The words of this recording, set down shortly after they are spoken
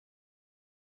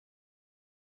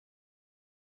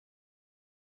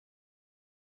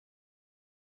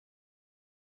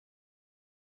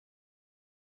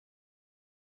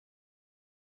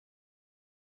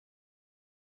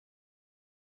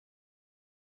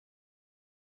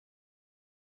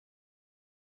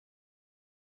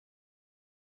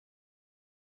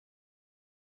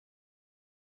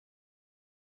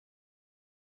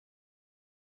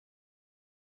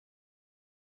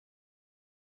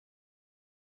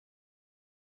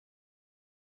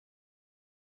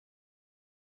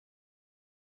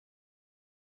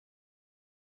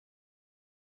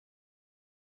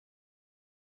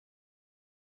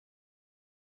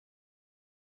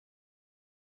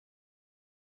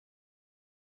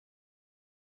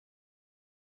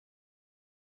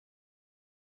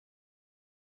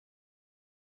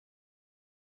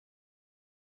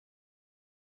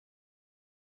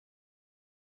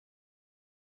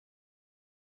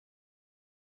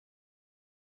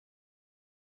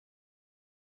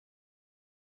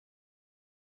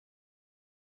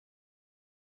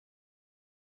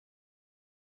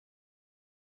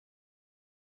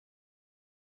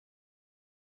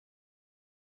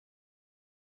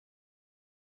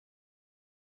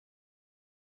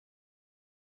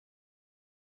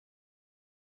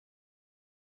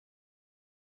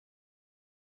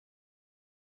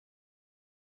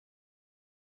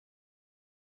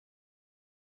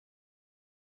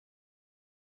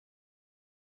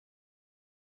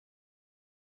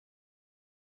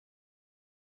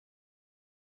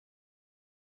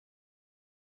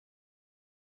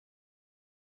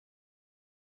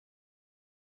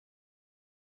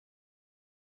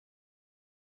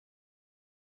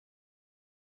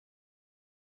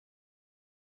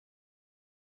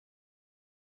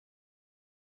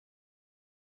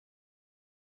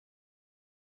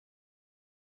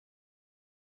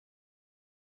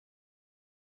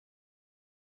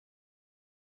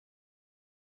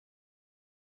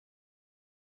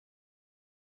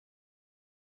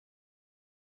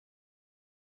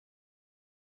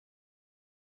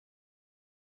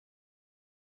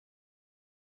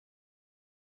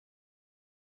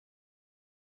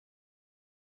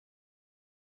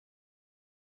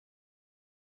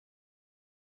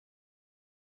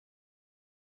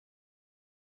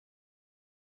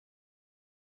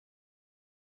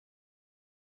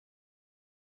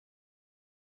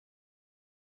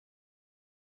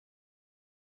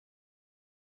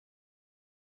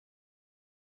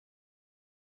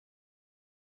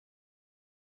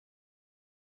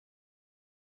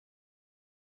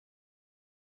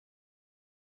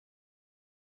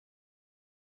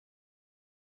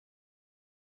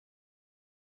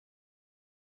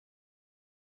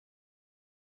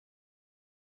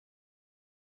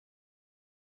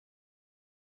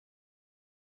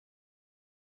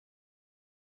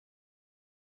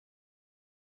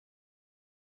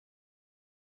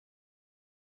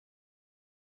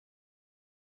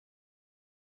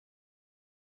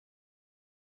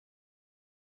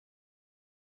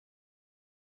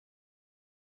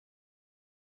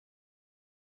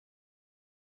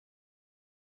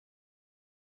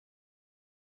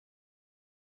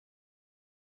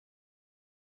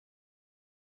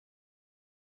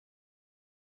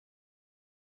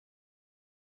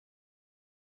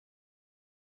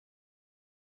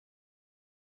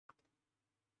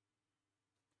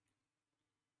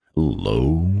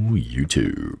Hello,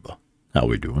 YouTube. How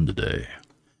we doing today?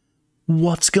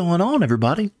 What's going on,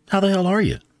 everybody? How the hell are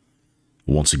you?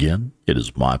 Once again, it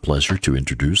is my pleasure to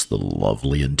introduce the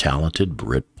lovely and talented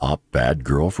Britpop bad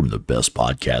girl from the best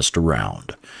podcast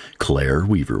around, Claire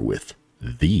Weaver with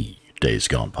the Days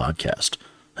Gone podcast.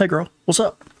 Hey, girl, what's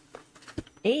up?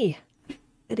 Hey,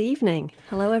 good evening.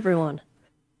 Hello, everyone.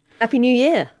 Happy New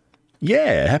Year.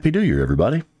 Yeah, Happy New Year,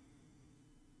 everybody.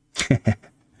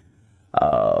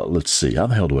 Let's see. How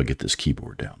the hell do I get this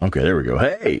keyboard down? Okay, there we go.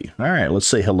 Hey, all right. Let's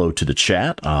say hello to the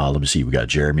chat. Let me see. We got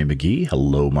Jeremy McGee.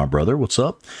 Hello, my brother. What's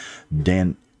up?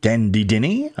 Dandy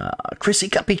Denny. Chrissy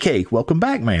Cuppy Cake. Welcome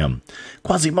back, ma'am.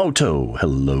 Quasimoto.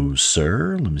 Hello,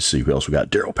 sir. Let me see who else we got.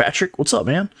 Daryl Patrick. What's up,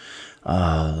 man?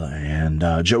 And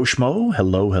Joe Schmo.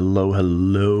 Hello,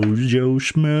 Joe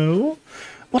Schmo.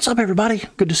 What's up, everybody?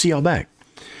 Good to see y'all back.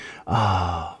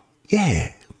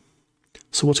 Yeah.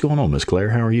 So what's going on, Miss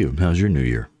Claire? How are you? How's your new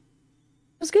year?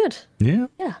 It was good. Yeah?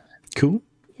 Yeah. Cool?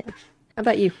 Yeah. How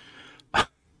about you?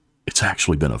 It's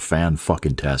actually been a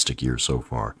fan-fucking-tastic year so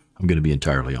far. I'm going to be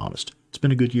entirely honest. It's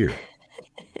been a good year.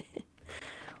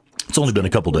 It's only been a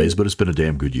couple days, but it's been a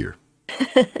damn good year.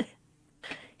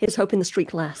 Here's hoping the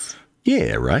streak lasts.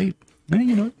 Yeah, right? And,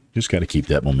 you know, just got to keep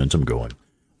that momentum going.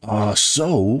 Let's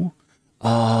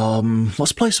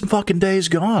play some fucking Days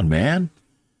Gone, man.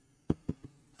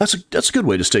 That's a good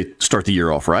way to start the year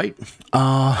off, right?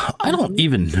 I don't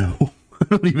even know. I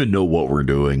don't even know what we're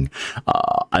doing.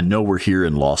 I know we're here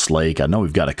in Lost Lake. I know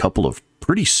we've got a couple of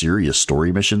pretty serious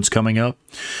story missions coming up.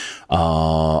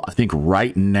 I think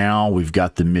right now we've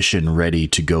got the mission ready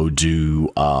to go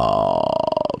do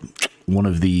one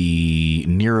of the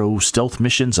Nero stealth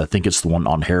missions. I think it's the one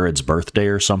on Herod's birthday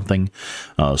or something.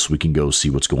 So we can go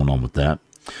see what's going on with that.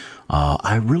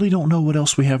 I really don't know what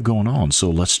else we have going on.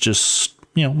 So let's just,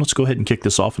 let's go ahead and kick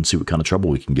this off and see what kind of trouble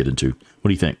we can get into. What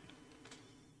do you think?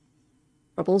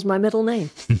 Trouble's my middle name.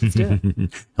 Let's do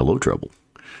it. Hello, Trouble.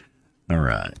 All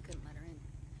right.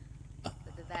 All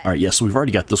right, yeah, so we've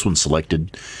already got this one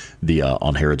selected, the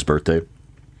on Herod's birthday.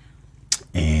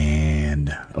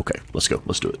 And, okay, let's go.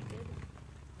 Let's do it.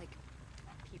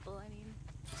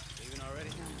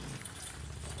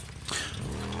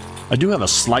 I do have a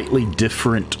slightly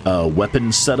different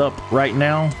weapon setup right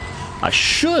now. I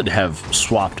should have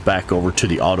swapped back over to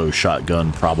the auto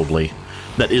shotgun, probably.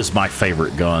 That is my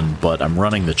favorite gun, but I'm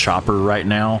running the chopper right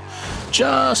now,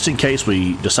 just in case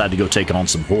we decide to go take on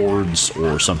some hordes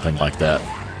or something like that.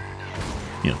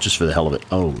 Just for the hell of it.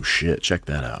 Oh, shit, check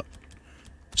that out.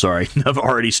 Sorry, I've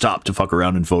already stopped to fuck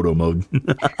around in photo mode.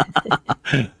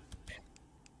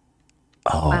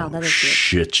 Oh, wow, that is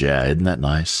shit, good. Yeah, isn't that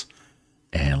nice?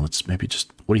 And let's maybe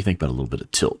just, what do you think about a little bit of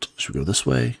tilt? Should we go this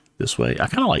way? This way? I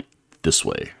kind of like this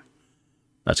way.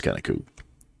 That's kind of cool.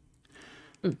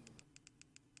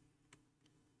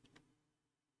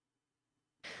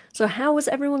 So how was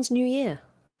everyone's new year?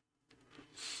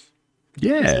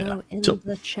 Yeah. In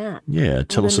the chat. Yeah,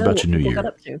 tell us about your new year. Got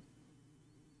up to.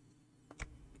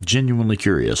 Genuinely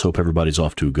curious. Hope everybody's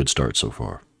off to a good start so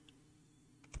far.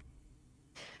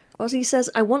 Ozzy says,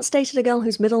 I once dated a girl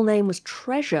whose middle name was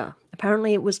Treasure.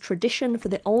 Apparently it was tradition for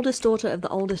the oldest daughter of the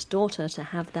oldest daughter to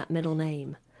have that middle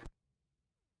name.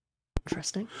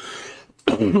 Interesting.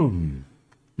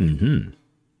 Mm-hmm.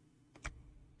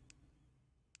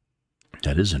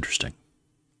 That is interesting.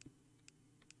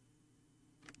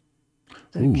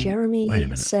 So ooh,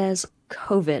 Jeremy says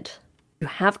COVID. You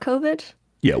have COVID?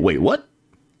 Yeah, wait, what?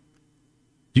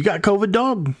 You got COVID,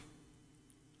 dog?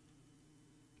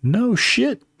 No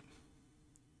shit.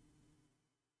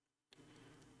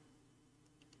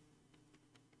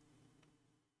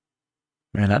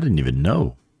 Man, I didn't even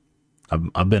know.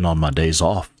 I've been on my days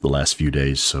off the last few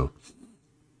days, so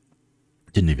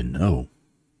didn't even know.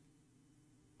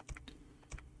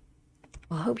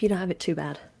 Well, I hope you don't have it too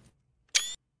bad.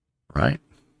 Right?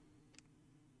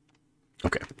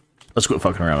 Okay. Let's quit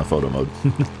fucking around with photo mode.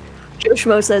 Joe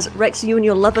Schmo says, Rex, you and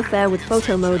your love affair with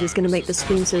photo mode is going to make the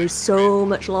stream series so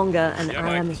much longer, and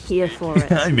I am here for it.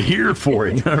 I'm here for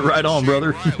it. Right on,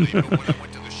 brother.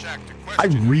 I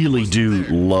really do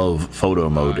love photo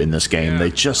mode in this game.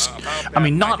 They just,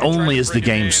 not only is the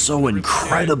game so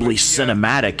incredibly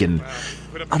cinematic and,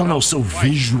 I don't know, so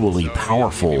visually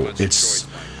powerful,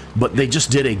 but they just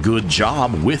did a good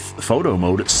job with photo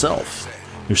mode itself.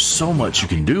 There's so much you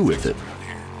can do with it.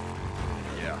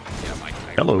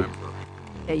 Hello.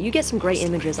 Yeah, you get some great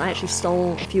images. I actually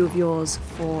stole a few of yours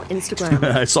for Instagram.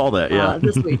 I saw that, yeah.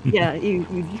 This week. Yeah, you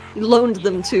loaned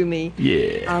them to me.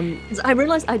 Yeah. I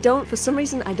realized for some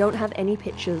reason, I don't have any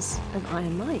pictures of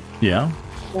Iron Mike. Yeah?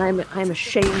 I'm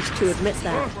ashamed to admit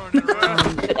that.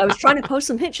 But I was trying to post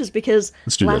some pictures because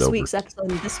last week's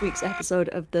episode and this week's episode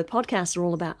of the podcast are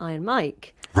all about Iron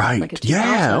Mike. Right. Like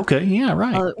yeah. Okay. Yeah.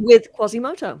 Right. With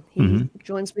Quasimodo. He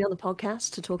joins me on the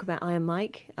podcast to talk about Iron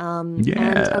Mike. And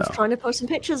I was trying to post some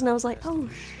pictures and I was like, oh,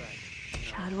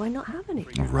 how do I not have any?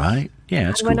 Right. Yeah.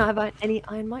 That's cool. How do I not have any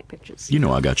Iron Mike pictures? You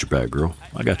know I got your back, girl.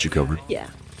 I got you covered. Yeah.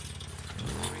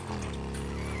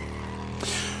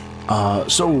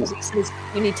 So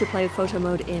you need to play photo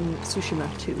mode in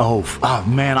Tsushima too. Oh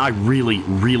man, I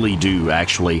really do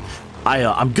actually.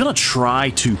 I'm gonna try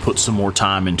to put some more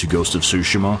time into Ghost of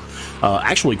Tsushima.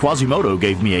 Actually, Quasimodo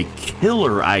gave me a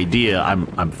killer idea.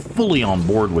 I'm fully on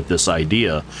board with this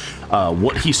idea.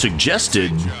 What he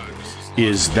suggested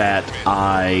is that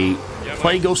I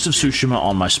play Ghost of Tsushima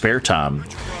on my spare time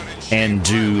and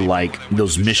do like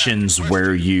those missions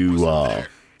where you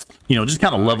just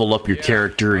kind of level up your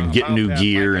character and get new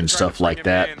gear and stuff like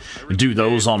that. Do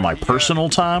those on my personal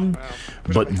time,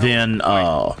 but then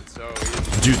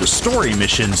do the story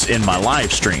missions in my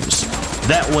live streams.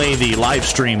 That way the live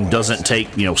stream doesn't take,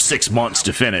 6 months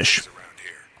to finish,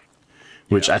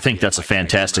 which I think that's a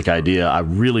fantastic idea. I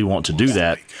really want to do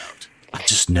that. I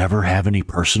just never have any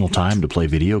personal time to play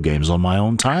video games on my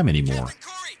own time anymore.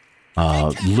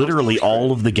 Literally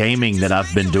all of the gaming that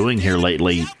I've been doing here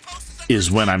lately is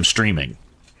when I'm streaming.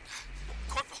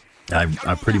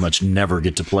 I pretty much never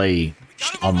get to play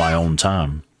on my own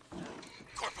time.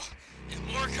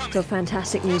 So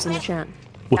fantastic news in the chat.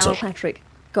 What's up? Patrick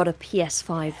got a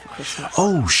PS5 for Christmas.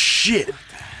 Oh shit!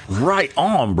 Right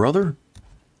on, brother.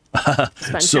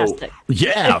 Fantastic. So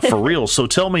yeah, for real. So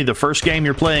tell me, the first game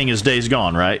you're playing is Days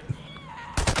Gone, right?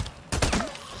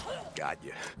 Got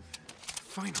you.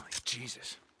 Finally,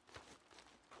 Jesus.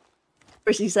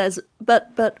 Chrissy says,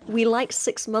 but we like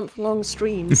 6-month-long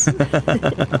streams.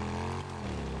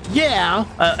 Yeah,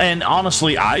 and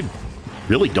honestly, I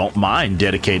really don't mind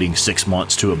dedicating 6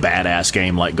 months to a badass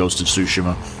game like Ghost of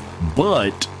Tsushima,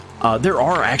 but there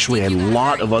are actually a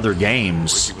lot of other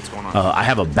games. I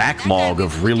have a backlog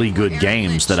of really good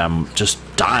games that I'm just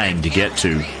dying to get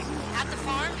to.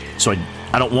 So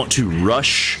I don't want to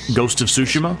rush Ghost of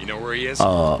Tsushima,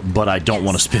 but I don't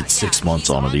want to spend 6 months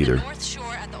on it either.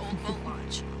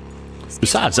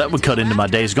 Besides, that would cut into my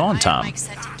Days Gone time.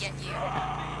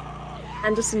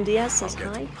 Anderson Diaz says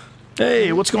hi.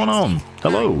 Hey, what's going on?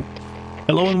 Hello.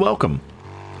 Hello and welcome.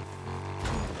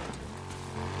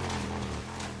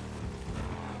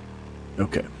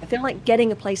 Okay. I feel like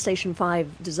getting a PlayStation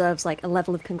 5 deserves like a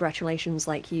level of congratulations,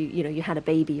 like you had a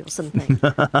baby or something.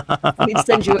 We'd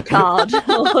send you a card.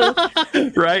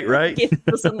 Right. Gift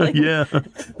or something. Yeah.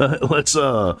 Let's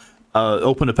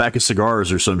open a pack of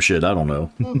cigars or some shit. I don't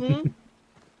know. Mm-hmm.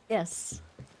 Yes.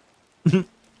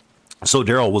 So,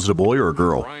 Daryl, was it a boy or a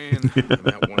girl?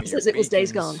 He says it was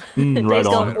Days Gone. Right Days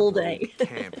on. Gone all day.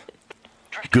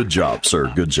 Good job,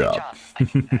 sir. Good job.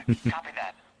 Copy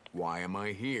that. Why am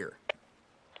I here?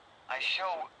 I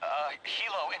show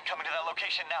Hilo incoming to that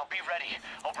location now. Be ready.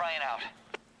 O'Brien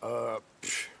out.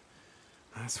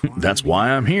 That's why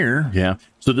I'm here. Yeah.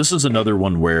 So this is another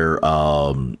one where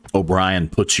O'Brien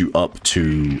puts you up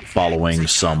to following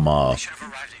some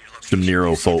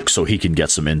Nero folks so he can get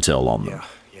some intel on them.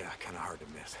 Yeah, kind of hard to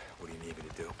miss. What do you need me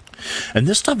to do? And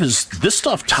this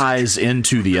stuff ties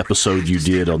into the episode you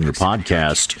did on your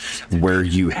podcast where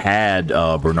you had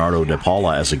Bernardo De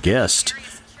Paula as a guest.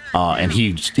 And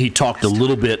he talked a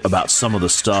little bit about some of the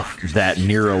stuff that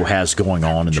Nero has going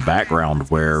on in the background,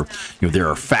 where there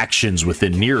are factions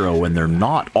within Nero and they're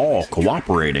not all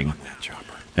cooperating,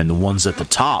 and the ones at the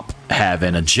top have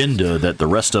an agenda that the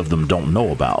rest of them don't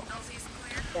know about.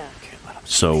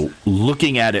 So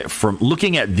looking at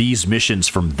these missions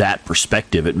from that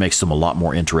perspective, it makes them a lot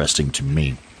more interesting to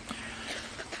me.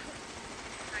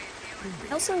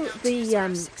 Also,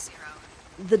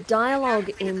 the dialogue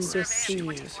in this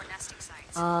scene,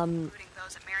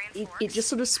 it just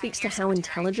sort of speaks to how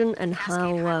intelligent and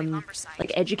how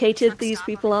like educated these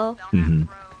people are. Mm-hmm.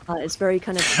 It's very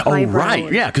kind of right,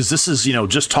 yeah, because this is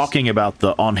just talking about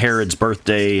on Herod's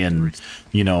birthday and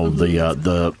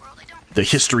the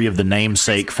history of the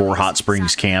namesake for Hot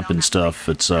Springs Camp and stuff.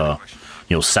 It's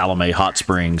Salome Hot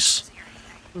Springs.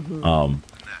 Mm-hmm.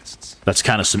 That's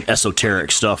kind of some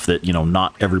esoteric stuff that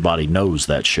not everybody knows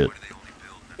that shit.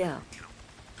 Yeah.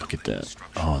 Look at that.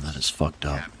 Oh, that is fucked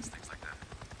up.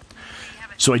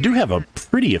 So I do have a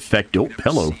pretty effective... Oh,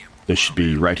 hello. This should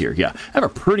be right here. Yeah. I have a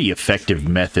pretty effective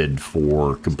method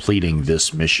for completing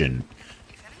this mission.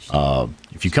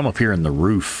 If you come up here in the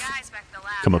roof,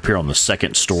 come up here on the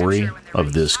second story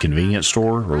of this convenience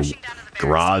store or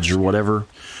garage or whatever,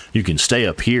 you can stay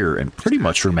up here and pretty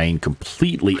much remain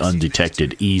completely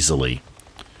undetected easily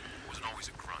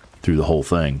through the whole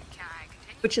thing.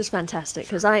 Which is fantastic,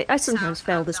 because I sometimes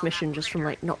fail this mission just from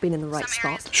like not being in the right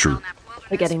spot. Sure.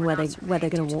 Forgetting where they're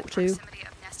going to walk to.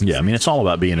 Yeah, I mean, it's all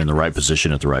about being in the right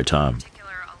position at the right time.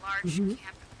 Mm-hmm.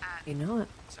 You know it.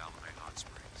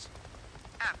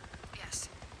 Oh, yes.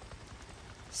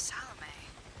 Salome.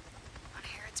 On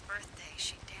Herod's birthday,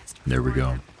 she danced. There we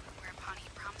go.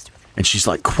 And she's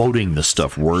like quoting the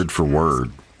stuff word for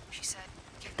word.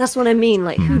 That's what I mean.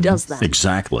 Like, who does that?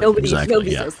 Exactly. Nobody Yeah.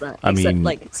 does that. I except, mean,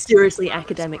 like, seriously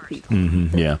academic people.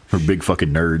 Yeah, her big fucking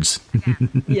nerds.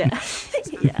 Yeah.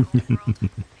 Yeah.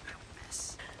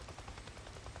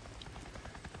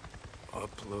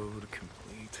 Upload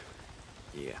complete.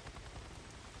 Yeah.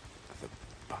 The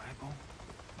Bible?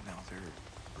 Now they're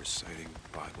reciting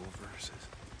Bible verses.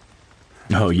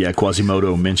 Oh, yeah,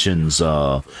 Quasimodo mentions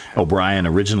O'Brien,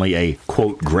 originally a,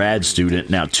 quote, grad student.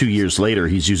 Now, 2 years later,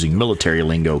 he's using military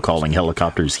lingo, calling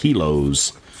helicopters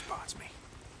helos.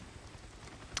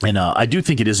 And I do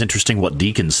think it is interesting what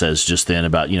Deacon says just then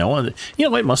about,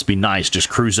 it must be nice just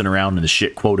cruising around in the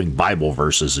shit quoting Bible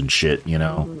verses and shit,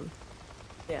 Yeah.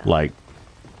 Like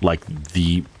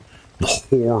the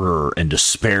horror and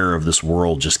despair of this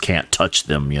world just can't touch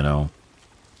them, Yeah.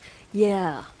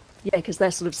 Yeah, because they're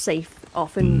sort of safe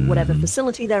off in whatever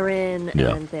facility they're in,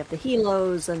 and they have the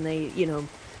helos, and they,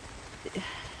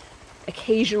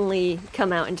 occasionally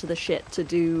come out into the shit to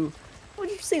do,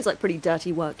 which seems like pretty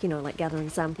dirty work, like gathering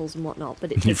samples and whatnot,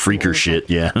 but it takes freaker shit,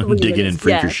 digging in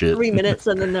freaker shit. 3 minutes,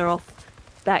 and then they're off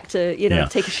back to,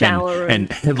 take a shower.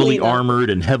 And heavily armored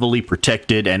and heavily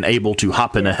protected and able to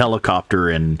hop in a helicopter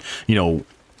and,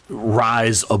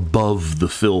 rise above the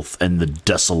filth and the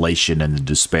desolation and the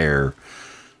despair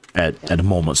at a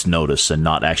moment's notice and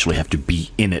not actually have to be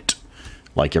in it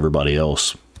like everybody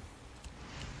else.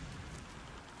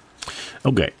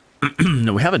 Okay.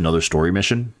 Now we have another story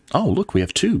mission. Oh, look, we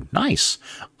have 2. Nice.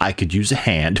 I could use a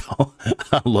hand.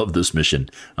 I love this mission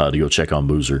to go check on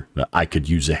Boozer. I could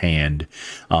use a hand.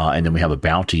 And then we have a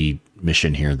bounty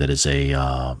mission here that is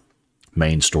a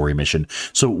main story mission.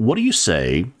 So what do you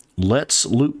say? Let's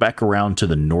loop back around to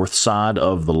the north side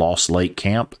of the Lost Lake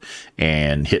camp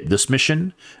and hit this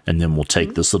mission. And then we'll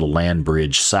take this little land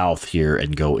bridge south here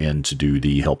and go in to do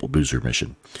the Help a Boozer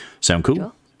mission. Sound cool?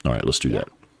 Sure. All right, let's do that.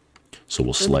 So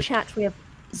we'll select. In the chat, we have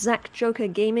Zach Joker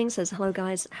Gaming says, hello,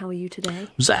 guys. How are you today?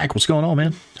 Zach, what's going on,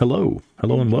 man? Hello.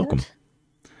 Hello and welcome.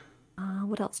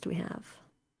 What else do we have?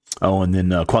 Oh, and then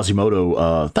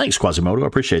Quasimodo, thanks, Quasimodo. I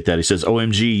appreciate that. He says,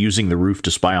 OMG, using the roof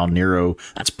to spy on Nero.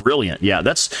 That's brilliant. Yeah,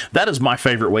 that is my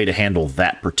favorite way to handle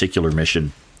that particular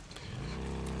mission.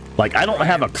 Like, I don't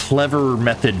have a clever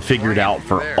method figured out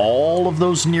for all of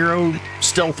those Nero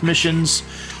stealth missions,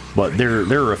 but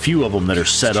there are a few of them that are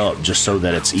set up just so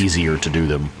that it's easier to do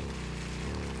them.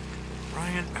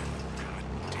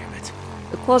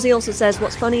 Quasi also says,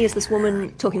 what's funny is this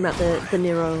woman, talking about the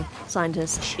Nero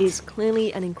scientist, is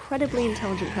clearly an incredibly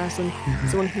intelligent person,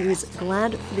 someone who is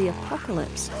glad for the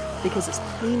apocalypse, because it's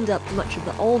cleaned up much of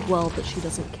the old world that she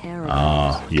doesn't care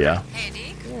about. Yeah. Hey,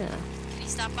 Deke. Yeah. Can you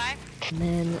stop by? And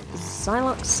then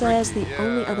Xylox says the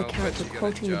only other character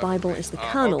quoting the Bible is the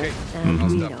Colonel, and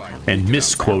we know how. And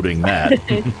misquoting that.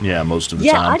 Yeah, most of the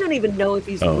time. Yeah, I don't even know if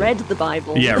he's read the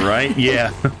Bible. Yeah, right?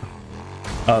 Yeah.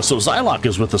 So Xylock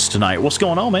is with us tonight. What's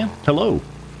going on, man? Hello.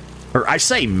 Or I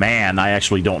say man, I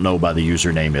actually don't know by the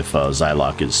username if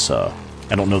Xylock is,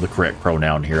 I don't know the correct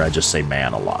pronoun here. I just say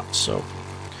man a lot, so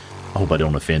I hope I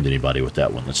don't offend anybody with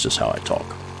that one. That's just how I talk.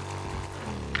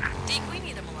 Deke, we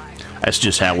need him alive. That's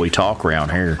just how we talk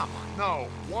around here. No,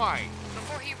 why?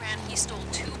 Before he ran, he stole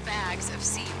 2 bags of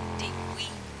seed. Deke, we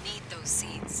need those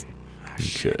seeds.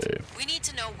 Okay. We need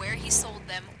to know where he sold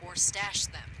them or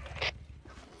stashed them.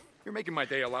 You're making my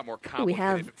day a lot more complicated. We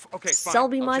have Okay, fine.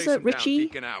 Selby I'll chase Miser, him down, Richie,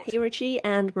 Deacon out. hey Richie,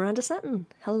 and Miranda Sutton.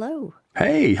 Hello.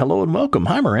 Hey, hello and welcome.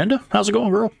 Hi, Miranda. How's it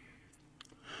going, girl?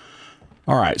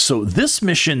 All right, so this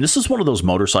mission, this is one of those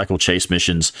motorcycle chase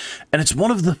missions, and it's one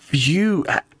of the few,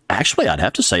 actually, I'd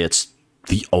have to say it's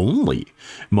the only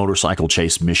motorcycle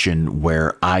chase mission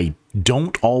where I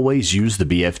don't always use the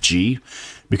BFG,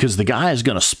 because the guy is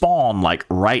going to spawn like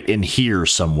right in here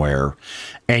somewhere,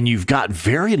 and you've got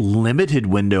very limited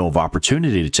window of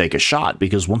opportunity to take a shot,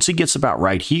 because once he gets about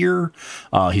right here,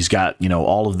 he's got,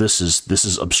 all of this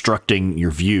is obstructing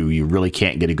your view. You really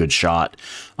can't get a good shot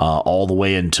all the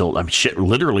way until, shit,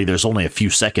 literally there's only a few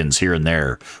seconds here and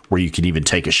there where you can even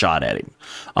take a shot at him.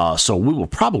 So we will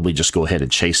probably just go ahead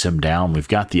and chase him down. We've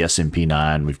got the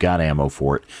SMP9, we've got ammo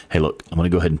for it. Hey, look, I'm going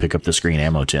to go ahead and pick up this green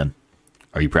ammo tin.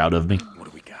 Are you proud of me? What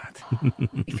do we got?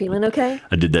 You feeling okay?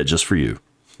 I did that just for you.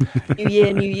 New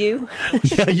year, new you.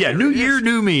 Yeah, new year,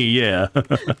 new me. Yeah. All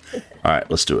right,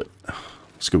 let's do it.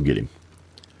 Let's go get him.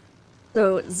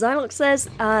 So Zylox says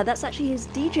that's actually his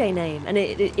DJ name, and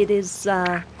it is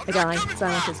a guy.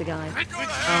 Zylox is a guy.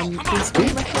 He's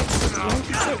doing records since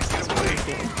 96. That's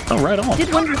really cool. Oh, right on. I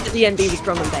did wonder if the DNB was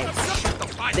drum and bass.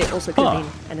 But it also could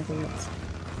mean anything else.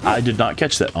 I did not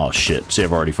catch that. Oh, shit. See,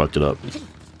 I've already fucked it up.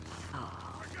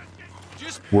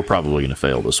 We're probably going to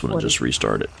fail this one and just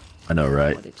restart it. I know,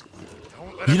 right?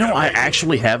 You know, I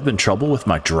actually have been trouble with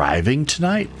my driving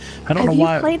tonight. I don't know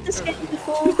why. Have you played this game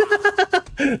before?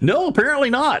 No, apparently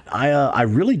not. I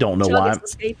really don't know why.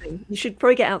 Escaping. You should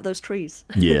probably get out those trees.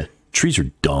 Yeah, trees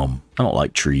are dumb. I don't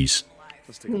like trees.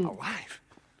 Alive?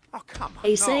 Oh, come on.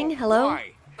 Hey, Sing, hello?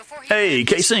 Hey,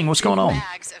 K-Sing, what's going on?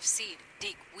 Bags of seed.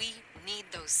 Deke, we need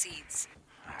those seeds.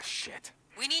 Ah, shit.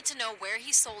 We need to know where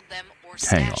he sold them or Hang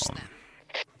stashed on. them.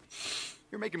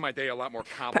 You're making my day a lot more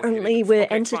complicated. Apparently, we're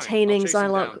Okay, entertaining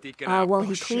fine. I'll chase him down, Zylox Deacon out. while Oh,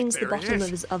 he shit, cleans the there he bottom is. of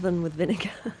his oven with vinegar.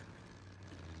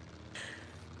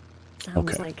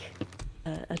 Sounds like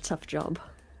a tough job.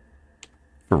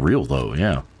 For real, though,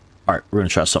 yeah. All right, we're going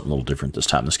to try something a little different this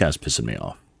time. This guy's pissing me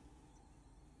off.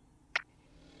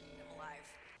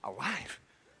 Alive?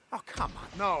 Oh, come on.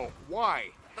 No. Why?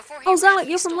 Oh, Zylox,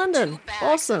 you're from London.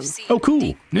 Awesome. Oh,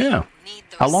 cool. Yeah.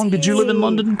 How long did you live in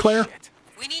London, Claire?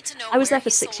 We need to know I was where there for he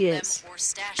 6 sold them years. or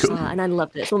stashed Cool. them. And I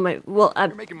loved it. It's one of my, well,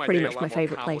 You're making my pretty day a much lot my more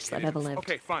favourite place that I've ever complicated. lived.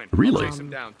 Okay, fine. Really? I'll chase him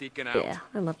down, Deacon out. Yeah,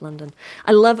 I love London.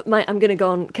 I love my. I'm gonna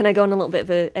go on. Can I go on a little bit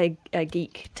of a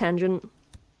geek tangent?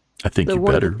 I think So you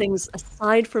one better. of the things,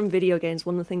 aside from video games,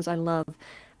 one of the things I love,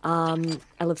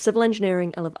 I love civil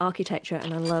engineering, I love architecture,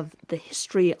 and I love the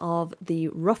history of the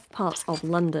rough parts of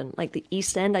London, like the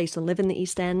East End. I used to live in the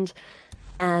East End,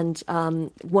 and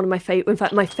one of my favorite, in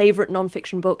fact, my favorite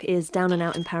non-fiction book is Down and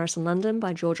Out in Paris and London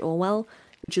by George Orwell,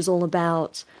 which is all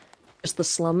about just the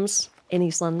slums in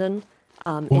East London.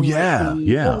 In yeah,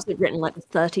 yeah. What was it written? Like the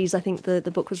 30s, I think the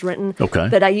book was written. Okay.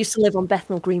 But I used to live on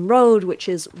Bethnal Green Road, which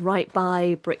is right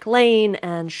by Brick Lane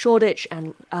and Shoreditch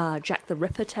and Jack the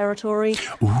Ripper territory.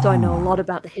 So I know a lot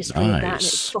about the history of that, and it's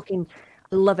nice. fucking,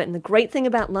 I love it. And the great thing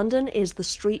about London is the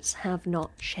streets have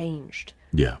not changed.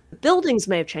 Yeah. The buildings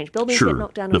may have changed. Buildings get Sure.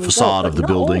 knocked down The and rebuilt, facade but of the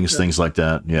not all buildings, them. things like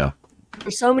that. Yeah.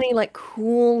 There's so many like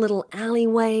cool little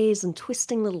alleyways and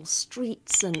twisting little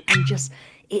streets, and just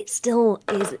it still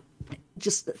is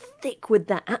just thick with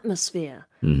that atmosphere.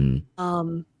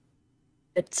 Mm-hmm.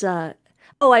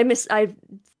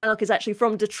 Alec is actually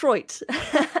from Detroit.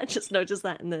 I just noticed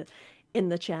that in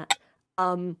the chat.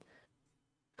 But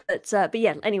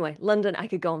yeah, anyway, London, I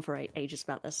could go on for ages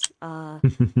about this.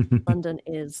 London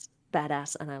is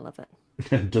badass and I love it.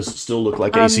 Does it still look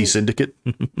like AC Syndicate?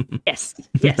 Yes.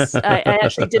 I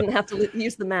actually didn't have to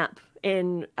use the map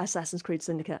in Assassin's Creed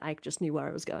Syndicate. I just knew where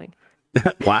I was going.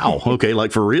 Wow. Okay,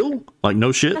 like for real? Like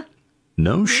no shit?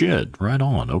 No shit. Right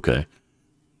on. Okay.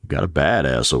 Got a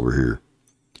badass over here.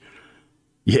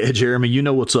 Yeah, Jeremy, you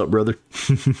know what's up, brother.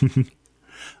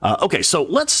 Okay, so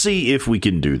let's see if we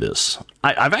can do this.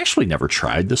 I've actually never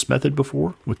tried this method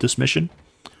before with this mission.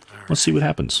 Let's see what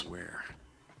happens. Where?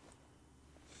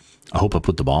 I hope I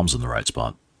put the bombs in the right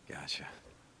spot. Gotcha.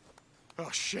 Oh,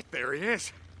 shit, there he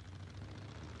is.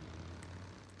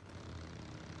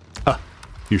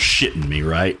 You're shitting me,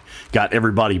 right? Got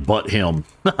everybody but him.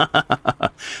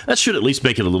 That should at least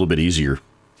make it a little bit easier.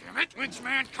 Damn it,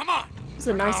 Lynchman, come on. It's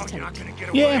a nice Oh, attempt. you're not gonna get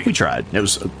away. Yeah, we tried. It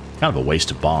was kind of a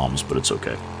waste of bombs, but it's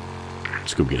okay.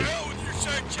 Let's go get him. Hell with your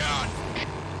St. John.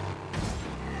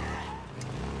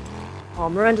 Oh,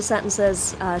 Miranda Satin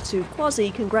says to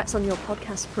Quasi, congrats on your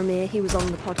podcast premiere. He was on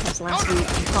the podcast last week. and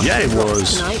can't Yeah, he believe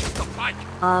it's was.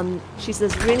 Tonight. She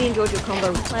says, really enjoyed your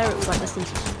combo with Claire. It was like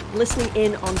listening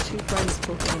in on two friends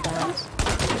talking about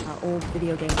old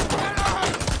video games.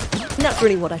 And that's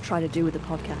really what I try to do with the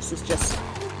podcast, is just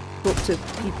talk to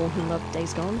people who love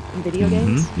Days Gone and video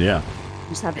games. Yeah.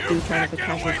 Just have it be kind of a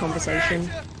casual conversation.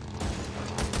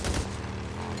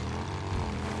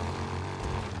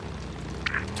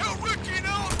 Tell Ricky and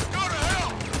Ellen to go to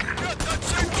hell. Got that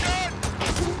St. John?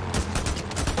 Come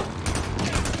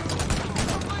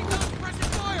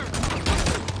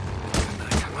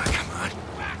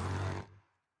on.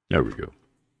 There we go.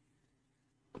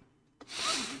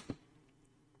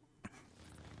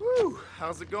 Whew,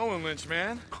 how's it going,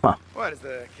 Lynchman? Huh. What is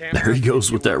the camera? There he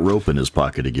goes with that rope in his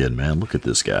pocket again, man. Look at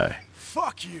this guy.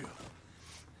 Fuck you.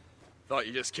 Thought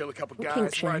you just killed a couple Pink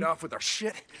guys shame. right off with our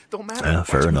shit. Don't matter. Yeah, if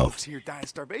a fair bunch of enough. folks here die of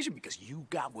starvation because you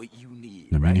got what you need.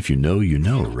 I mean, if you know,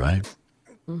 right?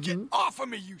 Get off of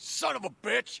me, you son of a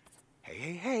bitch!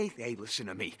 Hey, listen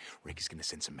to me. Ricky's gonna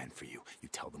send some men for you. You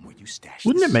tell them where you stash.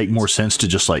 Wouldn't it make more sense to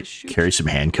just like carry some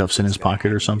handcuffs in his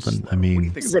pocket or something? I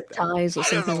mean, Zip ties or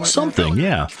something like something,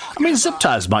 yeah. I mean, zip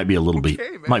ties might be a little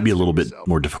bit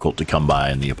more difficult to come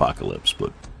by in the apocalypse,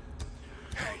 but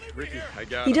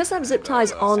that. He does have zip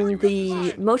ties on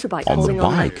the motorbike. on the holding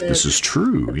on, like, bike, this is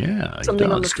true. Yeah, he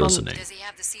something on the does, front. doesn't he? Does he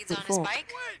have the seeds on his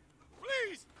bike?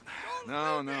 Please!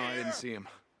 No, I didn't see him.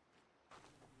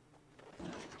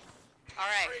 All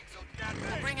right,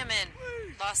 we'll bring him in.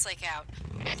 Lost Lake out.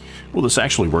 Well, this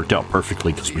actually worked out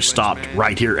perfectly because we stopped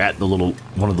right here at the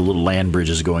one of the little land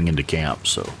bridges going into camp.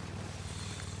 So,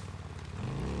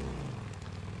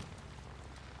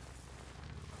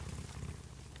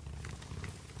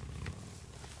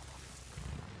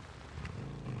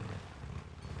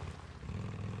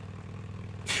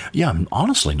 yeah, I'm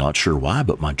honestly not sure why,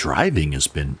 but my driving has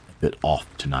been a bit off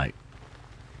tonight.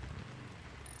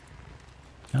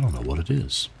 I don't know what it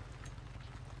is.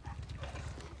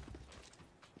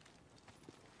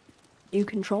 New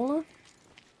controller?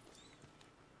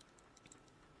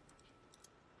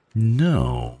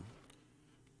 No.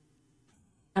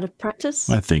 Out of practice?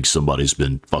 I think somebody's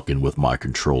been fucking with my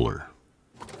controller.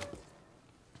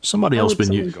 Somebody else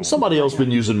been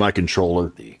using my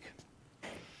controller.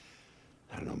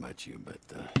 I don't know about you, but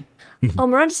Oh,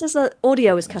 Miranda says that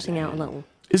audio is cutting out a little.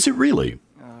 Is it really?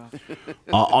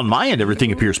 On my end,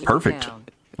 everything appears perfect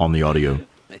on the audio.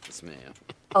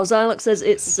 Oh, Xylox says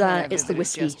it's the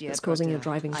whiskey that's causing your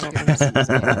driving problems.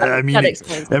 I mean, That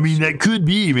explains it. I mean that could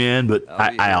be, man, but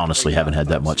I honestly haven't had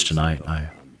that much tonight. I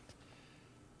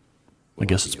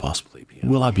guess it's possible.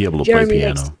 Will I be able to play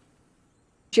piano?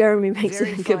 Jeremy makes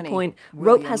a good point.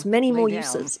 Rope has many more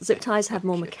uses. Zip ties have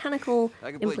more mechanical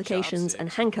implications, and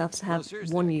handcuffs have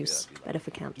one use. Better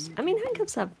for camps. I mean,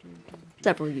 handcuffs have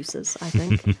several uses, I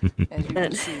think.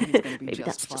 Maybe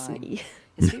that's just me.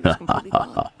 good.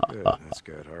 That's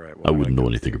good. All right. Well, I wouldn't know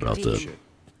anything about that.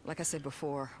 Like I said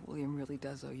before, William really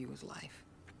does owe you his life.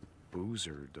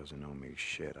 Boozer doesn't owe me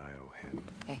shit. I owe him.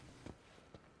 Hey,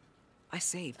 I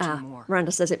saved two more.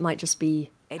 Miranda says it might just be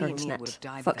her Eddie and Ian would internet. have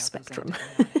died Fuck without those Spectrum.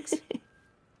 antibiotics.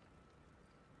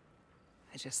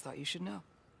 I just thought you should know.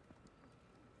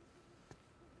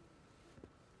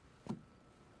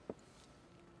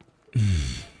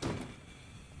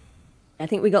 I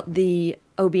think we got the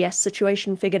OBS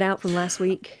situation figured out from last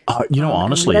week. You know,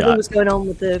 honestly, whatever was going on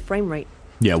with the frame rate.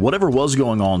 Yeah, whatever was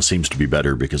going on seems to be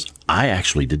better because I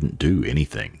actually didn't do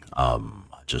anything.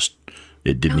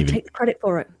 It didn't even take the credit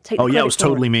for it. Oh yeah, it was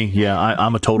totally me. Yeah,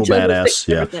 I'm a total badass.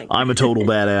 Yeah, everything. I'm a total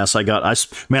badass.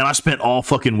 I spent all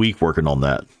fucking week working on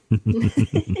that.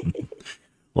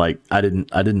 Like I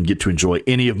didn't get to enjoy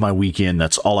any of my weekend.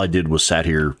 That's all I did was sat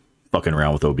here fucking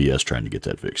around with OBS trying to get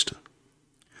that fixed.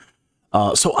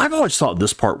 So I've always thought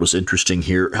this part was interesting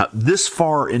here. This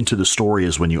far into the story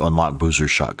is when you unlock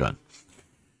Boozer's shotgun.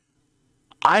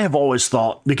 I have always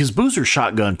thought, because Boozer's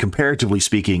shotgun, comparatively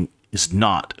speaking, is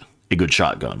not a good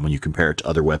shotgun when you compare it to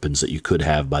other weapons that you could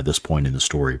have by this point in the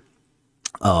story.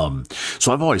 So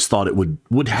I've always thought it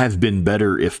would have been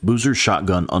better if Boozer's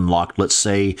shotgun unlocked, let's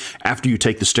say, after you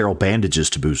take the sterile bandages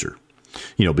to Boozer.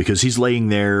 You know, because he's laying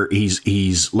there,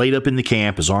 he's laid up in the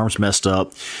camp, his arm's messed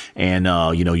up, and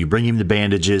you know, you bring him the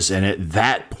bandages, and at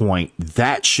that point,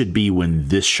 that should be when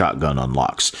this shotgun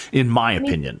unlocks, in my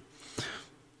opinion.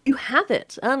 You have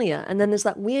it earlier, and then there's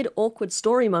that weird, awkward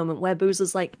story moment where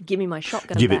Boozer's like, "Give me my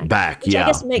shotgun Give back." it back, which yeah. I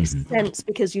guess makes sense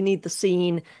because you need the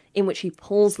scene in which he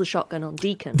pulls the shotgun on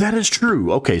Deacon. That is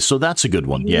true. Okay, so that's a good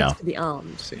one. He Yeah, needs to be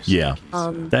armed. yeah,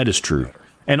 that is true.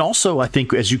 And also, I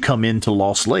think as you come into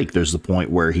Lost Lake, there's the point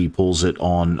where he pulls it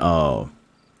on,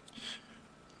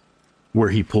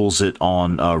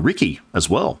 Ricky as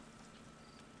well.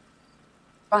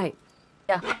 Right.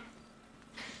 Yeah.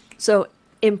 So,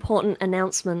 important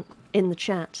announcement in the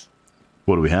chat.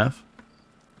 What do we have?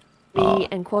 Me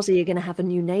and Quasi are going to have a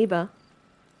new neighbor.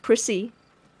 Chrissy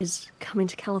is coming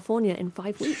to California in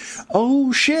 5 weeks.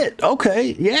 Oh, shit.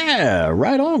 Okay. Yeah.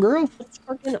 Right on, girl. That's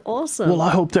fucking awesome. Well,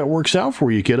 I hope that works out for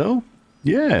you, kiddo.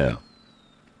 Yeah.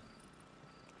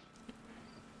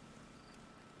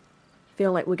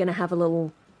 Feel like we're going to have a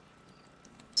little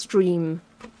stream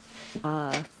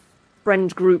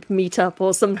friend group meetup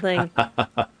or something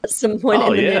at some point in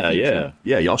the near future.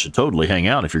 Yeah, y'all should totally hang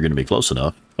out if you're going to be close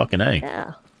enough. Fucking A.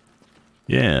 Yeah.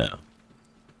 Yeah.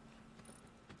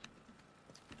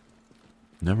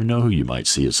 Never know who you might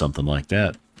see at something like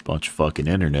that. Bunch of fucking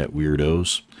internet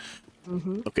weirdos.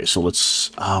 Okay, so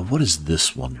let's... what is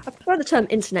this one? I prefer the term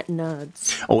internet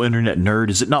nerds. Oh, internet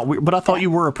nerd. Is it not weird? But I thought you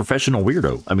were a professional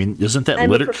weirdo. I mean, isn't that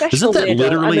I'm a professional weirdo.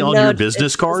 literally I'm a on your nerd business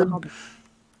as a card? hobby.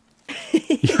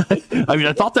 I mean,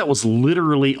 I thought that was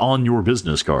literally on your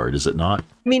business card, is it not?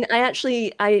 I mean,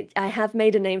 I have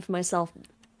made a name for myself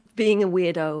being a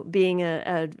weirdo, being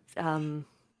that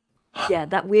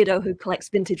weirdo who collects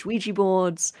vintage Ouija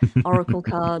boards, oracle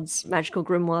cards, magical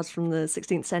grimoires from the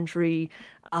 16th century.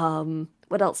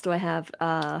 What else do I have?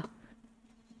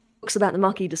 Books about the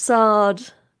Marquis de Sade.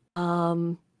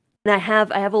 And I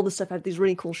have all this stuff. I have these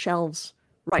really cool shelves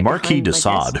right Marquis behind de my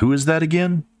Sade. desk. Who is that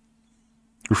again?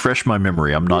 Refresh my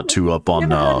memory. I'm not too up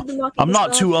on. I'm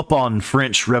not too up on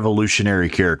French revolutionary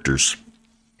characters.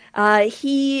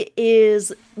 He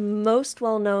is most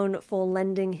well known for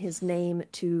lending his name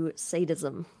to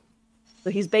sadism. So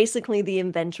he's basically the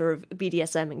inventor of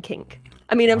BDSM and kink.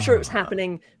 I mean, I'm sure it was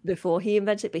happening before he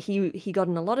invented it, but he got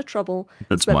in a lot of trouble.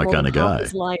 That's my kind of guy.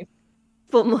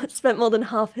 Spent more than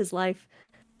half his life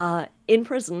in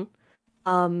prison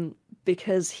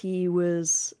because he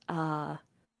was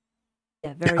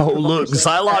very look,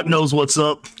 Psylocke knows what's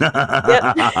up. Yep.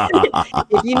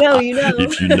 If you know, you know.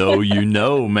 If you know, you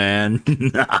know, man.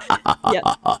 Yep.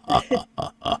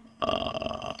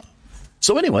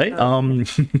 So anyway,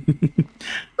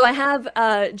 So I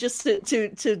have just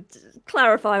to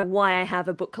clarify why I have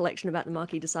a book collection about the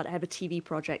Marquis de Sade. I have a TV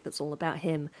project that's all about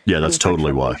him. Yeah, that's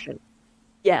totally why.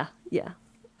 Yeah.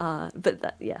 But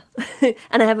that, yeah.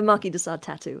 And I have a Marquis de Sade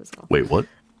tattoo as well. Wait, what?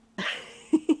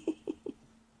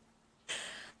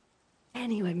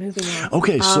 Anyway, moving on.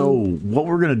 Okay, so what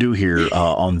we're going to do here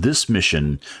on this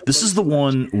mission, this is the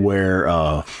one where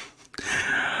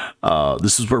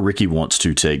Ricky wants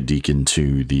to take Deacon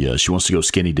to the, she wants to go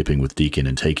skinny dipping with Deacon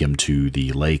and take him to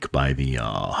the lake by the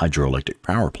hydroelectric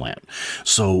power plant.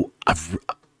 So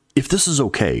if this is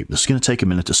okay, this is going to take a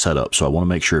minute to set up, so I want to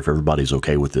make sure if everybody's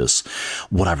okay with this.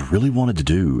 What I've really wanted to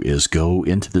do is go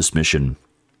into this mission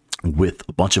with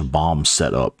a bunch of bombs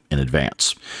set up in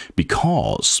advance,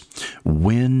 because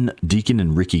when Deacon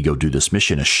and Ricky go do this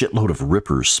mission, a shitload of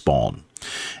rippers spawn.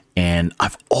 And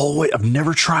I've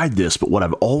never tried this, but what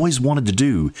I've always wanted to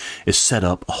do is set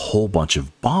up a whole bunch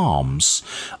of bombs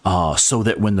so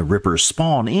that when the rippers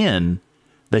spawn in,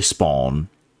 they spawn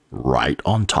right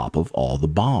on top of all the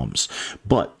bombs.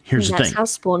 But here's the thing. That's how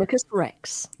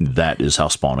SpawnicusRex. That is how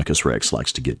SpawnicusRex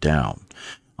likes to get down.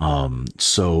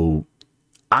 So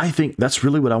I think that's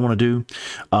really what I want to do.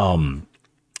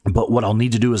 But what I'll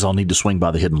need to do is I'll need to swing by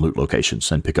the hidden loot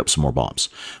locations and pick up some more bombs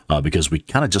because we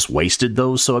kind of just wasted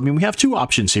those. So, I mean, we have two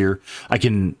options here. I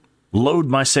can load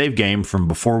my save game from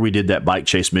before we did that bike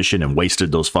chase mission and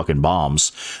wasted those fucking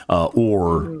bombs,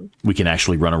 or we can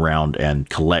actually run around and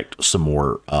collect some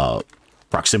more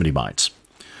proximity mines.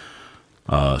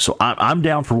 So I'm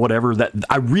down for whatever. That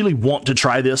I really want to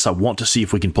try this. I want to see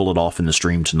if we can pull it off in the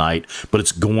stream tonight, but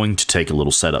it's going to take a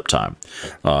little setup time.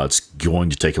 It's going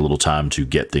to take a little time to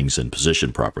get things in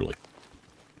position properly.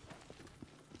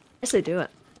 Yes, they do it.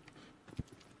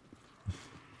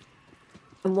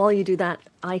 And while you do that,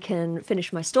 I can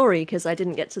finish my story because I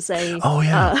didn't get to say. Oh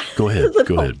yeah, go ahead. The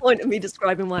go whole ahead. point of me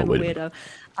describing why I'm a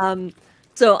weirdo.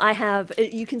 So I have,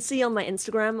 you can see on my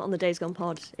Instagram, on the Days Gone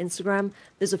Pod Instagram,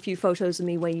 there's a few photos of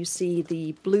me where you see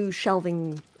the blue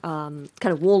shelving, kind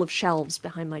of wall of shelves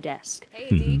behind my desk. Hey,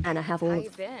 Deke. And I have all How of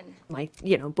you been? my,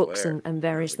 books and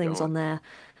various things on there.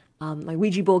 My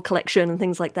Ouija board collection and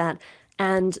things like that.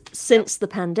 And since the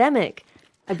pandemic,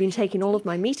 I've been taking all of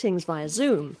my meetings via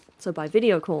Zoom, so by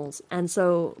video calls. And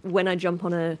so when I jump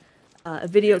on a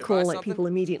video call, like, people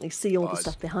immediately see all the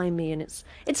stuff behind me, and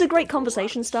it's a great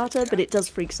conversation starter, but it does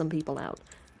freak some people out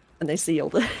when they see all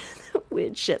the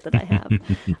weird shit that I have.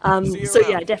 So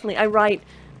yeah, definitely, I write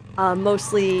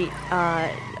mostly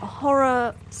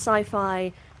horror,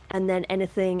 sci-fi, and then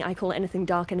anything, I call it anything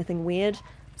dark, anything weird.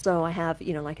 So I have,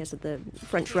 like I said, the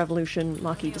French Revolution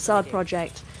Marquis de Sade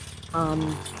project.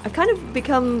 I've kind of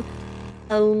become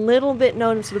a little bit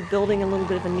known, sort of building a little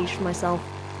bit of a niche for myself,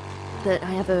 that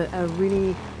I have a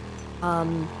really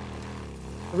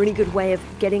good way of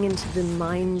getting into the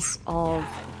minds of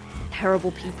terrible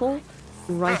people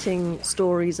and writing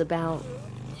stories about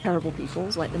terrible people,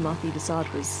 like the Marquis de Sade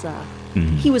was.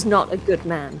 He was not a good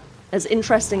man. As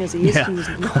interesting as he is, he was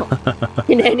not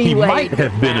in any way. He might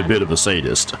have been a bit of a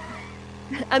sadist.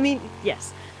 I mean,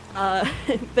 yes,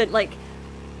 but like,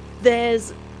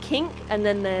 there's kink, and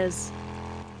then there's,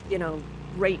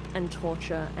 rape and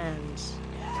torture and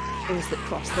things that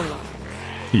cross the line.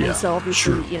 Yeah, and so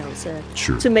obviously,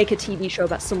 to make a TV show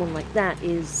about someone like that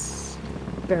is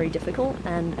very difficult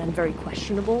and very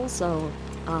questionable. So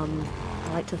I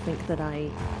like to think that I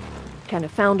kind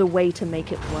of found a way to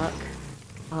make it work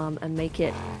and make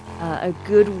it a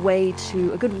good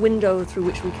window through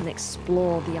which we can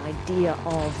explore the idea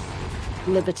of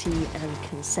liberty and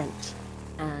consent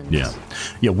and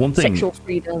one thing, sexual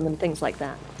freedom and things like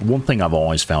that. One thing I've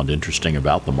always found interesting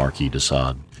about the Marquis de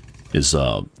Sade is,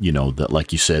 that,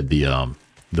 like you said, the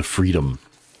freedom,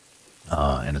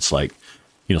 and it's like,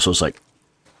 so it's like,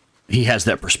 he has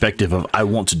that perspective of, I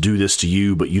want to do this to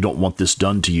you, but you don't want this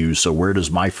done to you. So where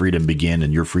does my freedom begin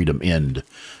and your freedom end?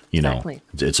 Exactly.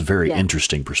 It's a very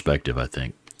interesting perspective, I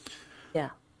think. Yeah.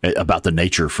 About the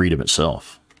nature of freedom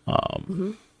itself.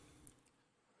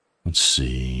 Let's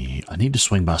see. I need to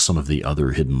swing by some of the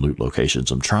other hidden loot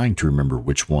locations. I'm trying to remember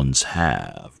which ones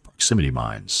have proximity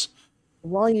mines.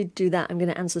 While you do that, I'm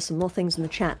going to answer some more things in the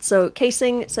chat. So,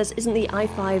 Casing says, isn't the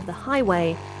I-5 the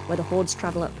highway where the hordes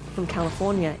travel up from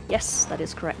California? Yes, that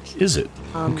is correct. Is it?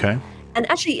 Okay. And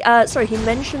actually, sorry, he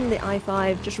mentioned the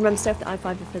I-5. Just remember, stay off the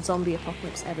I-5 if the zombie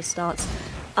apocalypse ever starts.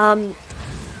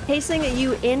 Casing, are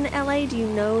you in LA? Do you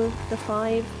know the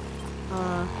 5?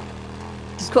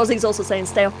 Just Quasi's also saying,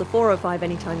 stay off the 405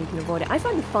 anytime you can avoid it. I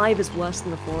find the 5 is worse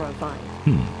than the 405.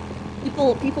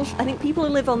 People, I think people who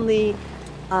live on the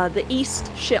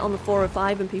east shit on the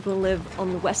 405, and people who live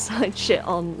on the west side shit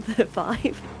on the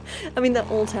 5. I mean, they're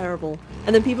all terrible.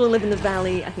 And then people who live in the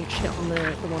valley, I think, shit on the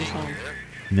 110.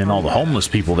 And then all the homeless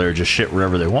people there just shit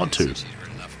wherever they want to.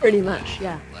 Pretty much,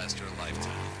 yeah.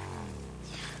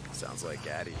 Sounds like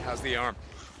Addy. How's the arm?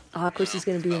 Of course, he's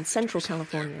going to be in Central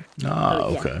California.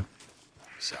 Okay.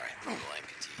 Sorry,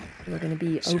 We're going to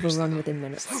be overrun within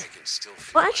minutes.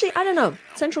 Well, actually, I don't know.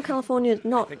 Central California is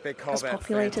not as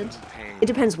populated. It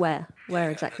depends where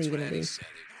exactly you're going to be.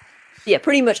 Yeah,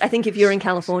 pretty much. I think if you're in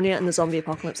California and the zombie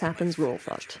apocalypse happens, we're all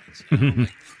fucked.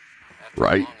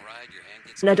 Right.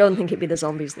 And I don't think it'd be the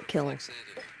zombies that kill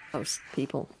most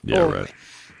people. Yeah, right.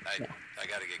 I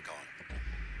gotta get going.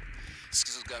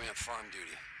 Skizzle's got me on farm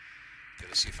duty.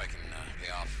 Gotta see if I can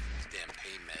pay off the damn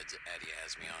pain meds Addy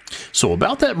has me on. So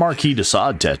about that Marquis de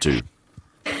Sade tattoo.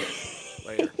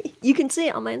 You can see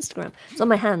it on my Instagram. It's on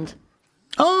my hand.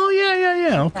 Oh,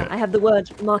 yeah. Okay. I have the word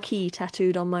Marquis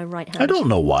tattooed on my right hand. I don't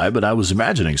know why, but I was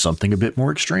imagining something a bit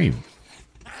more extreme.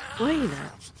 Why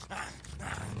not?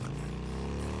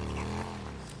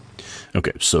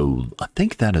 Okay, so I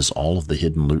think that is all of the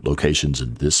hidden loot locations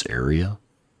in this area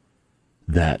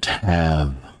that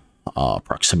have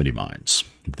proximity mines.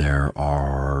 There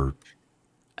are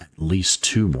at least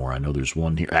 2 more. I know there's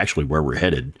one here. Actually, where we're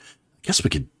headed, I guess we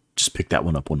could just pick that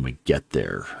one up when we get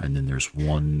there. And then there's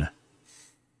one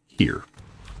here.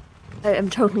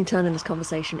 I'm totally turning this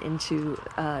conversation into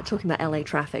talking about LA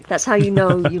traffic. That's how you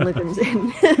know you live in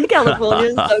California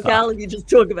and SoCal, and you just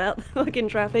talk about the fucking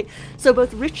traffic. So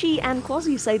both Richie and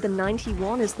Quasi say the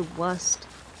 91 is the worst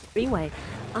freeway.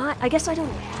 I guess I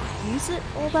don't use it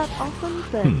all that often,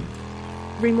 but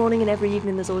every morning and every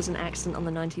evening there's always an accident on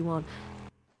the 91.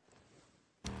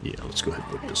 Yeah, let's go ahead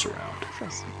and put this around.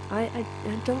 I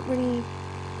don't really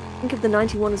think of the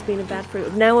 91 as being a bad freeway.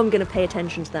 Now I'm going to pay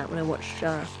attention to that when I watch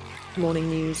morning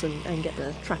news and get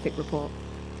the traffic report.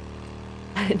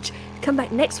 And come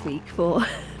back next week for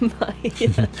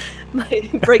my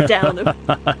breakdown of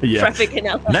traffic in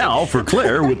LA. Now for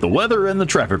Claire with the weather and the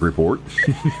traffic report.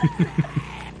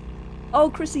 Oh,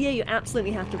 Chrissy, yeah, you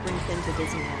absolutely have to bring Finn to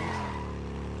Disneyland.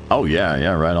 Oh,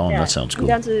 yeah, right on. Yeah, that sounds cool.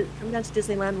 Come down to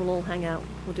Disneyland, we'll all hang out.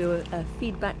 We'll do a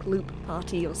feedback loop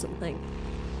party or something.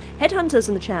 Headhunter's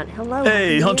in the chat. Hello.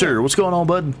 Hey, Hunter, what's going on,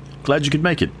 bud? Glad you could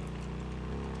make it.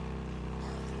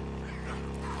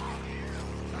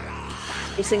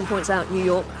 Singh points out New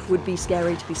York would be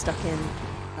scary to be stuck in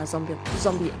a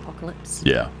zombie apocalypse.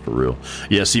 Yeah, for real.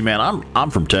 Yeah, see, man, I'm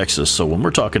from Texas, so when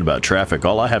we're talking about traffic,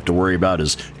 all I have to worry about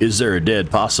is there a dead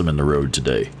possum in the road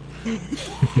today?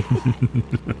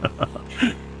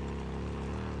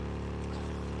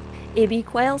 Ibby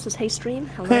Quail says, hey, stream.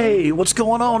 Hello. Hey, what's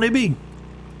going on, Ibby?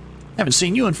 Haven't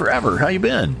seen you in forever. How you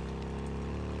been?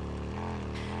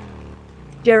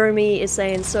 Jeremy is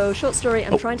saying, so, short story,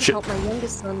 I'm trying to help my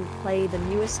youngest son play the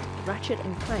newest Ratchet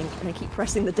and Clank, and I keep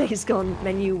pressing the Days Gone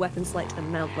menu, weapon select,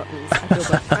 and mount buttons. I feel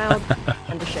both proud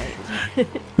and ashamed.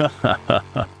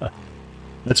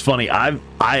 That's funny.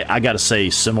 I gotta say,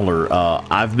 similar.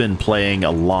 I've been playing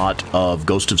a lot of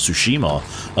Ghost of Tsushima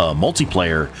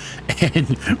multiplayer,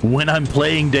 and when I'm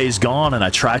playing Days Gone and I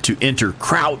try to enter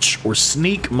crouch or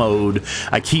sneak mode,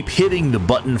 I keep hitting the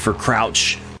button for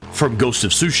crouch from Ghost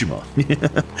of Tsushima.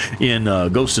 In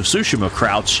Ghost of Tsushima,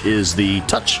 crouch is the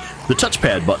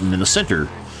touchpad button in the center,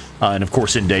 and of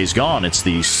course in Days Gone it's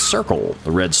the circle,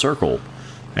 the red circle.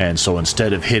 And so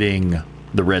instead of hitting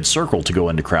the red circle to go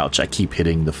into crouch, I keep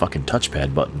hitting the fucking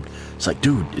touchpad button. It's like,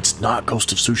 dude, it's not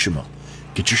Ghost of Tsushima.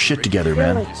 Get your shit together,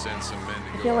 man.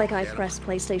 I feel like I press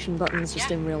PlayStation buttons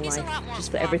just in real life,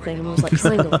 just for everything. And I was like,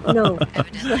 triangle, no.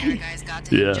 Evidently, our guys got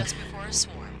to him just before a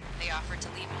swarm. They offered to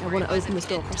leave him. I want to open this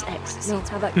door, press X. No,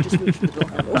 how about you just reach the door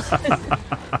handle?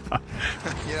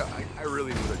 Yeah, I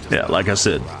really knew that. Yeah, like I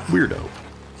said, weirdo.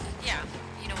 Yeah,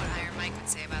 you know what Iron Mike would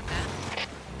say about that?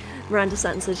 Miranda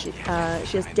Satin says she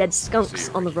has dead skunks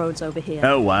on the roads over here.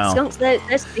 Oh, wow. Skunks,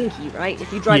 they're stinky, right?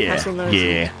 If you drive past one of those,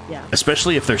 yeah.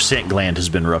 Especially if their scent gland has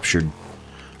been ruptured.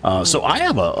 So I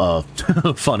have a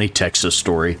funny Texas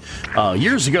story.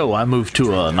 Years ago, I moved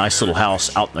to a nice little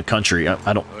house out in the country.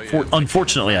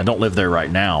 Unfortunately, I don't live there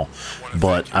right now,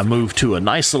 but I moved to a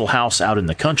nice little house out in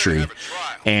the country.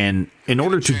 And in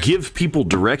order to give people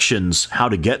directions how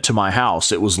to get to my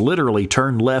house, it was literally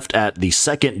turn left at the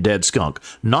second dead skunk.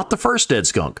 Not the first dead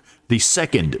skunk, the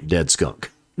second dead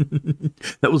skunk.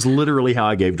 That was literally how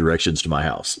I gave directions to my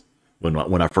house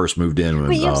when I first moved in.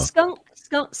 Wait, you have skunk.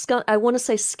 I want to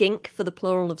say skink for the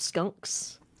plural of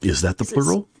skunks. Is that the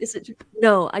plural? Is it?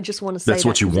 No, I just want to say that's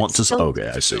what you want to say. Skunk Okay,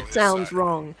 I see. Sounds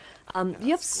wrong. Do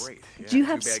you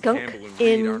have skunk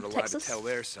in Texas?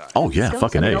 Oh yeah, Skunks?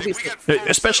 fucking I mean, A. obviously.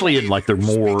 Especially in like the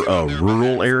more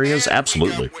rural areas.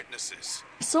 Absolutely.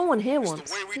 I saw one here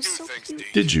once. It was so cute.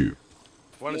 Did you?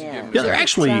 Yeah, Yeah, they're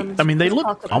actually. I mean, they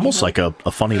look almost like a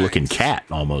funny looking cat,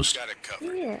 almost.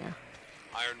 Yeah.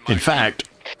 In fact,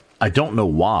 I don't know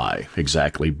why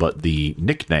exactly, but the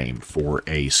nickname for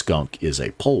a skunk is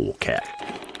a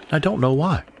polecat. I don't know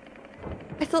why.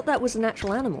 I thought that was an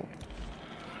actual animal.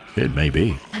 It may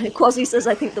be. Quasi says,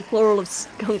 I think the plural of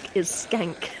skunk is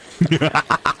skank.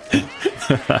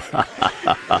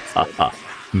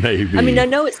 Maybe. I mean, I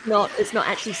know it's not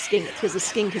actually skink, because a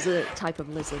skink is a type of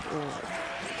lizard, or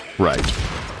Right.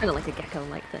 kind of like a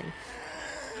gecko-like thing.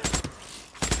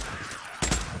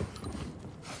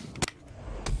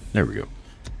 There we go.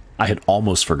 I had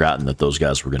almost forgotten that those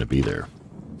guys were going to be there.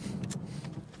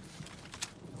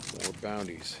 More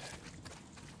bounties.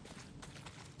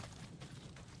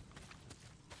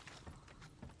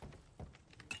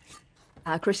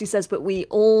 Chrissy says, but we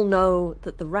all know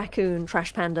that the raccoon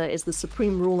trash panda is the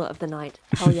supreme ruler of the night.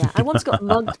 Hell yeah. I once got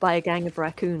mugged by a gang of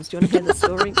raccoons. Do you want to hear the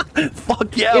story?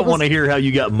 Fuck yeah, I want to hear how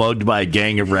you got mugged by a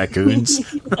gang of raccoons.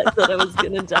 I thought I was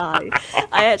going to die.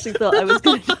 I actually thought I was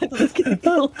going to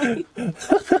kill me.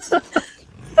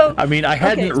 So, I mean, I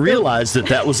hadn't realized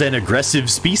that was an aggressive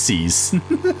species.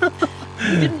 You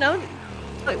didn't know?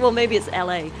 Well, maybe it's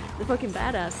LA. They're fucking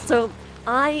badass. So,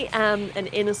 I am an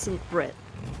innocent Brit.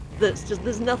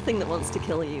 There's nothing that wants to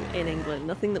kill you in England.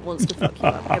 Nothing that wants to fuck you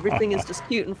up. Everything is just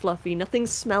cute and fluffy. Nothing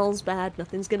smells bad.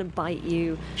 Nothing's gonna bite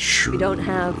you. Sure. We don't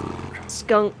have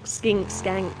skunk,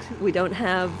 skank. We don't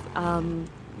have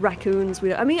raccoons.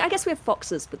 I mean, I guess we have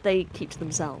foxes, but they keep to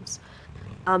themselves.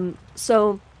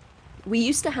 So we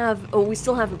used to have, or we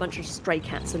still have a bunch of stray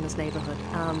cats in this neighborhood.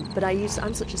 But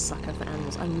I'm such a sucker for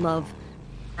animals. I love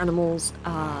animals.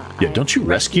 Yeah, don't you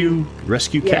rescue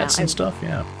cats and stuff?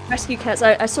 Yeah. Rescue cats.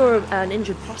 I saw an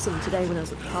injured possum today when I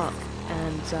was at the park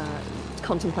and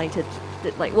contemplated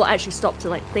that, like, well, actually stopped to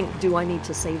like think, do I need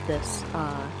to save this?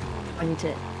 I need to.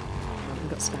 I've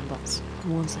got spam bots.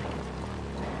 1 second.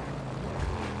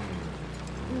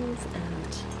 Move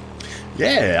and.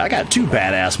 Yeah, I got 2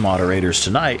 badass moderators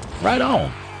tonight. Right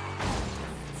on.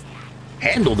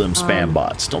 Handle them spam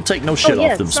bots. Don't take no shit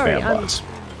off them spam bots.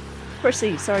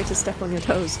 Percy, sorry to step on your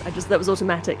toes. That was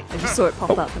automatic. I just saw it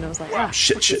pop up and I was like, ah,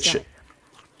 shit.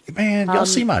 Man, y'all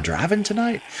see my driving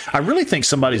tonight? I really think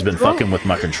somebody's been fucking with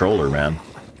my controller, man.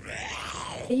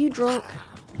 Are you drunk?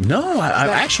 No,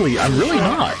 I'm really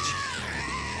not.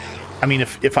 I mean,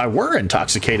 if I were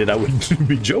intoxicated, I wouldn't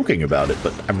be joking about it,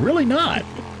 but I'm really not.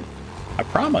 I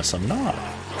promise I'm not.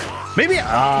 Maybe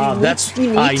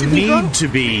I need to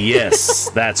be. Yes,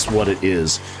 that's what it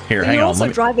is. Here, hang on. You're also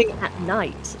driving at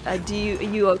night. Are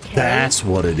you okay? That's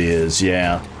what it is.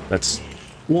 Yeah,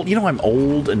 well, you know, I'm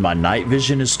old and my night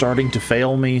vision is starting to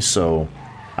fail me, so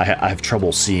I have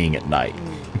trouble seeing at night.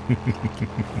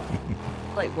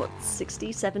 Like what,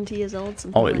 60, 70 years old?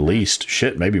 Oh, at least.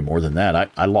 Shit, maybe more than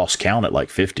that. I lost count at like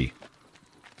 50.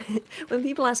 When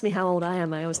people ask me how old I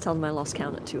am, I always tell them I lost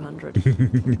count at 200.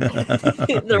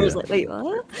 They're always like, wait,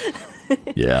 what?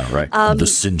 Yeah, right. The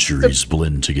centuries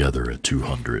blend together at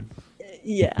 200.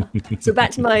 Yeah. So back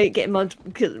to my getting mugged,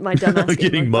 my dumbass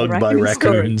getting mugged by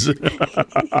raccoons.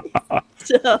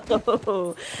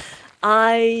 So,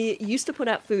 I used to put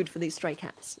out food for these stray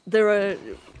cats.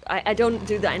 I don't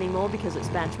do that anymore because it's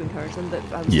bad to encourage them, but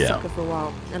I was a sucker for a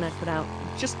while, and I put out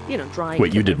just, dry.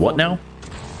 Wait, you did what now?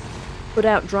 Put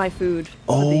out dry food.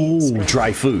 Oh,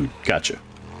 dry food. Gotcha.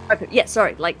 Dry food. Yeah,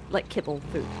 sorry, like kibble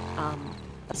food.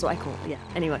 That's what I call it. Yeah.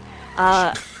 Anyway,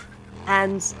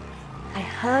 And I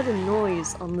heard a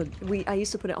noise on the. I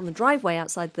used to put it on the driveway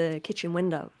outside the kitchen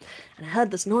window, and I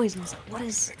heard this noise, and I was like,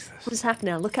 "What is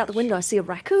happening?" I look out the window, I see a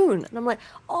raccoon, and I'm like,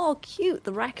 "Oh, cute!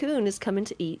 The raccoon is coming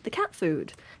to eat the cat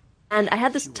food." And I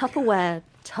had this Tupperware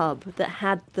tub that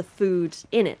had the food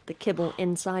in it, the kibble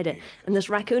inside it, and this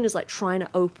raccoon is like trying to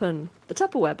open the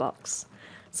Tupperware box.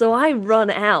 So I run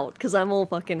out because I'm all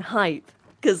fucking hype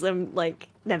because I'm like.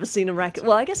 Never seen a raccoon.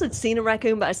 Well, I guess I'd seen a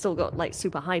raccoon, but I still got like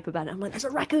super hype about it. I'm like, there's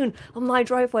a raccoon on my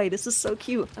driveway. This is so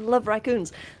cute. I love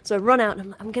raccoons. So I run out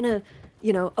and I'm gonna,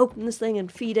 open this thing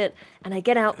and feed it. And I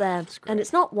get out there and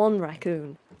it's not one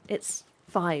raccoon. It's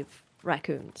 5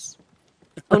 raccoons.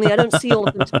 Only I don't see all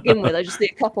of them to begin with. I just see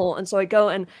a couple. And so I go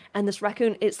and this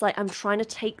raccoon, it's like I'm trying to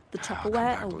take the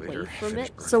Tupperware away from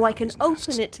it so I can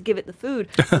open it to give it the food.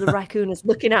 And the raccoon is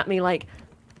looking at me like,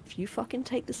 if you fucking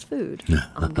take this food,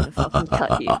 I'm gonna fucking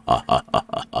cut you.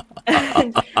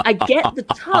 And I get the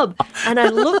tub, and I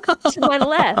look to my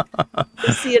left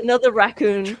and see another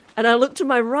raccoon, and I look to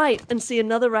my right and see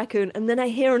another raccoon, and then I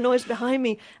hear a noise behind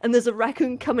me, and there's a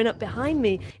raccoon coming up behind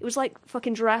me. It was like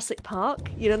fucking Jurassic Park,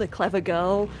 the clever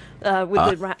girl with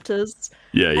the raptors.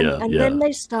 And then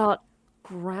they start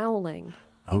growling.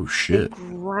 Oh shit! They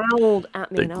growled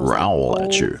at me. They and I was growl like,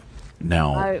 at you.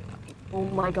 Now. Oh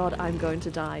my god, I'm going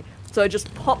to die. So I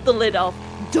just popped the lid off,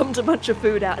 dumped a bunch of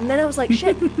food out, and then I was like,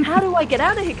 shit, how do I get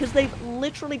out of here? Because they've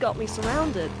literally got me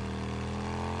surrounded.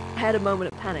 I had a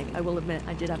moment of panic, I will admit.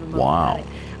 I did have a moment of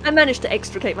panic. I managed to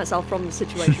extricate myself from the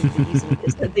situation pretty easily,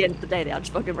 because at the end of the day, they are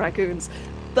just fucking raccoons.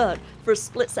 But for a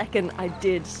split second, I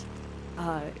did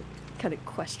kind of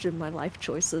question my life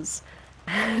choices.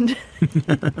 And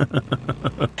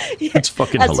it's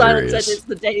fucking as hilarious. Silent said, it's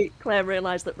the day Claire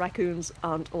realized that raccoons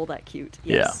aren't all that cute.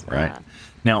 Yes, yeah, right.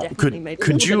 Now, could you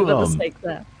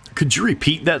could you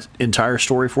repeat that entire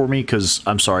story for me? Because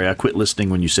I'm sorry, I quit listening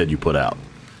when you said you put out.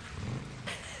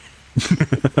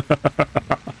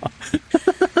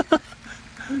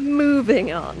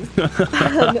 Moving on.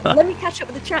 Let me catch up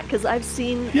with the chat because I've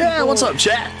seen. Yeah, what's up,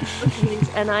 chat?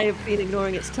 And I have been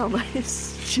ignoring it to tell my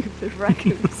stupid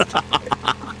raccoon story.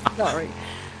 Sorry.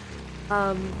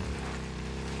 Oh,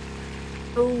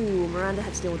 Miranda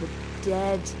had to deal with a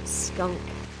dead skunk.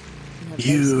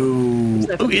 You.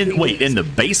 Wait, in the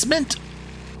basement?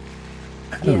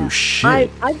 Yeah. Oh shit!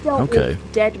 I've dealt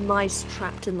with dead mice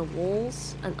trapped in the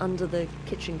walls and under the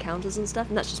kitchen counters and stuff,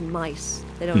 and that's just mice.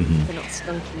 They're not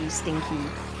skunky, stinky.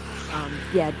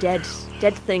 Yeah, dead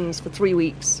things for 3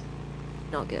 weeks.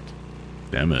 Not good.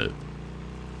 Damn it.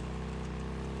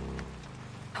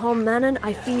 Tom Mannon,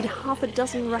 I feed half a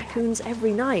dozen raccoons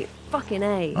every night. Fucking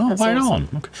A. Oh, right on.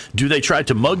 Okay. Do they try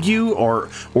to mug you, or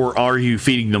are you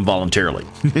feeding them voluntarily?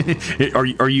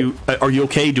 Are you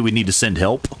okay? Do we need to send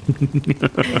help?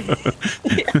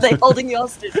 Are they holding you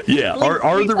hostage? Yeah.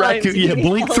 Are the raccoons? Yeah.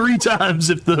 Blink 3 times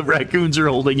if the raccoons are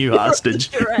holding you hostage.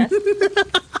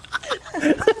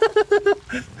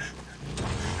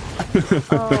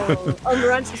 Oh,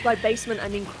 Miranda's by basement. I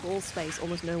mean crawl space.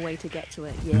 Almost no way to get to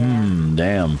it. Yeah.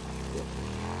 Damn.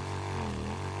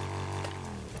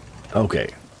 Okay,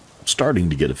 starting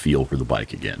to get a feel for the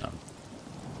bike again.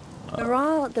 There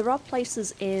are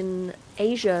places in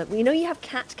Asia. You have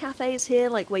cat cafes here,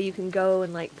 like where you can go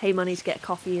and like pay money to get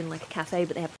coffee in like a cafe,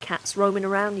 but they have cats roaming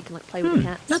around. You can like play with the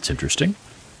cats. That's interesting.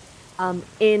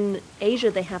 In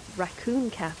Asia, they have raccoon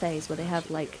cafes where they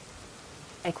have like,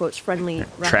 air quotes, friendly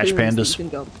raccoons. Trash pandas. You can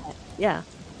go pet. Yeah.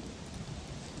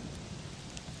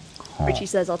 Richie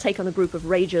says, I'll take on a group of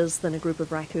ragers than a group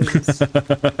of raccoons.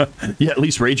 Yeah, at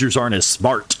least ragers aren't as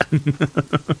smart.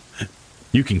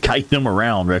 You can kite them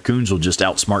around. Raccoons will just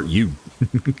outsmart you.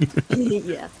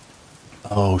 Yeah.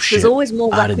 Oh, shit. There's always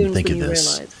more I didn't raccoons think than of you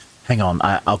this. realize. Hang on.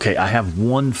 I have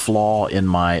one flaw in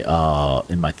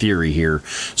my theory here.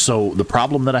 So the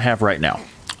problem that I have right now,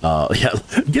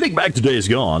 getting back to Days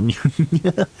Gone,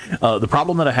 the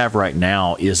problem that I have right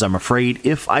now is I'm afraid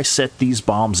if I set these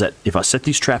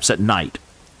traps at night,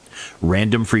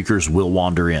 random freakers will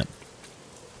wander in.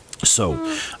 So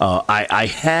I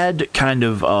had kind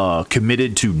of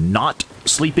committed to not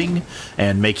sleeping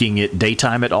and making it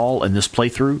daytime at all in this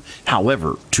playthrough.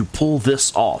 However, to pull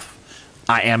this off,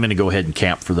 I am going to go ahead and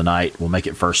camp for the night. We'll make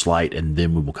it first light, and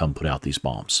then we will come put out these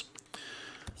bombs.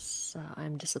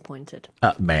 I'm disappointed.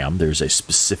 Ma'am, there's a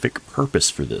specific purpose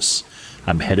for this.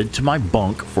 I'm headed to my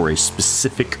bunk for a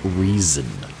specific reason.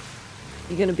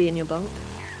 You gonna be in your bunk?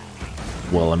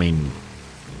 Well, didn't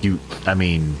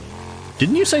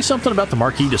you say something about the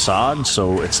Marquis de Sade?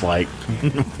 So it's like,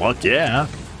 fuck yeah.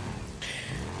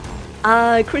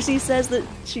 Chrissy says that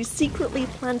she secretly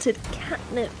planted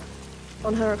catnip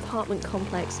on her apartment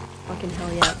complex. Fucking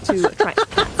hell yeah, to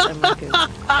attract cats. and raccoons.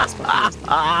 That's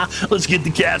what Let's get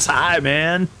the cats high,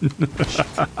 man. oh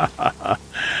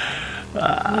my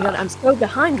god, I'm so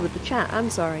behind with the chat. I'm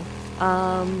sorry.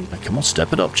 Come on,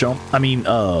 step it up, chump. I mean,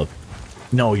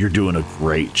 no, you're doing a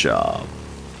great job.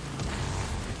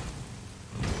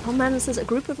 Oh man, it says a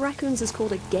group of raccoons is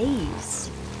called a gaze.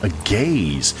 A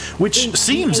gaze, which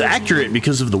seems accurate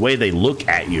because of the way they look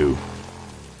at you.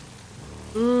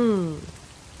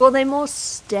 Well, they more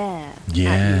stare.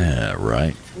 Yeah,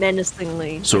 right.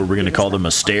 Menacingly. So we're going to call them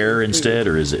a stare instead,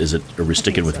 or are we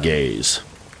sticking with gaze?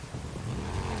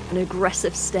 An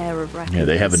aggressive stare of raccoons. Yeah,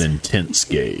 they have an intense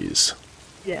gaze.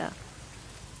 Yeah.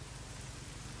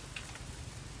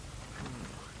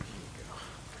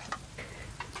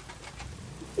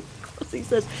 He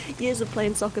says, years of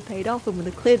playing soccer paid off, and with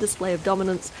a clear display of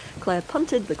dominance, Claire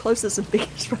punted the closest and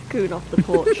biggest raccoon off the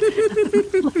porch.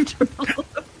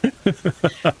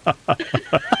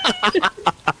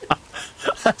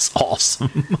 That's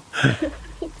awesome.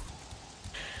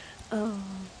 Oh,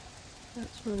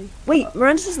 that's funny. Wait,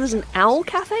 Miranda says there's an owl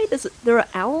cafe? There are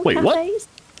owl Wait, cafes? what?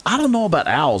 I don't know about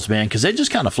owls, man, because they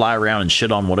just kind of fly around and shit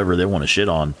on whatever they want to shit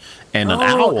on. And an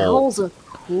owl... Owls are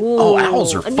cool. Oh,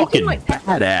 owls are And you fucking can, like,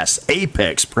 badass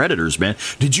apex predators, man.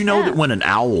 Did you know that when an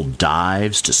owl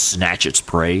dives to snatch its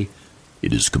prey,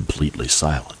 it is completely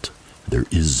silent? There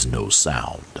is no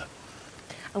sound.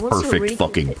 I once saw a Perfect really cool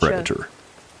fucking picture.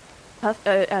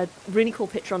 predator. A really cool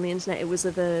picture on the internet. It was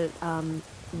of a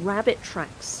rabbit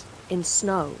tracks in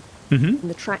snow. And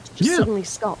the tracks just suddenly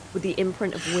stop with the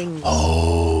imprint of wings.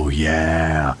 Oh,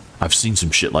 yeah. I've seen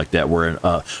some shit like that where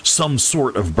some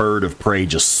sort of bird of prey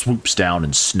just swoops down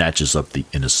and snatches up the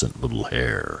innocent little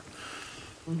hare.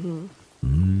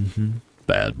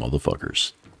 Bad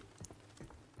motherfuckers.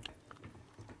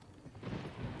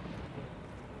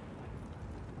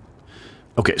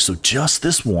 Okay, so just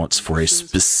this once for a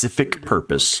specific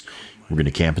purpose. We're going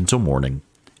to camp until morning,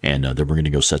 and then we're going to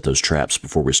go set those traps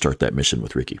before we start that mission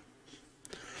with Ricky.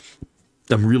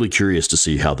 I'm really curious to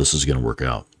see how this is going to work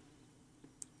out.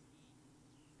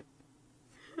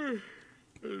 I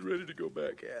was ready to go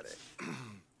back at it.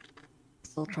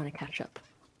 Still trying to catch up.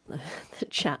 The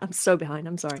chat. I'm so behind.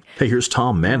 I'm sorry. Hey, here's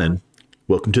Tom Mannon.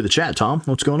 Welcome to the chat, Tom.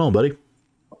 What's going on, buddy?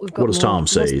 We've got What does more- Tom more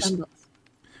say? stand-ups.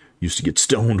 Used to get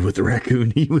stoned with the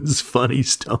raccoon. He was funny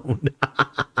stoned.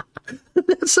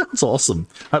 That sounds awesome.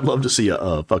 I'd love to see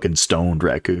a fucking stoned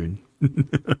raccoon.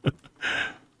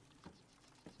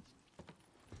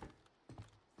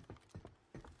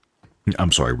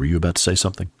 I'm sorry, were you about to say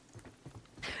something?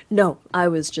 No, I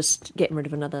was just getting rid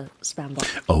of another spam bot.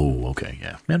 Oh, okay,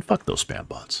 yeah. Man, fuck those spam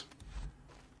bots.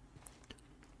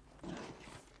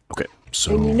 Okay,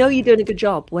 so... And you know you're doing a good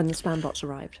job when the spam bots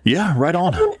arrived. Yeah, right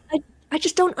on. I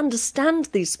just don't understand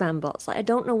these spam bots. Like, I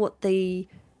don't know what they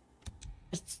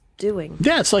are doing.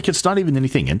 Yeah, it's like it's not even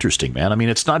anything interesting, man. I mean,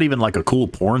 it's not even like a cool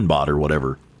porn bot or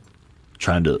whatever.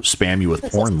 Trying to spam you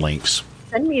with porn links.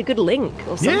 Send me a good link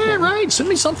or something. Yeah, right. Send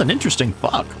me something interesting.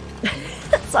 Fuck.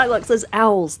 Psylocke says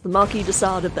owls, the Marquis de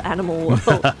Sade of the animal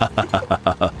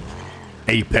world.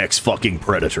 Apex fucking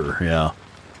predator, yeah.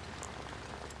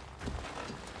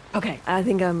 Okay, I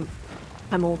think I'm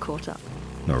all caught up.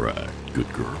 All right,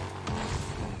 good girl.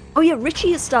 Oh yeah,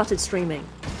 Richie has started streaming.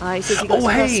 He says he got his Oh,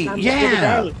 first hey, spam bot the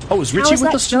yeah. other day. Oh, is How Richie with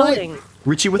that us tonight? going?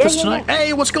 Richie with Yeah, us yeah, tonight? yeah.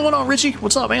 Hey, what's going on, Richie?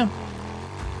 What's up, man?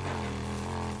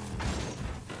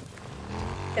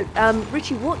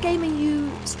 Richie, what game are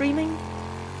you streaming?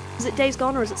 Is it Days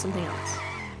Gone or is it something else?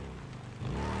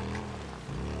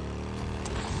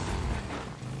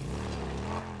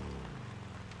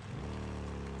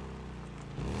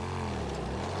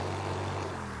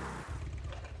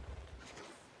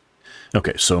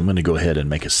 Okay, so I'm going to go ahead and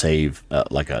make a save,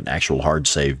 like an actual hard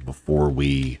save before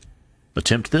we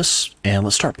attempt this. And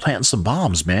let's start planting some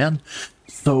bombs, man.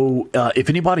 So if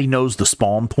anybody knows the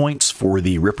spawn points for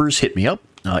the Rippers, hit me up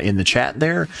in the chat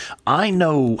there. I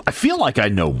feel like I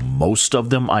know most of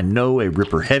them. I know a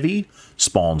Ripper Heavy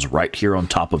spawns right here on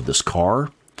top of this car.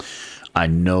 I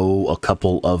know a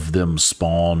couple of them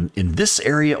spawn in this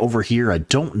area over here. I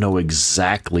don't know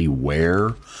exactly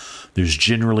where. There's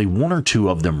generally one or two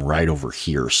of them right over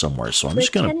here somewhere. So I'm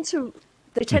just going to...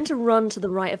 They tend to run to the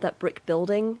right of that brick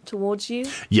building towards you.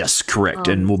 Yes, correct.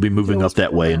 And we'll be moving up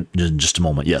that way in just a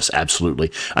moment. Yes, absolutely.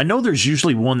 I know there's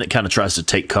usually one that kind of tries to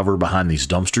take cover behind these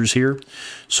dumpsters here.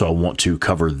 So I want to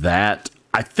cover that.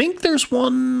 I think there's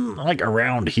one like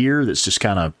around here that's just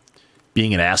kind of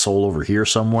being an asshole over here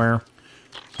somewhere.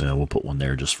 So we'll put one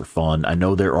there just for fun. I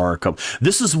know there are a couple.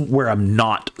 This is where I'm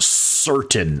not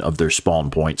certain of their spawn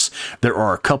points. There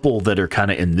are a couple that are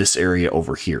kind of in this area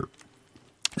over here.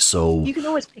 So You can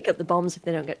always pick up the bombs if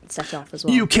they don't get set off as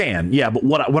well. you can, yeah. But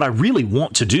what I really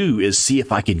want to do is see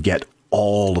if I can get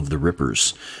all of the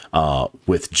Rippers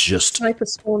with just Sniper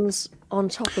spawns on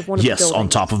top of one of the buildings. yes, on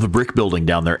top of the brick building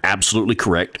down there. Absolutely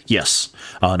correct. Yes,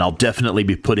 and I'll definitely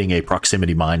be putting a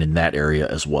proximity mine in that area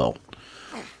as well.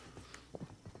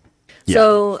 Yeah.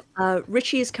 So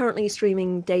Richie is currently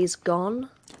streaming Days Gone.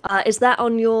 Is that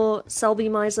on your Selby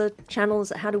Miser channel?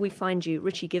 How do we find you?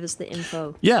 Richie, give us the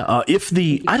info. Yeah,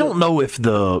 I don't know if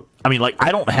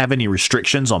I don't have any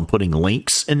restrictions on putting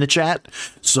links in the chat.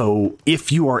 So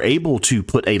if you are able to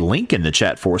put a link in the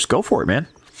chat for us, go for it, man.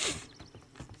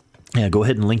 Yeah, go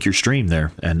ahead and link your stream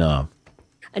there. And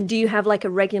do you have like a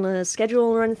regular schedule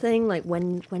or anything? Like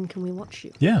when can we watch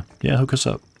you? yeah, hook us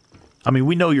up. I mean,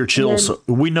 we know you're chill, so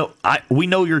we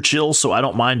know you're chill, so I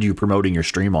don't mind you promoting your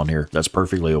stream on here. That's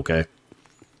perfectly okay.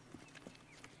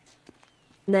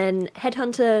 And then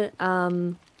Headhunter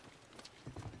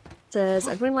says,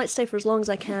 I'd really like to stay for as long as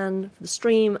I can for the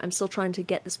stream. I'm still trying to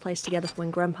get this place together for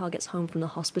when Grandpa gets home from the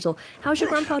hospital. How's your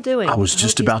Grandpa doing? I was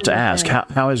just about to ask,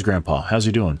 how is Grandpa? How's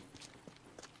he doing?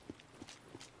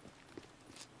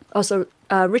 Also,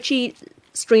 Richie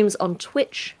streams on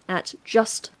Twitch at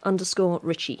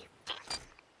 @just_Richie.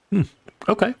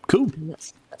 Okay, cool. And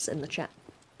that's in the chat.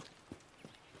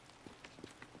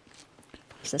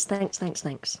 He says,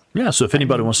 thanks. Yeah, so if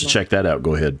anybody wants to check that out,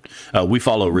 go ahead. We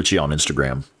follow Richie on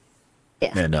Instagram.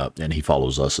 Yeah. And he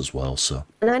follows us as well, so.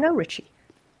 And I know Richie.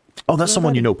 Oh, that's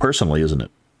someone you know personally, isn't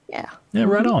it? Yeah. Yeah,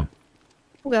 right on.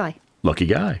 Cool guy. Lucky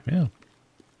guy, yeah.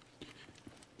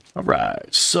 All right,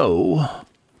 so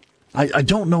I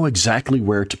don't know exactly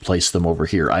where to place them over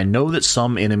here. I know that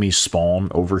some enemies spawn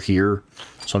over here,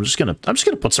 so I'm just gonna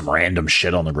put some random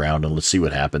shit on the ground and let's see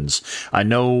what happens. I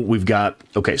know we've got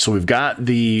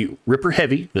the Ripper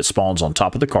Heavy that spawns on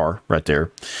top of the car right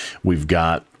there. We've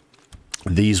got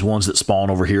these ones that spawn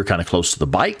over here kind of close to the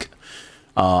bike.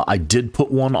 I did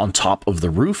put one on top of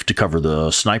the roof to cover the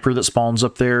sniper that spawns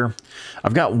up there.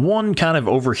 I've got one kind of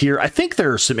over here. I think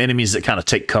there are some enemies that kind of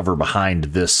take cover behind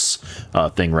this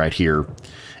thing right here.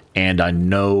 And I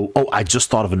know... Oh, I just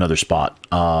thought of another spot.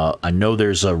 I know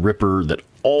there's a Ripper that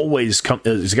always comes...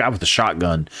 There's a guy with a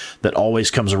shotgun that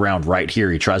always comes around right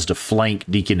here. He tries to flank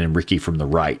Deacon and Ricky from the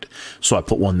right. So I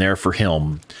put one there for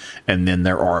him. And then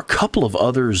there are a couple of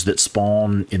others that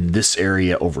spawn in this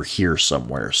area over here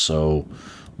somewhere. So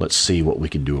let's see what we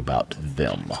can do about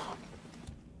them.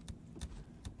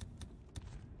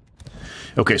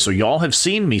 Okay, so y'all have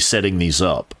seen me setting these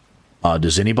up.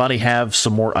 Does anybody have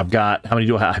some more? I've got, how many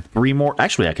do I have? I have 3 more.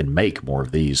 Actually, I can make more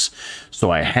of these. So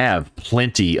I have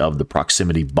plenty of the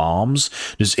proximity bombs.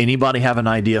 Does anybody have an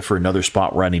idea for another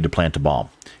spot where I need to plant a bomb?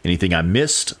 Anything I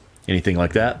missed? Anything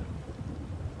like that?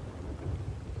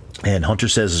 And Hunter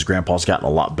says his grandpa's gotten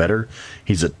a lot better.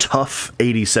 He's a tough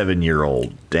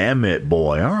 87-year-old. Damn it,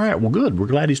 boy. All right, well, good. We're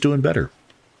glad he's doing better.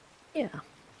 Yeah.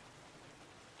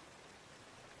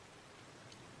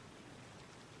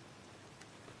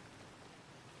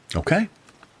 Okay.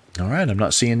 All right. I'm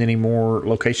not seeing any more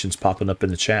locations popping up in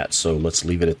the chat, so let's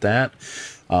leave it at that.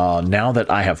 Now that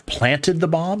I have planted the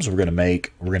bombs, we're gonna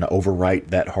overwrite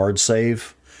that hard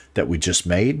save that we just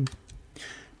made,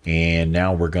 and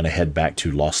now we're gonna head back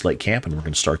to Lost Lake Camp, and we're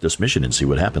gonna start this mission and see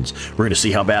what happens. We're gonna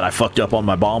see how bad I fucked up on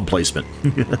my bomb placement.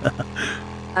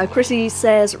 Chrissy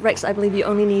says, Rex, I believe you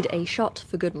only need a shot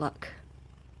for good luck.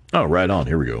 Oh, right on.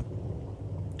 Here we go.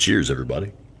 Cheers,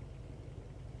 everybody.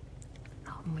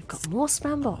 And we've got more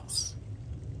spam balls.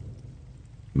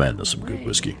 Man, that's some good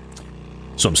whiskey.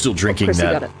 So I'm still drinking Chrissy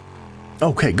that. got it.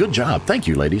 Okay, good job. Thank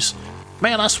you, ladies.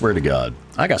 Man, I swear to God,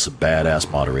 I got some badass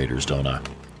moderators, don't I?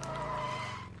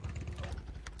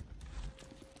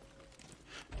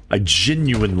 I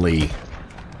genuinely,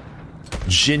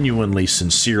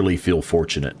 sincerely feel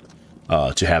fortunate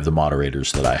to have the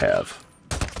moderators that I have.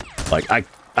 Like,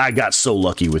 I got so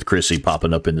lucky with Chrissy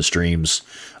popping up in the streams.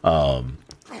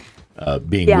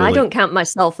 Being yeah, willing. I don't count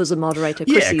myself as a moderator.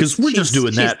 Yeah, because we're just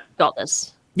doing that. She's got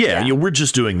this. Yeah, you know, we're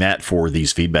just doing that for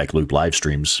these feedback loop live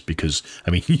streams because,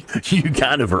 I mean, you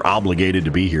kind of are obligated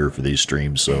to be here for these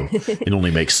streams, so it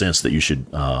only makes sense that you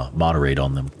should moderate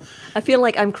on them. I feel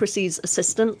like I'm Chrissy's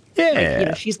assistant. Yeah. Like, you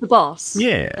know, she's the boss.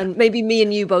 Yeah. And maybe me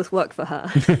and you both work for her.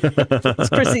 It's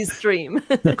Chrissy's stream.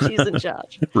 She's in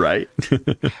charge. Right.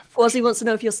 Fawzi wants to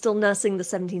know if you're still nursing the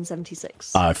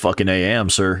 1776. I fucking am,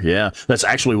 sir. Yeah. That's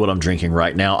actually what I'm drinking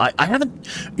right now. I haven't,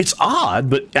 it's odd,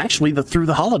 but actually through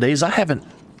the holidays, I haven't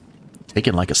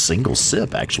taken like a single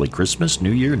sip, actually. Christmas,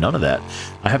 New Year, none of that.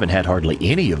 I haven't had hardly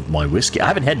any of my whiskey. I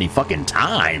haven't had any fucking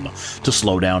time to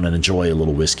slow down and enjoy a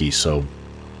little whiskey, so...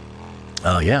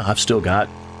 yeah, I've still got,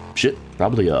 shit,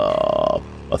 probably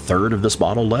a third of this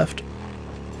bottle left.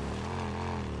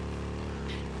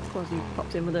 Quasi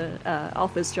popped in with a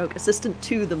office joke, assistant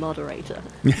to the moderator.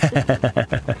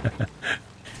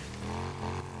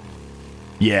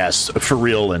 Yes, for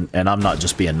real, and I'm not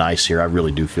just being nice here. I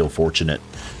really do feel fortunate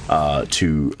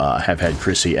to have had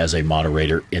Chrissy as a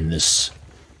moderator in this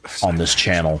on this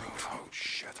channel. Oh,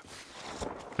 shit.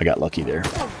 I got lucky there.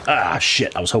 Ah,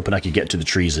 shit! I was hoping I could get to the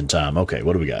trees in time. Okay,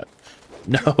 what do we got?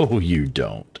 No, you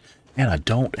don't. And I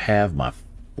don't have my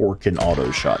forking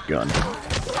auto shotgun.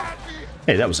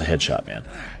 Hey, that was a headshot, man.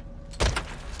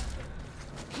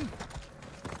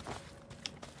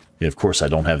 Yeah, of course I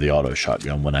don't have the auto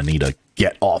shotgun when I need a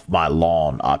get off my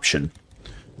lawn option.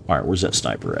 Alright, where's that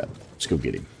sniper at? Let's go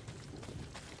get him.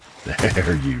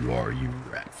 There you are, you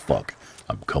rat fuck.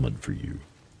 I'm coming for you.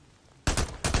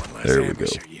 There we go.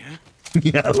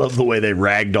 Yeah, I love the way they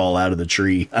ragdoll out of the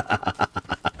tree.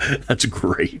 That's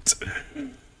great.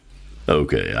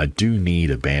 Okay, I do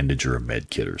need a bandage or a med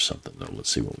kit or something, though. Let's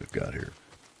see what we've got here.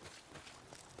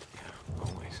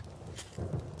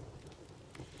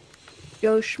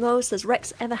 Joe Schmo says,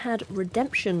 Rex ever had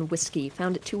redemption whiskey?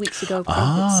 Found it 2 weeks ago.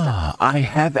 I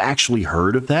have actually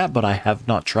heard of that, but I have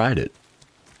not tried it.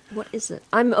 What is it?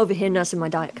 I'm over here nursing my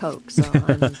Diet Coke, so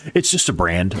I'm... It's just a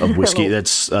brand of whiskey.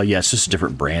 That's, yeah, it's just a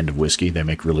different brand of whiskey. They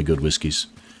make really good whiskeys.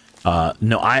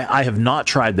 No, I have not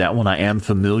tried that one. I am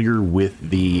familiar with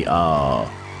the, I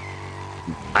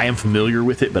am familiar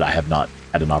with it, but I have not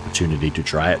had an opportunity to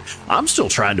try it. I'm still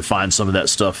trying to find some of that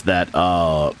stuff that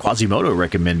Quasimodo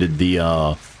recommended,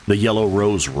 the Yellow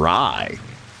Rose Rye.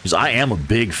 Because I am a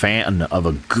big fan of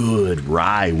a good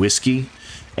rye whiskey,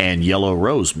 and Yellow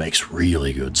Rose makes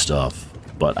really good stuff.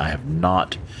 But I have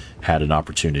not had an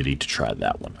opportunity to try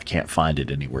that one. I can't find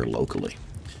it anywhere locally.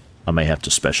 I may have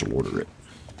to special order it.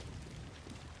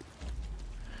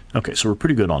 Okay, so we're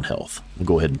pretty good on health. We'll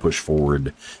go ahead and push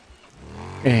forward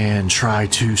and try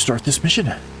to start this mission.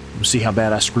 We'll see how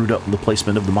bad I screwed up the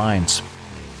placement of the mines.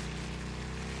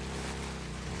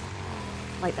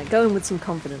 Like that, go in with some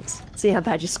confidence. See how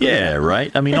bad you screwed up. Yeah,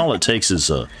 right? I mean, all it takes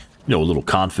is a, you know, a little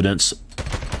confidence,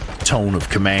 tone of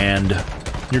command.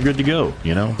 You're good to go,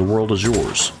 you know? The world is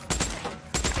yours.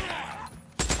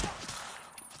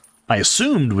 I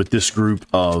assumed with this group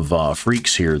of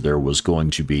freaks here there was going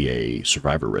to be a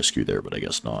survivor rescue there, but I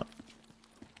guess not.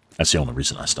 That's the only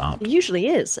reason I stopped. It usually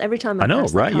is. Every time I know,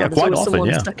 pass the right? car, Yeah, there's quite always often, someone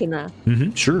yeah. stuck in there.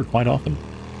 Mm-hmm, sure, quite often.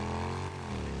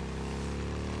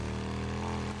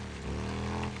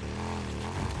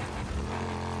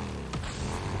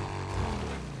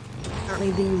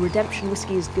 Apparently the redemption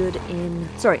whiskey is good in...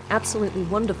 Sorry, absolutely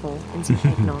wonderful in some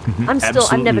eggnog. I've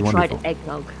Absolutely never wonderful. tried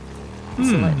eggnog. So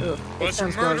like, ugh, it Bunch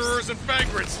sounds of gross. murderers and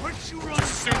vagrants.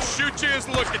 Just soon shoot you as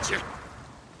look at you.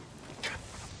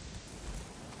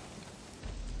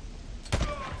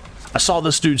 I saw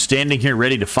this dude standing here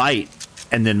ready to fight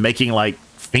and then making like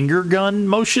finger gun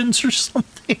motions or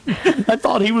something. I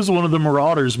thought he was one of the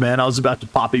marauders, man. I was about to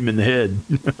pop him in the head.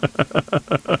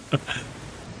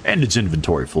 And it's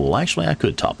inventory full. Actually, I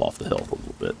could top off the health a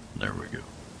little bit. There we go.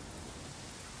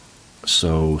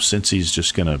 So, since he's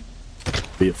just gonna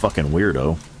be a fucking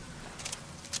weirdo,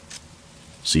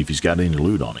 see if he's got any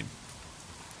loot on him.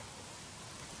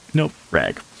 Nope,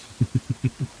 rag.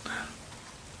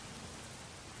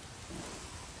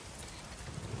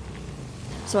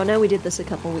 So I know we did this a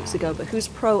couple weeks ago, but who's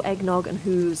pro eggnog and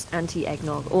who's anti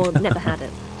eggnog, or never had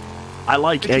it? I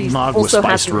like Richie's eggnog with also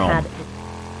spiced hasn't rum. had it.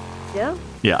 Yeah?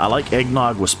 Yeah, I like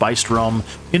eggnog with spiced rum.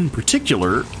 In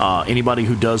particular, anybody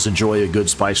who does enjoy a good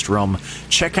spiced rum,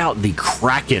 check out the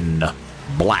Kraken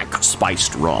Black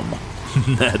Spiced Rum.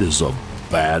 That is a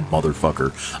bad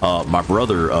motherfucker. My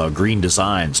brother, Green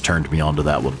Designs, turned me onto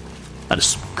that one. That is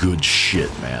some good shit,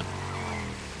 man.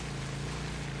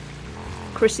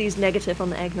 Chrissy's negative on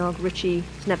the eggnog. Richie's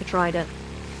never tried it.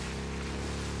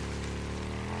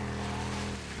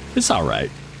 It's all right.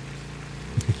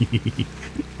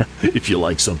 If you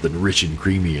like something rich and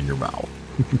creamy in your mouth.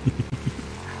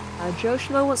 Joe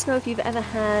Schmo wants to know if you've ever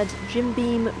had Jim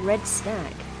Beam Red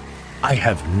Stag. I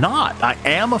have not. I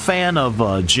am a fan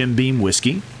of Jim Beam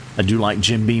whiskey. I do like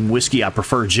Jim Beam whiskey. I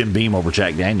prefer Jim Beam over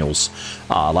Jack Daniels.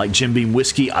 I like Jim Beam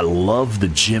whiskey. I love the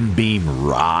Jim Beam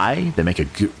rye. They make a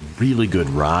really good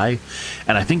rye.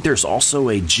 And I think there's also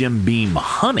a Jim Beam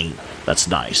honey that's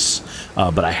nice.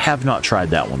 But I have not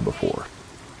tried that one before.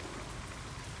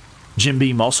 Jim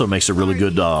Beam also makes a really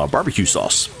good barbecue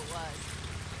sauce.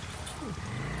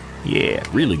 Yeah,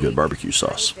 really good barbecue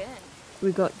sauce.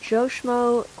 We've got Joe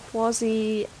Schmo,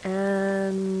 Quasi,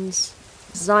 and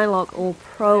Zylock all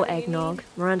pro eggnog.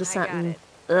 Miranda Satin,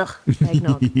 ugh,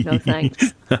 eggnog, no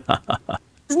thanks.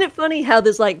 Isn't it funny how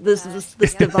there's like this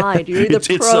divide? You're either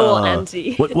pro or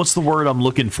anti. What's the word I'm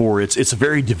looking for? It's a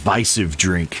very divisive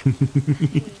drink.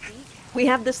 We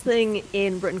have this thing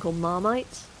in Britain called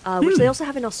Marmite, which they also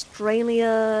have in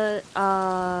Australia.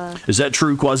 Is that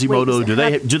true, Quasimodo?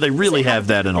 Do they really have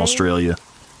that in Australia?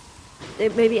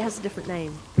 Maybe it has a different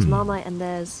name. There's Marmite and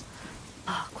there's...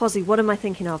 Quasi, what am I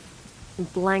thinking of? I'm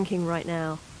blanking right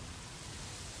now.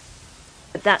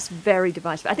 But that's very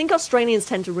divisive. I think Australians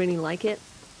tend to really like it.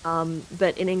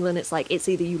 But in England, it's like, it's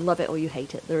either you love it or you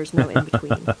hate it. There is no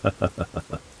in-between.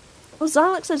 Well,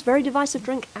 Xylox says very divisive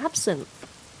drink, absinthe.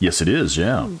 Yes, it is,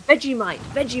 yeah.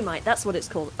 Vegemite, that's what it's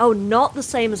called. Oh, not the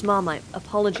same as Marmite.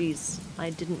 Apologies. I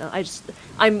didn't know.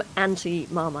 I'm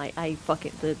anti-Marmite.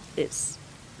 It's...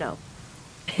 No.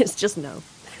 It's just no.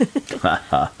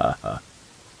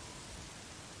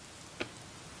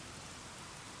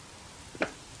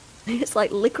 It's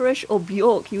like licorice or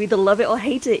Bjork. You either love it or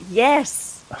hate it.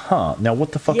 Yes! Huh. Now,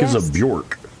 what the fuck is a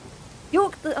Bjork?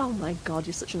 Bjork oh my god,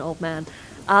 you're such an old man.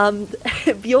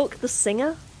 Bjork the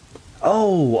singer?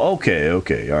 Oh, okay,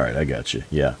 all right, I got you.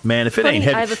 Yeah, man, if it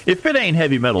ain't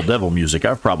heavy metal devil music,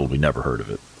 I've probably never heard of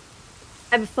it.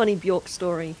 I have a funny Bjork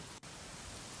story.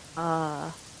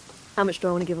 How much do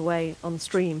I want to give away on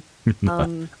stream?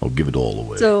 I'll give it all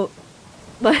away. So,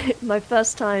 my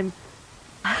first time,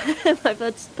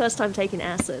 taking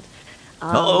acid.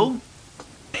 I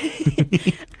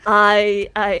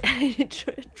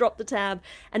dropped the tab,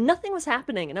 and nothing was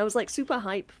happening, and I was like super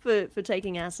hype for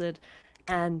taking acid.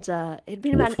 And it'd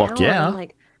been about an hour, and I'm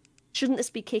like, shouldn't this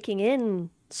be kicking in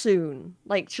soon?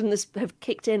 Like, shouldn't this have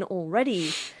kicked in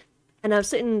already? And I was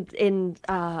sitting in,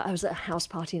 I was at a house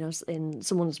party, and I was in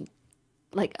someone's,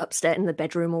 like, upstairs in the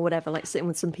bedroom or whatever, like, sitting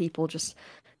with some people, just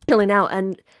chilling out,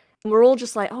 and we're all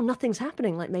just like, oh, nothing's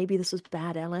happening, like, maybe this was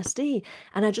bad LSD.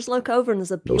 And I just look over, and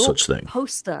there's a Bjork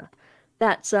poster.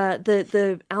 That's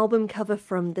the album cover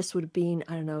from, this would have been,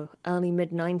 I don't know, early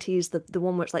mid-90s, the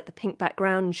one where it's like the pink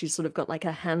background, and she's sort of got like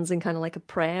her hands in kind of like a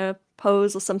prayer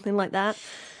pose or something like that.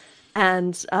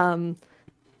 And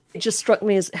it just struck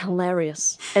me as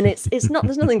hilarious. And it's not,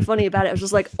 there's nothing funny about it. I was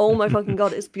just like, oh my fucking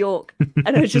god, it's Bjork.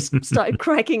 And I just started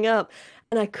cracking up,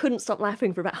 and I couldn't stop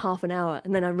laughing for about half an hour.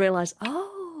 And then I realized,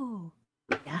 oh,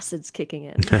 the acid's kicking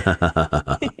in.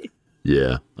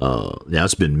 Yeah. Now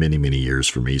it's been many, many years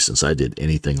for me since I did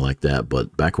anything like that.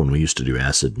 But back when we used to do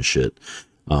acid and shit,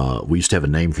 we used to have a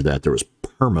name for that. There was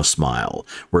perma-smile,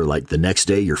 where like the next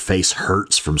day your face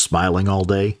hurts from smiling all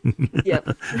day.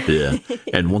 Yep. Yeah.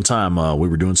 And one time we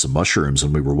were doing some mushrooms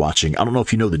and we were watching, I don't know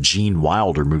if you know the Gene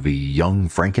Wilder movie, Young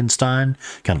Frankenstein,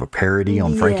 kind of a parody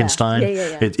on Frankenstein.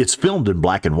 Yeah. It's filmed in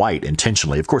black and white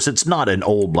intentionally. Of course, it's not an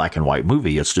old black and white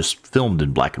movie. It's just filmed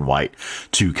in black and white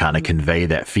to kind of convey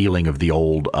that feeling of the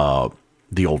old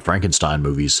Frankenstein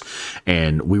movies.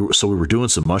 And we were doing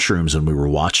some mushrooms and we were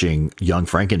watching Young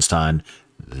Frankenstein.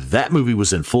 That movie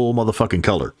was in full motherfucking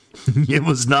color. It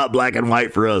was not black and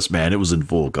white for us, man. It was in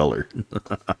full color.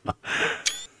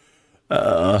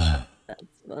 That's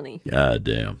funny. God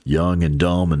damn. Young and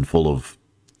dumb and full of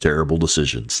terrible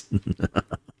decisions.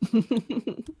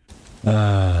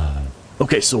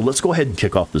 Okay, so let's go ahead and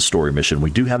kick off this story mission. We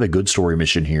do have a good story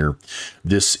mission here.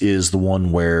 This is the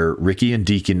one where Ricky and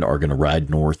Deacon are going to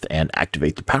ride north and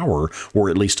activate the power,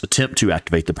 or at least attempt to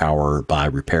activate the power by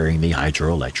repairing the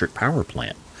hydroelectric power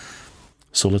plant.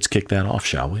 So let's kick that off,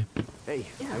 shall we? Hey,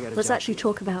 Let's actually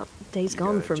talk about Days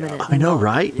Gone for a minute. I know,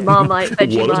 right? Marmite,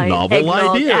 Vegemite, what a novel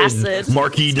eggnog, idea. acid.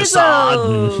 Marquis de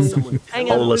Sade. Sade.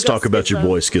 Oh, let's talk about your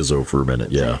boy Schizo for a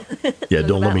minute. Yeah. Yeah,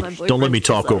 don't let me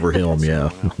talk over him, yeah.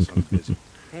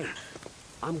 Hey,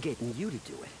 I'm getting you to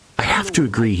do it. I have to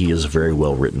agree he is a very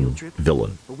well-written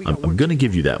villain. I'm going to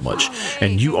give you that much.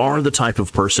 And you are the type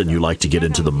of person you like to get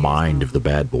into the mind of the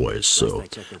bad boys, so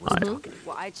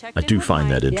I do find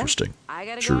that interesting. I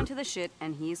gotta Sure. go into the shit,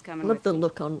 and he's I coming love with the me.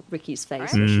 look on Ricky's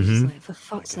face. Where she's just like, for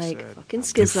fuck's sake, fucking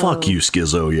Schizo. Fuck you,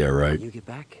 Schizo, yeah, right. You get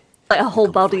back. Like her whole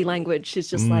body language. She's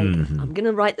just like, I'm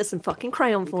gonna write this in fucking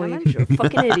crayon for you because you're a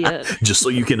fucking idiot. Just so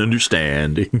you can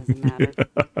understand. Doesn't matter.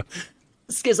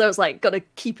 Schizo's like, gotta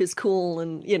keep his cool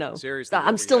and, you know, Seriously,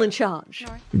 I'm what still we in got? charge.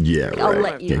 Yeah, I'll right.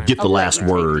 let you- Yeah, get the I'll let last you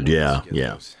take word, these. yeah,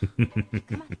 yeah.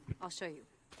 Come on, I'll show you.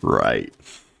 Right.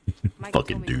 Mike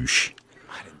Fucking told me douche.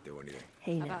 I didn't do anything.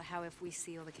 Hey now. about how if we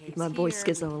seal the case my boy here,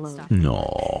 Schizo we can alone. stop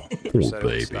No, poor Said it was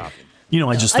baby. stopping. You know,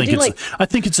 I just think I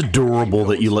think it's adorable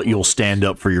that you'll stand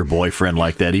up for your boyfriend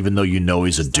like that, even though you know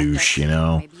he's a douche. You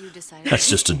know, Maybe you decided that's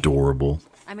just adorable.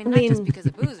 I mean, not just because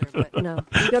of Boozer, but You know,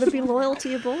 you gotta be loyal to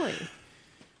your boy.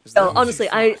 Oh, honestly,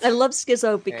 I love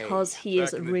Schizo because he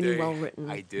is back a in the really day, well-written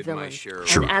I did my villain. share of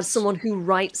Sure. And as someone who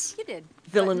writes you did.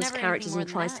 villainous never anything characters more and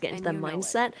than tries to that, get into and their you know it.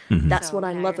 mindset. Mm-hmm. That's what So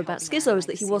I now love you're about helping Schizo, out, is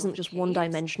that like, he wasn't just seeing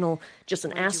one-dimensional, just an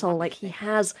What did you asshole. want me Like, to he think?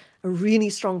 has a really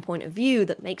strong point of view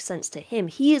that makes sense to him.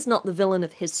 He is not the villain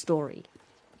of his story.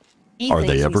 He Are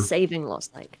thinks they ever? he's saving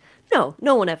Lost Lake. No,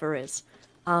 no one ever is.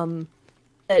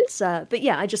 But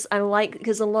yeah, I like,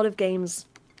 because a lot of games,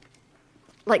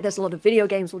 like there's a lot of video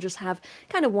games will just have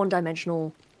kind of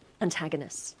one-dimensional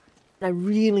antagonists. And I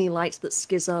really liked that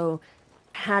Schizo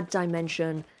had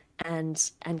dimension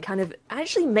and kind of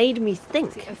actually made me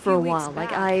think for a while.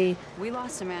 Like we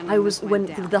lost a man I when was this when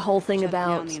went down. the whole thing Shut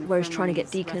down about the where he's trying to get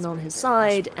infirmaries, Deacon on his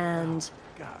respirator. side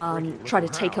and try to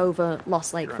take over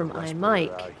Lost Lake from Iron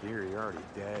Mike.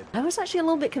 I was actually a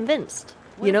little bit convinced.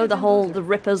 What You if know, you've the been whole Boozer? the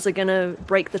Rippers are gonna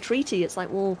break the treaty. It's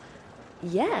like, well,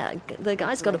 yeah, the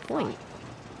guy's got a point.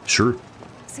 Sure.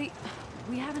 See,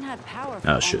 we haven't had power for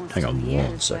Oh shit, almost hang 2 on years,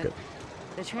 one but second.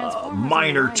 the transformers and the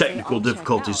Minor lines, they technical all check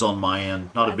difficulties out. on my end.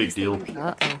 Not a At big least the deal. computer.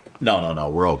 Uh-oh. No,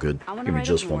 we're all good. I wanna Give me ride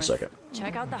just up one north, second.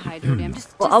 Check out the hydro dam.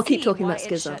 Just Well, to I'll keep see talking why about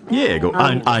it Schizo. shut down. Yeah, go.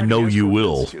 I know you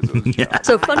will. Yeah.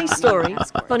 So funny story.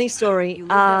 Funny story. You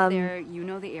lived up there, you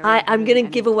know the area I'm better gonna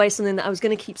than give anyone. away something that I was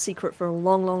gonna keep secret for a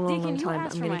long Deacon, you time.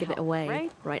 asked I'm for gonna my give it help, away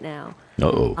right? now.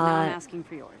 Uh-oh. Now I'm asking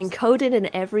for yours. Encoded in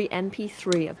every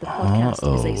MP3 of the podcast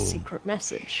is Uh-oh. a secret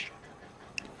message.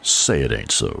 Say it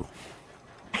ain't so.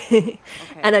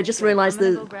 And I just good. realized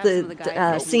I'm gonna go grab some of the guys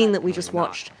and scene let that we them just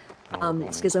watched.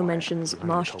 Schizo mentions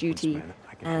marsh duty,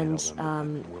 and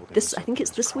this, I think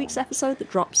it's this week's episode that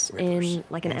drops in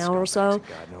like an hour or so.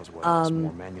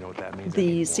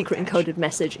 The secret encoded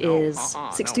message is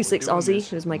 626 Aussie,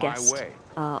 who's my guest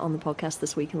on the podcast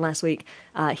this week and last week.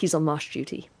 He's on marsh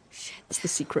duty. That's the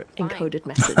secret encoded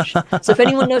message. So if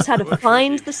anyone knows how to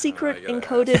find the secret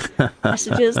encoded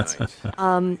messages,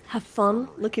 have fun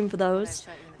looking for those.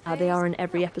 They are in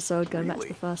every episode, going back to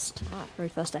the very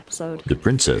first episode. The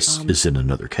princess is in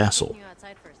another castle.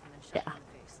 Yeah.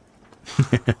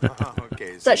 Okay,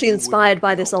 It's actually inspired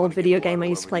by this old video game I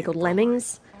used to play called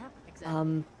Lemmings.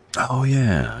 Oh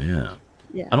yeah.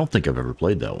 Yeah. I don't think I've ever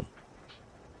played that one.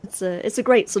 It's a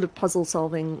great sort of puzzle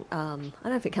solving. I don't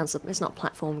know if it counts. It's not a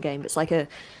platform game. But it's like a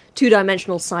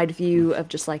 2-dimensional side view of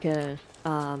just like a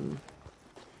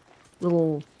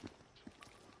little.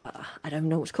 I don't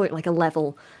know what to call it. Like a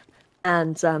level,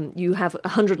 and you have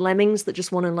 100 lemmings that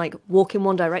just want to like walk in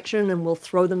one direction and will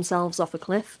throw themselves off a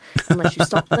cliff unless you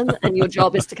stop them. And your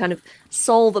job is to kind of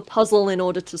solve a puzzle in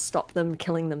order to stop them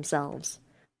killing themselves.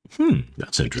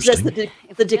 That's It says interesting. that the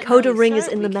If we get how decoder we ring is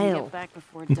start, in the we can get mail. back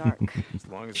before dark.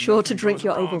 Sure to drink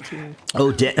your Ovaltine.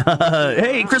 Oh,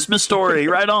 hey, Christmas Story,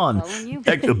 right on. Following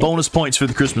you. Bonus points for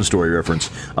the Christmas Story reference.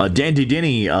 Dandy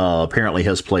Denny apparently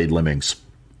has played Lemmings.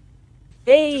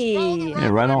 Hey! Follow the Yeah,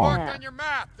 right route on. marked on your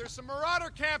map. There's some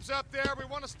marauder camps up there we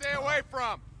want to stay away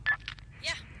from.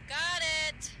 Yeah, got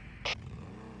it.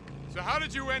 So how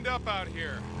did you end up out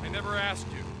here? I never asked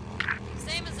you.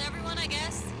 Same as everyone, I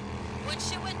guess. When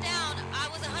shit went down, I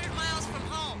was 100 miles from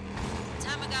home. The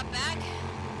time I got back,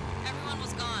 everyone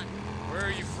was gone. Where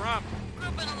are you from? Grew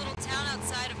up in a little town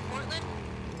outside of Portland.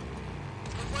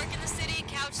 Would work in the city,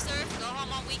 couch surf, go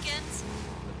home on weekends.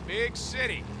 The big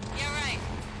city. Yeah, right.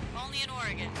 Only in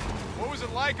Oregon. What was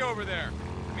it like over there?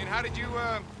 I mean, how did you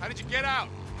get out?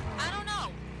 I don't know.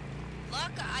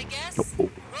 Luck, I guess. Oh,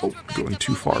 Roads were backed going up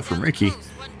too all the far way for down the Ricky. coast,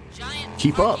 one giant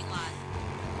Keep up. parking lot.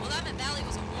 Willamette Valley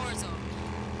was a war zone.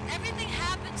 Everything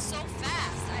happened so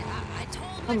fast. I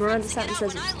told my Miranda friends to get Satin out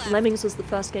says when I left. Lemmings was the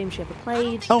first game she ever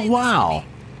played. Oh, wow.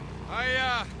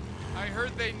 I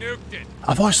heard they nuked it.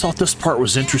 I've always thought this part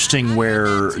was interesting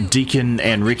where Deacon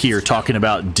and Ricky are talking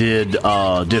about did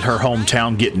her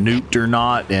hometown get nuked or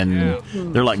not, and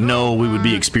they're like, no, we would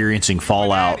be experiencing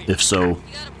fallout if so. You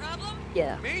got a problem?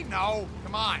 Yeah. Me? No.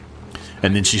 Come on.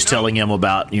 And then she's telling him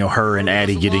about her and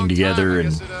Addie getting together,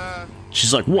 and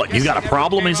she's like, what, you got a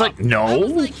problem? And he's like, I was no.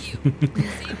 like you. It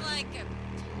seemed like,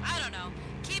 I don't know,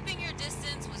 keeping your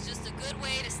distance was just a good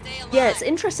way to stay alive. Yeah, it's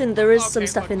interesting. There is some Okay,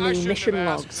 stuff look, in I the shouldn't mission have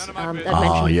asked. logs None of my that business. Oh,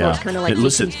 mentioned yeah. before, kind of like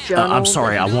Listen, Deacon's journal. I'm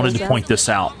sorry, I that he wanted to fills point out. this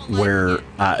out where,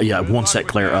 one sec,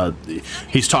 Claire.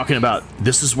 He's talking about,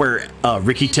 this is where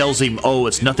Ricky tells him, oh,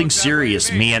 it's nothing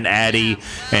serious, me and Addie,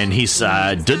 and he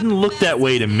said, didn't look that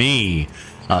way to me.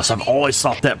 So I've always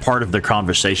thought that part of their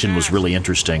conversation was really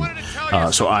interesting.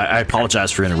 So I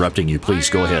apologize for interrupting you. Please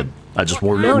go ahead. I just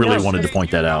really wanted to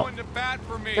point that out.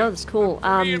 No, that's cool.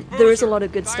 There is a lot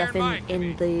of good stuff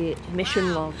in the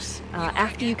mission logs.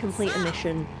 After you complete a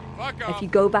mission, If you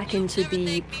go back into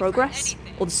the progress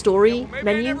or the story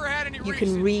menu, you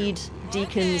can read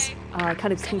Deacon's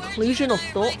kind of conclusion or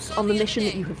thoughts on the mission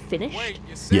that you have finished.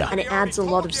 Yeah. And it adds a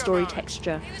lot of story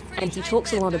texture. And he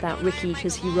talks a lot about Ricky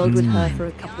because he rode with her for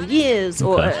a couple of years,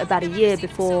 or about a year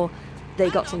before they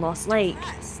got to Lost Lake.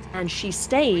 And she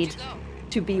stayed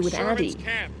to be with Addie.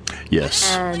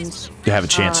 Yes. And to have a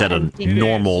chance at a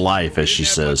normal life, as she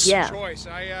says. Yeah.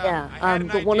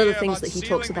 But one of the things that he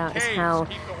talks about is how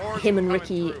him and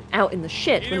Ricky out in the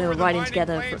shit when they were riding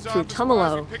together through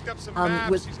Tumalo,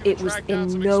 was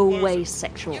in no way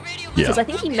sexual. Because I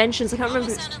think he mentions, I can't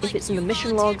remember if it's in the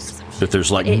mission logs, that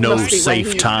there's like no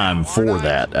safe time for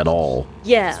that at all.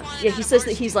 Yeah, he says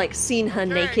that he's like seen her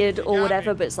naked or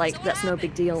whatever, but it's like that's no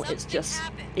big deal. It's just,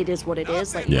 it is what it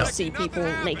is. Like you see people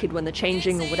naked when they're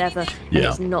changing or whatever, and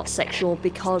it's not sexual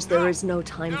because there is no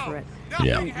time for it.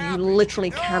 Yeah. You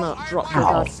literally cannot drop your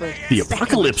guard for the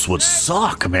apocalypse would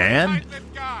suck, man.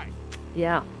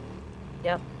 Yeah.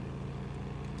 Yep.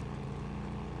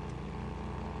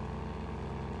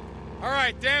 All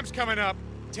right, dam's coming up.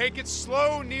 Take it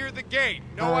slow near the gate.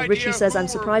 No idea Richie says, I'm who or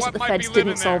surprised that what the might feds be didn't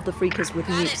living solve the there." freakers with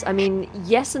nukes. I mean,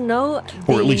 yes and no.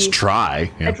 Or at least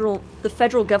try. Yeah. The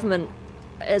federal government,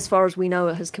 as far as we know,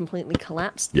 has completely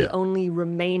collapsed. The only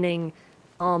remaining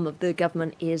arm of the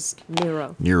government is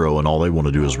Nero. Nero, and all they want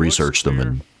to do is research them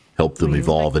and help them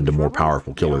evolve into more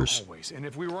powerful killers. And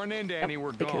if we run into any,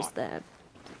 we're because gone. they're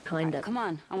kind of, Come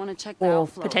on, I want to check the or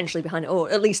outflow. potentially behind it, or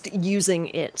at least using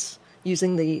the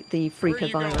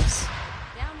freaker virus.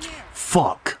 Down here.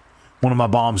 Fuck. One of my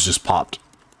bombs just popped.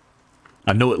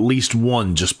 I know at least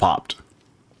one just popped.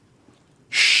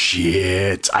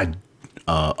 Shit.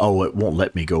 Oh, it won't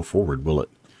let me go forward, will it?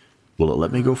 Will it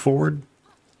let me go forward?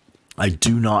 I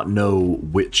do not know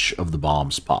which of the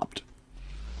bombs popped.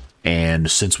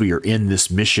 And since we are in this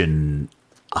mission,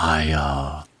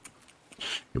 it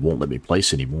won't let me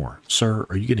place anymore. Sir,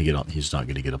 are you going to get on? He's not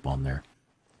going to get up on there.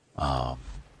 I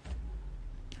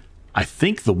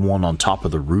think the one on top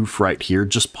of the roof right here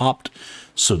just popped.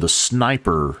 So the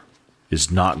sniper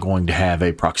is not going to have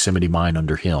a proximity mine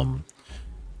under him.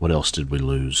 What else did we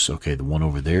lose? Okay, the one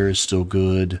over there is still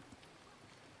good.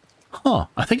 Huh,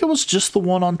 I think it was just the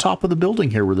one on top of the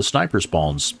building here where the sniper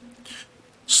spawns.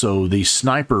 So the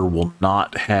sniper will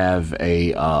not have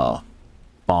a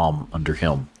bomb under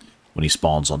him when he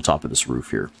spawns on top of this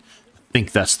roof here. I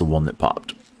think that's the one that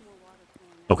popped.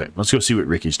 Okay, let's go see what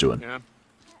Ricky's doing. Yeah.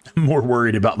 I'm more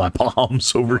worried about my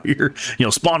bombs over here. You know,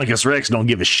 SpawnicusRex don't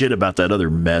give a shit about that other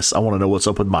mess. I want to know what's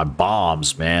up with my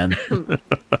bombs, man.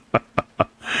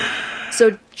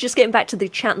 So, just getting back to the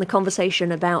chat and the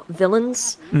conversation about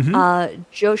villains,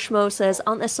 Joe Schmo says,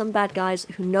 aren't there some bad guys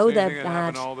who know Same they're thing that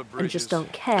happened bad to all the and just bridges.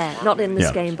 don't care? Not in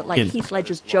this game, but like Heath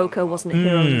Ledger's Joker wasn't a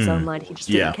hero in his own mind, he just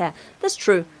didn't care. That's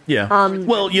true. Yeah.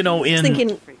 Well, you know,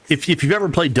 if you've ever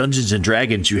played Dungeons and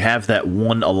Dragons, you have that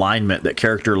one alignment, that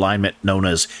character alignment known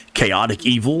as chaotic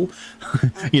evil.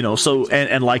 You know, so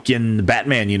and like in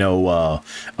Batman, you know,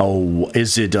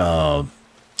 is it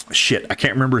shit, I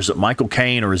can't remember, is it Michael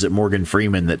Caine or is it Morgan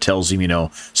Freeman that tells him, you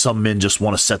know, some men just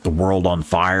want to set the world on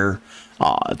fire?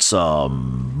 It's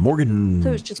Morgan.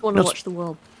 So it's just want to watch the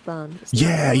world burn.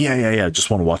 Yeah. Just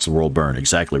want to watch the world burn.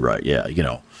 Exactly right. Yeah, you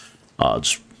know.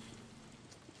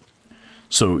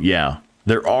 So yeah,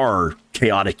 there are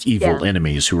chaotic evil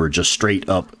enemies who are just straight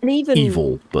up and even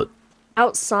evil, but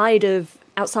outside of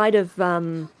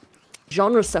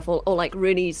genre stuff or like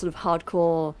really sort of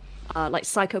hardcore like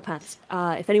psychopaths.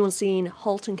 If anyone's seen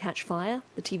 *Halt and Catch Fire*,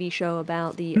 the TV show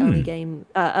about the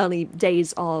early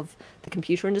days of the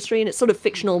computer industry, and it's sort of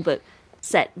fictional but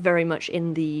set very much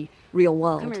in the real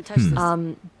world. Come here, touch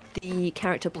this. The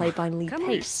character played by Lee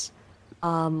Pace, Joe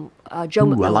ooh,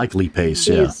 McMillan. I like Lee Pace.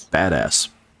 Yeah, badass.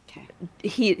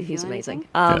 He's amazing.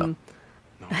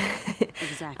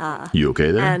 Exactly. You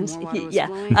okay there? And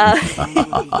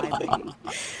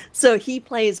so he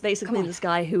plays basically this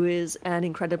guy who is an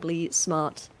incredibly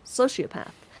smart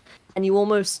sociopath, and you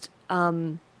almost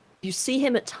you see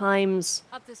him at times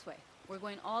Up this way. We're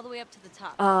going all the way up to the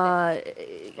top.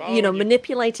 you know,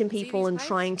 manipulating people and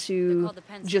trying to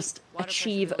just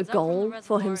achieve a goal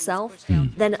for himself.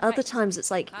 Then other times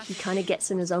it's like he kind of gets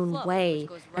in his own way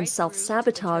and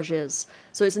self-sabotages.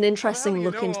 So it's an interesting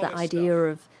look into the idea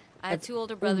of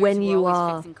when you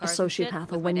are a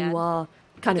sociopath or when you are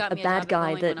kind He of got a me a bad job at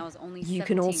guy Boeing that when I was only you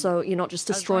can 17. also, you're not just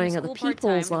I was going to destroying other school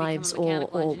part-time people's to become a lives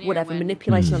mechanical or engineer whatever, when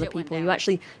manipulating other shit went people. You down.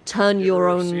 actually turn your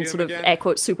ever see own him sort of again? air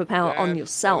quote superpower on Dad,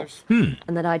 yourself. brothers?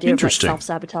 And that idea of like Interesting.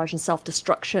 self-sabotage and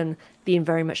self-destruction being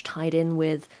very much tied in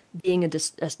with being a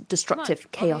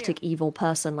destructive, chaotic, evil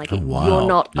person. Like, wow. you're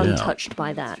not Yeah. untouched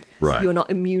by that. Right. You're not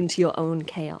immune to your own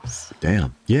chaos.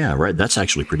 Damn. Yeah, right. That's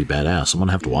actually pretty badass. I'm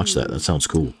gonna have to watch that. That sounds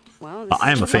cool. Well,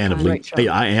 I am a fan of Lee. great show. Hey,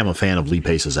 I am a fan of Lee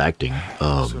Pace's acting.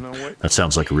 That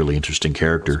sounds like a really interesting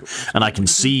character, and I can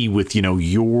see with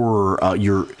your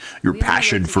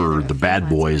passion for the bad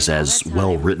boys as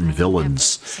well-written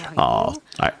villains.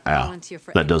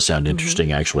 That does sound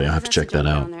interesting. Actually, I have to check that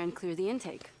out. Down there and clear the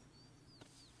intake.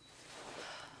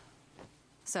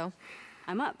 So,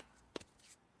 I'm up.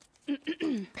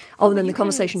 Oh, and then the you can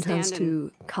conversation turns stand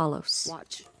to Carlos.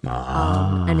 Watch.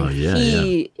 And if yeah,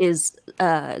 he is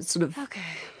sort of Okay.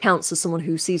 counts as someone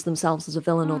who sees themselves as a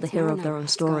villain or the it's hero not of their own enough.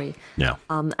 story. Yeah.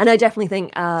 And I definitely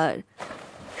think hang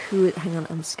on,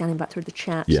 I'm scanning back through the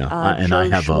chat. Yeah, and Joe I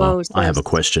have a says-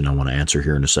 question I want to answer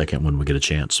here in a second when we get a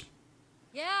chance.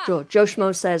 Yeah. Sure. Joe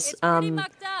Schmo says It's pretty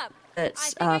mucked up. that I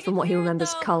think I from can what he clear it,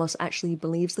 remembers, though. Carlos actually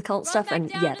believes the cult Run stuff, back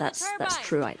and down yeah, to the that's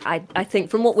turbine. true. I think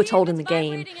from what we're See told if in the it's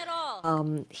game, vibrating at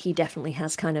all. he definitely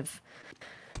has kind of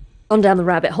gone down the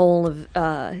rabbit hole of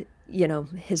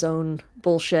his own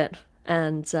bullshit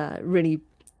and really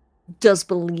does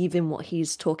believe in what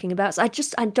he's talking about. So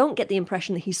I don't get the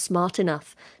impression that he's smart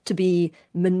enough to be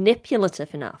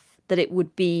manipulative enough that it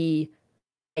would be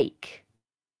fake.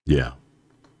 Yeah.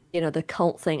 The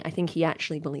cult thing. I think he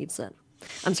actually believes it.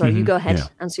 I'm sorry, you go ahead, yeah.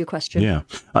 answer your question. Yeah.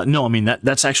 No, I mean,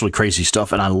 that's actually crazy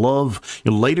stuff. And I love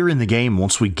later in the game,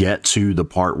 once we get to the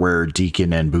part where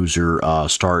Deacon and Boozer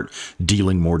start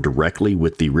dealing more directly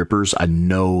with the Rippers, I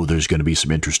know there's going to be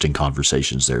some interesting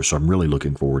conversations there. So I'm really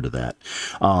looking forward to that.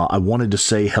 I wanted to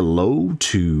say hello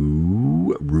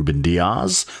to Ruben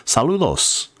Diaz.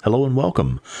 Saludos. Hello and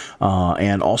welcome.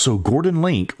 And also Gordon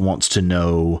Link wants to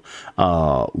know,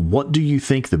 what do you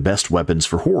think the best weapons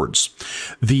for hordes?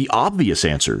 The obvious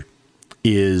answer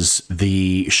is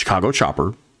the Chicago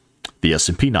Chopper, the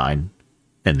SMP-9,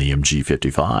 and the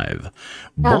MG55.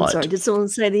 I'm sorry, did someone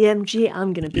say the MG?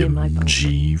 I'm going to be in my phone.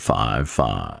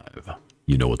 MG55.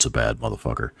 You know it's a bad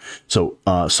motherfucker. So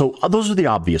those are the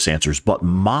obvious answers, but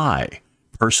my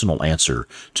personal answer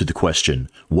to the question,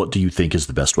 what do you think is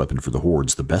the best weapon for the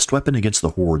hordes? The best weapon against the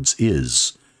hordes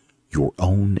is your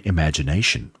own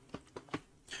imagination.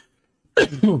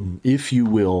 If you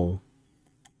will,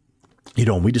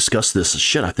 we discussed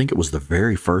this I think it was the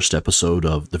very first episode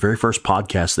of the very first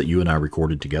podcast that you and I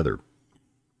recorded together.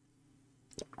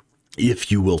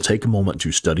 If you will take a moment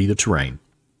to study the terrain,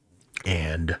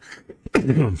 and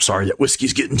I'm sorry, that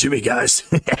whiskey's getting to me, guys.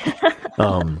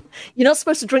 You're not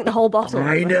supposed to drink the whole bottle.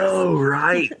 I know,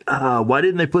 right? Why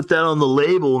didn't they put that on the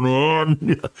label,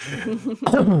 man?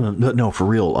 But no, for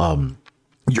real.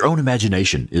 Your own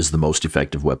imagination is the most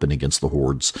effective weapon against the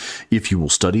hordes. If you will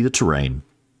study the terrain,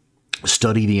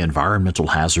 study the environmental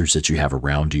hazards that you have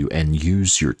around you, and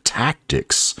use your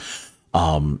tactics.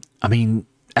 I mean,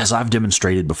 as I've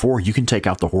demonstrated before, you can take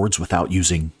out the hordes without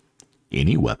using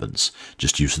any weapons.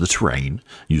 Just use the terrain,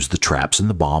 use the traps and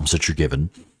the bombs that you're given.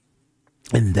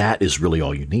 And that is really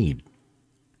all you need.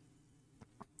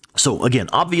 So again,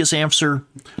 obvious answer,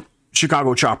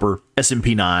 Chicago Chopper,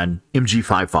 SMP-9,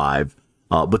 MG55,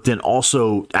 but then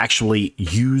also actually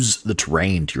use the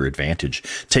terrain to your advantage.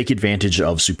 Take advantage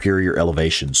of superior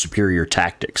elevation, superior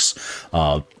tactics,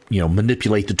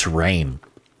 manipulate the terrain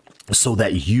so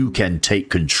that you can take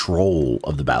control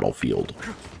of the battlefield.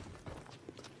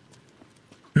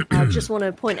 I just want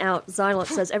to point out, Xylot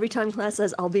says, every time Claire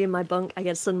says, I'll be in my bunk, I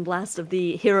get a sudden blast of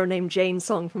the Hero Named Jane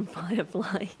song from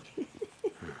Firefly.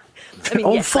 I mean,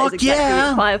 Oh, yes, that is fuck exactly,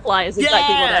 yeah! Firefly is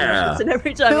exactly what I Yeah! mentioned. And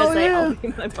every time Hell I say, yeah! I'll be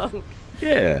in my bunk.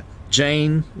 Yeah.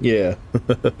 Jane, yeah.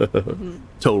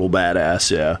 Total badass,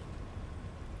 yeah.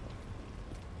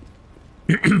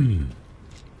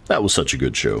 That was such a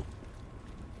good show.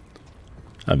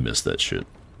 I miss that shit.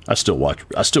 I still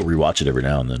rewatch it every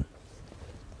now and then.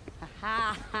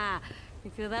 Ha ha. You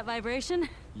feel that vibration?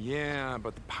 Yeah,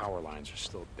 but the power lines are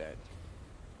still dead.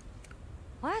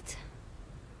 What?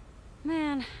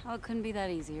 Man, oh, it couldn't be that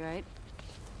easy, right?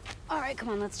 All right, come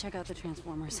on, let's check out the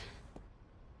transformers.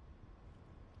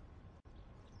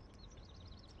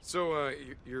 So,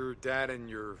 your dad and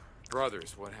your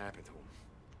brothers, what happened to them?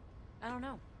 I don't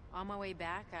know. On my way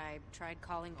back, I tried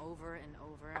calling over and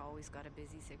over. I always got a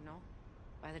busy signal.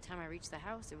 By the time I reached the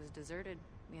house, it was deserted.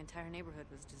 The entire neighborhood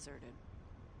was deserted.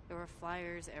 There were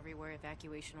flyers everywhere,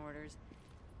 evacuation orders.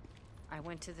 I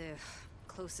went to the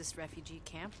closest refugee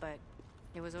camp, but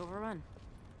it was overrun.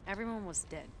 Everyone was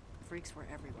dead. Freaks were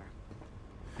everywhere.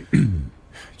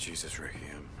 Jesus, Ricky,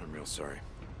 I'm real sorry.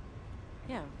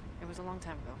 Yeah, it was a long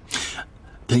time ago.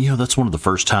 You know, that's one of the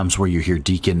first times where you hear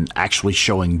Deacon actually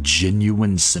showing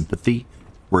genuine sympathy,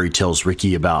 where he tells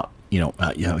Ricky about,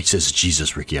 he says,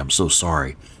 Jesus, Ricky, I'm so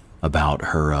sorry about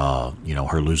her,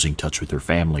 her losing touch with her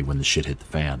family when the shit hit the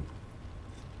fan.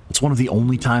 It's one of the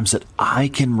only times that I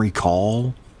can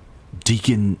recall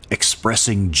Deacon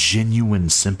expressing genuine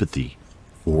sympathy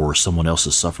for someone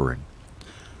else's suffering.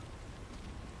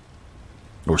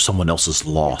 Or someone else's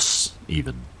loss,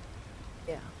 even.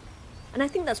 Yeah. And I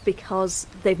think that's because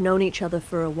they've known each other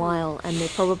for a while, and they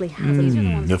probably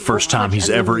haven't... The first time he's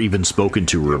ever even spoken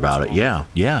to her about it. Yeah,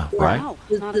 right.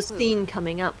 The scene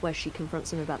coming up where she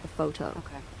confronts him about the photo.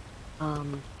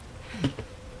 Okay.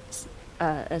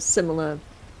 A similar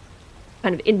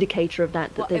kind of indicator of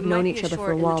that they've known each other for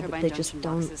a while, but they just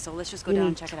don't so let's just go down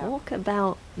and check it out. talk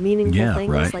about meaningful things.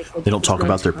 Right. Like they don't talk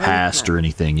about their past or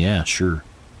anything. Yeah, sure.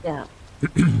 Yeah.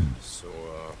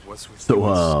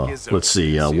 Let's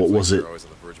see. What was it?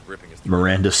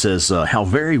 Miranda says, how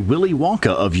very Willy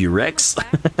Wonka of you, Rex.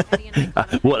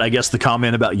 What, I guess the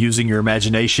comment about using your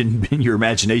imagination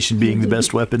being the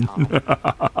best weapon?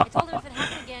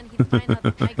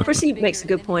 Chrissy makes a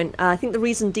good point. I think the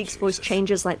reason Deke's voice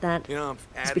changes like that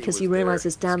is because he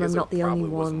realizes, damn, I'm not the only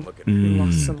one who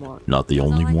lost someone. Not the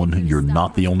only one. You're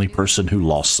not the only person who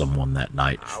lost someone that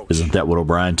night. Isn't that what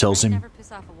O'Brien tells him?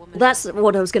 Well, that's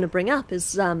what I was going to bring up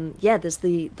is, there's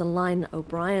the line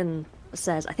O'Brien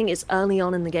says, I think it's early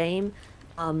on in the game,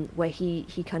 where he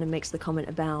kind of makes the comment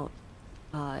about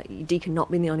Deacon not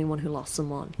being the only one who lost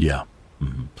someone. Yeah.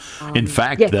 In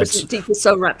fact, that's... Deacon's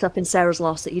so wrapped up in Sarah's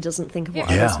loss that he doesn't think of what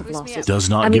others have lost. Does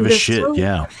not give a shit,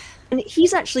 And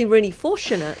he's actually really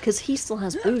fortunate, because he still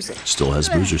has Boozer. Still has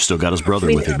Boozer, still got his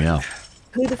brother with him, yeah.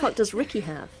 Who the fuck does Ricky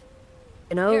have?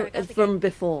 From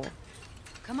before?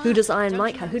 Who does Iron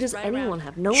Mike have? Who does anyone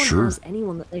have? No one has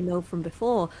anyone that they know from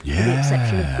before, with the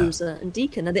exception of Boozer and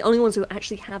Deacon. They're the only ones who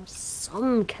actually have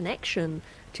some connection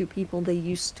to people they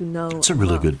used to know. That's a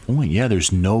really good point. Yeah,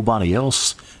 there's nobody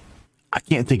else. I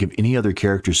can't think of any other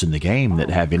characters in the game that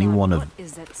have any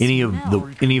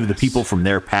of the people from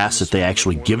their past that they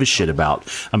actually give a shit about.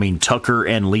 I mean, Tucker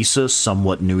and Lisa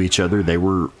somewhat knew each other. They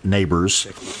were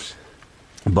neighbors.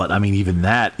 But I mean, even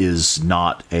that is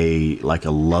not a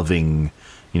loving,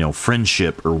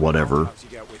 friendship or whatever.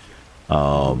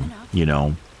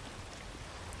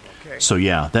 So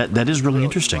yeah, that is really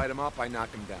interesting.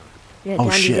 Yeah,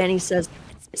 Danny says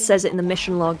it in the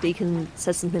mission log. Deacon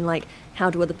says something like, how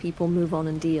do other people move on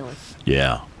and deal?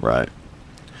 Yeah, right.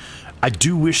 I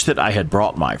do wish that I had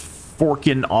brought my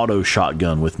forking auto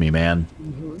shotgun with me, man.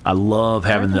 I love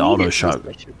having the auto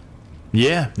shotgun.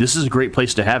 Yeah, this is a great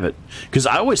place to have it. Because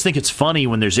I always think it's funny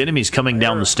when there's enemies coming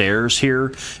down the stairs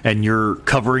here, and you're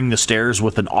covering the stairs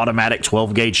with an automatic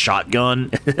 12-gauge shotgun.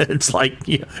 It's like,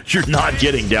 you're not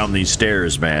getting down these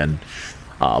stairs, man.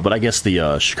 But I guess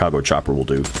the Chicago chopper will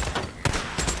do.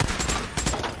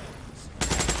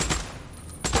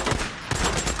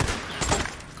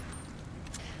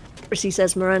 Chrissy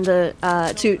says Miranda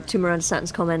to Miranda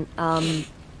Stanton's comment. I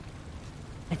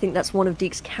think that's one of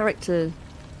Deke's character.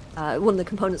 One of the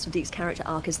components of Deke's character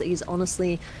arc is that he's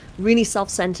honestly really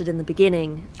self-centered in the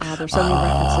beginning. There are so many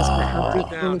references about how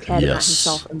Deke only cared about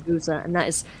himself and Boozer, and that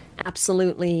is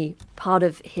absolutely part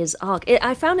of his arc.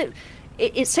 I found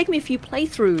it's taken me a few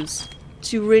playthroughs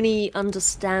to really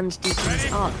understand Deacon's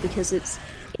arc, because it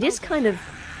is kind of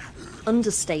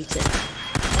understated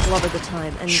a lot of the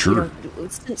time, and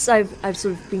since I've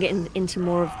sort of been getting into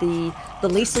more of the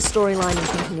Lisa storyline and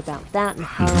thinking about that and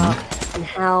her arc and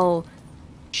how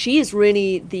she is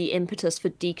really the impetus for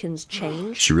Deacon's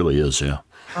change. She really is, yeah.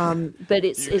 But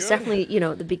it's definitely,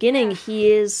 at the beginning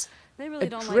he is a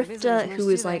drifter who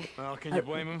is like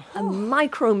a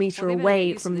micrometer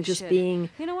away from just being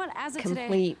a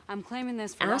complete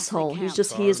asshole.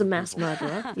 He is a mass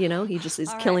murderer. He just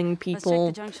is killing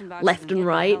people left and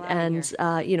right, and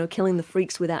killing the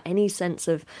freaks without any sense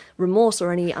of remorse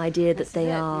or any idea that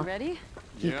they are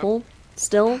people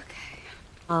still.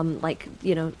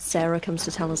 Sarah comes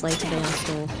to tell us later, they are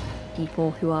still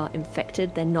people who are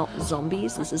infected. They're not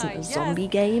zombies. This isn't a zombie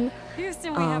game.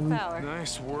 And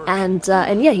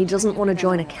he doesn't want to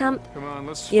join a camp.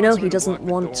 He doesn't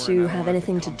want to have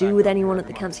anything to do with anyone at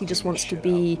the camps. He just wants to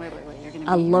be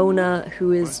a loner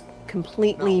who is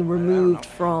completely removed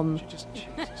from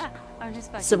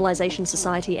civilization,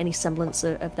 society, any semblance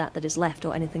of that is left,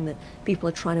 or anything that people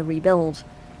are trying to rebuild.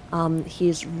 He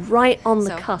is right on the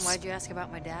So, cusp why'd you ask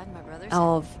about my dad and my brothers?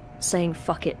 of saying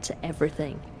fuck it to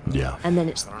everything. Yeah. And then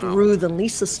it's through the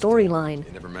Lisa storyline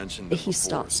They never mentioned that it he before,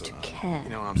 starts so, to care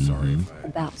I'm sorry if I...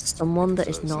 about someone that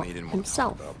is something not he didn't want to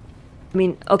himself. talk about. I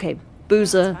mean, okay,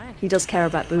 Boozer, he does care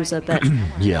about Boozer, but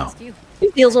Yeah.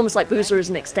 it feels almost like Boozer is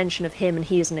an extension of him and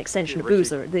he is an extension of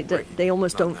Boozer. They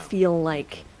almost don't feel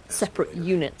like separate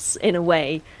units in a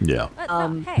way. Yeah.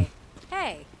 No,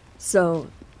 hey. So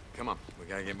Come on, we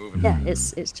gotta get moving. yeah,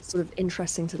 it's just sort of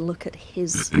interesting to look at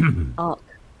his arc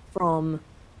from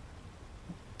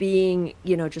being,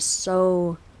 just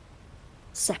so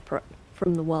separate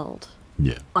from the world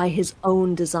Yeah. by his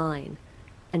own design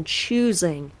and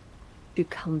choosing to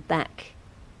come back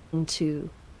into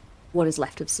what is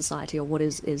left of society, or what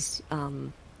is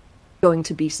going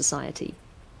to be society,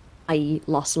 i.e.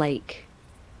 Lost Lake,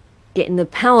 getting the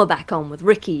power back on with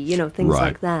Ricky, things Right.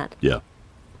 like that. Yeah.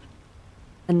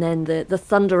 And then the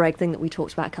Thunder Egg thing that we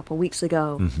talked about a couple of weeks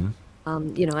ago.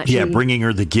 Actually, Yeah, bringing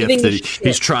her the gift giving that a shit.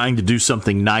 he's trying to do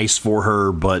something nice for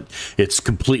her, but it's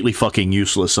completely fucking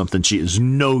useless. Something she has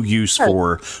no use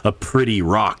for, a pretty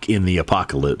rock in the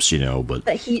apocalypse, but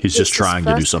he's it's just his trying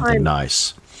to do first something time-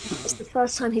 nice. It's the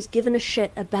first time he's given a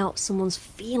shit about someone's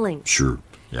feelings. Sure.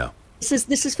 Yeah. This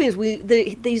is feelings.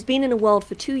 He's been in a world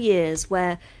for 2 years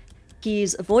where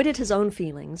he's avoided his own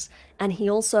feelings, and he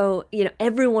also,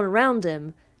 everyone around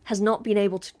him has not been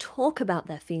able to talk about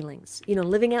their feelings.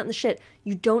 Living out in the shit,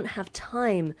 you don't have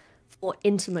time for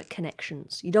intimate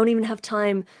connections. You don't even have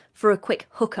time for a quick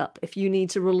hookup if you need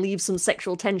to relieve some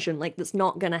sexual tension. Like, that's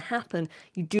not going to happen.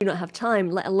 You do not have time,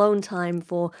 let alone time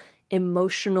for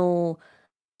emotional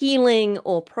healing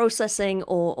or processing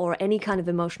or any kind of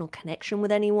emotional connection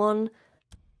with anyone.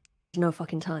 There's no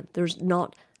fucking time. There's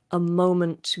not a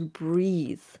moment to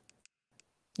breathe.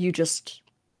 You just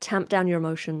tamp down your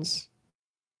emotions.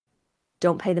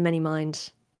 Don't pay them any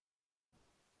mind.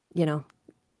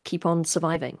 Keep on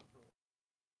surviving.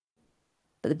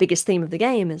 But the biggest theme of the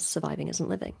game is surviving isn't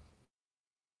living.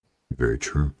 Very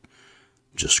true.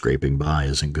 Just scraping by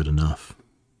isn't good enough.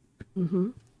 Mm-hmm.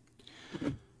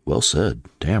 Well said.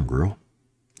 Damn, girl.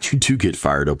 You do get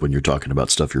fired up when you're talking about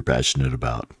stuff you're passionate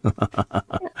about.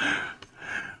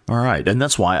 All right. And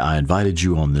that's why I invited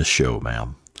you on this show,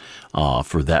 ma'am,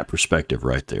 for that perspective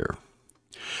right there.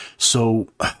 So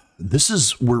this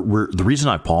is where the reason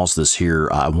I paused this here.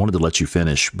 I wanted to let you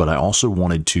finish, but I also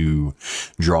wanted to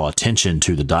draw attention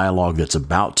to the dialogue that's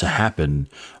about to happen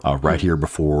right here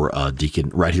before Deacon,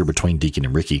 right here between Deacon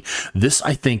and Ricky. This,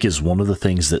 I think, is one of the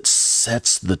things that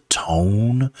sets the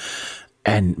tone,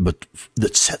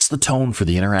 that sets the tone for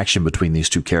the interaction between these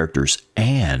two characters,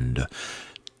 and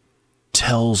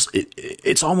tells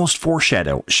it's almost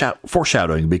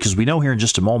foreshadowing, because we know here in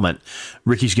just a moment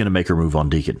Ricky's going to make her move on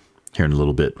Deacon here in a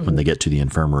little bit when they get to the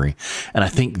infirmary. And I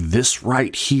think this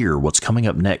right here, what's coming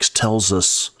up next, tells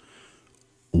us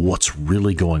what's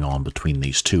really going on between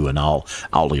these two. And I'll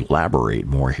elaborate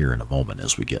more here in a moment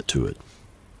as we get to it.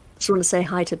 Just want to say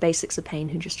hi to Basics of Pain,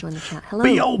 who just joined the chat.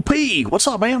 Hello. BOP! What's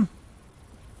up, man?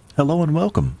 Hello and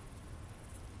welcome.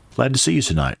 Glad to see you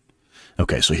tonight.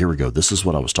 Okay, so here we go. This is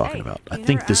what I was talking about. I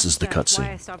think this is the Why I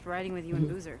cutscene. stopped riding with you and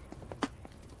Boozer.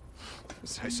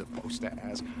 Was I supposed to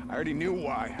ask? I already knew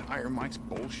why. Iron Mike's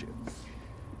bullshit.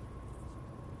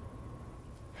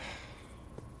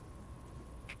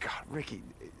 God, Ricky,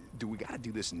 do we gotta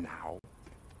do this now?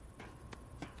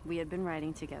 We had been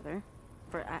riding together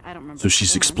for I don't remember. So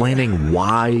she's 4 months. explaining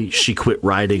why she quit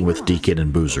riding with Deacon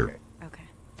and Boozer. Okay.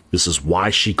 This is why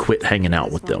she quit hanging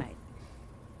out with This one them. night,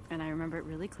 and I remember it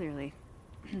really clearly.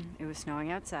 It was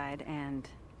snowing outside, and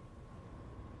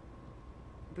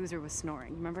Boozer was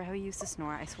snoring. Remember how he used to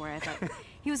snore? I swear I thought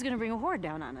he was going to bring a horde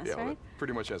down on us, Yeah, well, right? that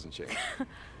pretty much hasn't changed.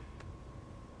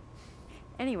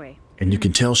 Anyway. And you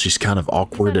can tell she's kind of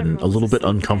awkward and a little bit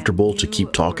uncomfortable to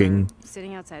keep talking.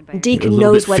 Sitting outside by Deacon A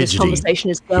little knows bit where this fidgety. conversation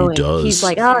is He going. does. He's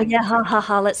like, oh yeah, ha ha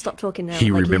ha, let's stop talking now. He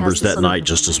Like, remembers has this that sort of- night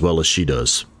just as well as she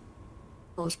does.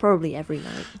 Well, it's probably every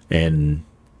night. And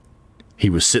he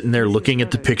was sitting there looking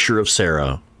at the picture of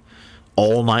Sarah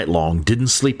all night long, didn't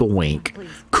sleep a wink,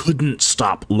 couldn't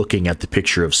stop looking at the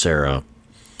picture of Sarah.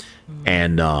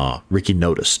 And Ricky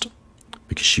noticed,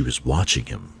 because she was watching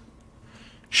him.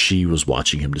 She was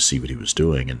watching him to see what he was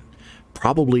doing, and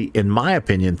probably, in my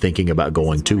opinion, thinking about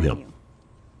going to him.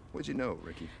 What'd you know,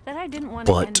 Ricky? That I didn't want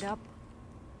to But end up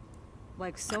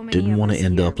like so many didn't of want to us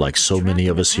end here, up like so trapped many in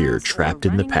of the us here, past or trapped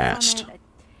in the running from past. it.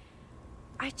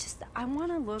 I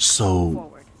want to look So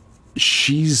forward.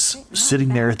 she's sitting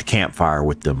there at the campfire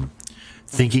with them,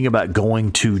 thinking about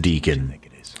going to Deacon.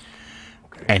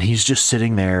 And he's just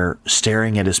sitting there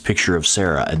staring at his picture of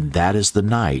Sarah. And that is the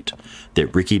night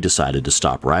that Ricky decided to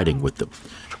stop riding with them.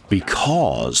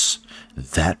 Because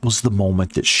that was the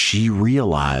moment that she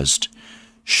realized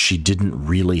she didn't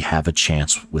really have a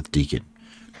chance with Deacon.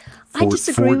 I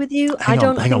disagree with you. I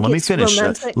don't hang on. think Let me it's finish.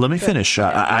 romantic, Let me but- finish.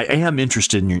 I am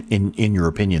interested in your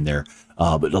opinion there,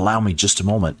 but allow me just a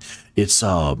moment. It's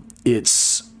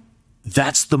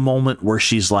that's the moment where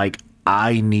she's like,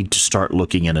 I need to start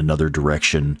looking in another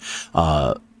direction.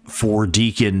 For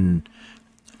Deacon,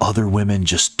 other women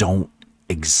just don't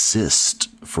exist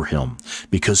for him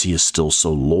because he is still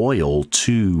so loyal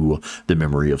to the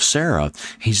memory of Sarah.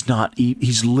 He's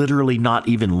literally not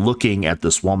even looking at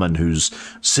this woman who's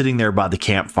sitting there by the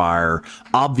campfire,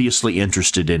 obviously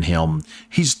interested in him.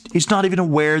 He's not even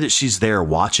aware that she's there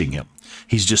watching him.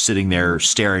 He's just sitting there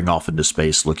staring off into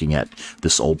space, looking at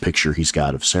this old picture he's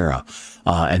got of Sarah.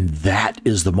 And that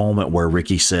is the moment where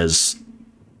Ricky says,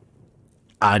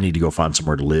 I need to go find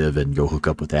somewhere to live and go hook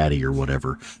up with Addie or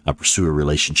whatever, pursue a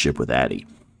relationship with Addie.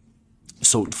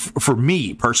 So for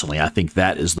me personally, I think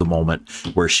that is the moment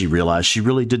where she realized she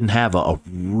really didn't have a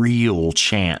real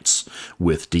chance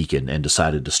with Deacon and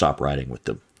decided to stop riding with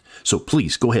them. So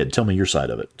please go ahead, tell me your side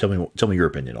of it. Tell me your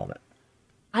opinion on it.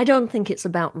 I don't think it's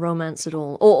about romance at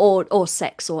all, or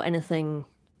sex or anything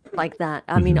like that.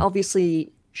 I mean,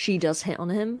 obviously she does hit on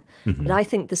him, but I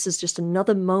think this is just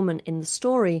another moment in the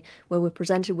story where we're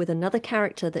presented with another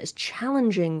character that is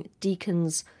challenging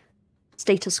Deacon's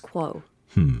status quo.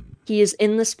 He is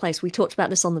in this place. We talked about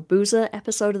this on the Boozer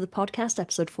episode of the podcast,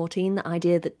 episode 14, the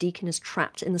idea that Deacon is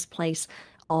trapped in this place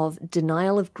of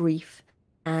denial of grief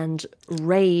and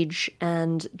rage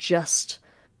and just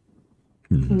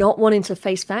not wanting to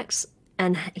face facts.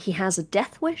 And he has a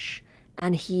death wish,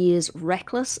 and he is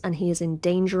reckless, and he is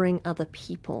endangering other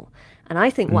people. And I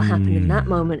think what happened in that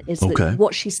moment is that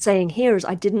what she's saying here is,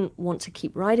 I didn't want to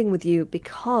keep riding with you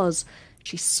because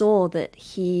she saw that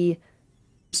he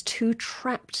was too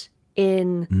trapped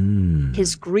in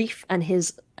his grief and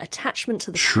his attachment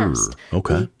to the past.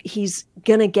 He's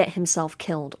gonna get himself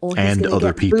killed, or he's gonna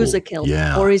get people. Boozer killed,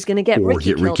 or he's gonna get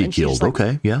Ricky killed. And she's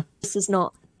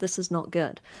like, this is not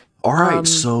good. All right,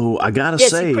 so I gotta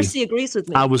say, Chrissy agrees with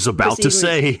me. I was just about to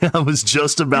say,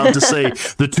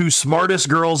 the two smartest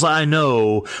girls I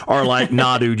know are like,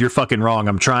 nah, dude, you're fucking wrong.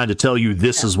 I'm trying to tell you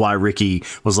this is why Ricky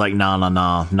was like, no,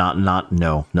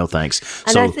 thanks.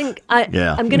 And so, I think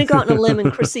I'm going to go out on a limb,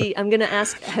 and Chrissy, I'm going to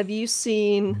ask, have you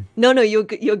seen? No, you're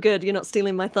good. You're not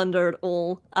stealing my thunder at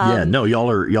all.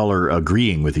 Y'all are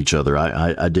agreeing with each other.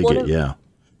 I dig it. Yeah.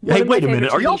 Hey, wait a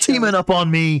minute. Are y'all teaming up on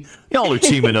me? Y'all are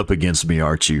teaming up against me,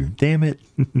 aren't you? Damn it.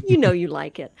 You know you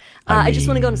like it. I just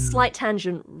want to go on a slight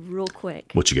tangent real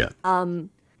quick. What you got?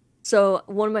 So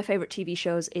one of my favorite TV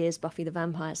shows is Buffy the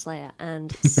Vampire Slayer,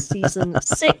 and season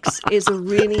 6 is a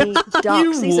really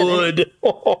dark season. You would.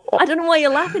 I don't know why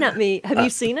you're laughing at me. Have you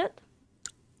seen it?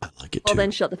 I like it too. Oh, then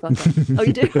shut the fuck up. Oh,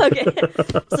 you do? Okay.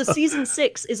 So season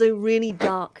 6 is a really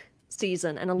dark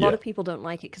season, and a lot of people don't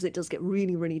like it because it does get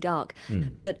really, really dark.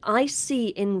 But I see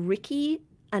in Ricky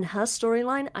and her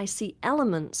storyline, I see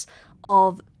elements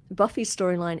of Buffy's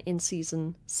storyline in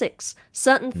season 6.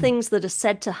 Certain things that are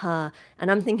said to her, and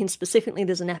I'm thinking specifically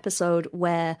there's an episode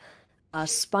where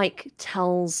Spike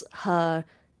tells her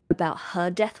about her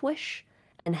death wish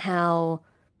and how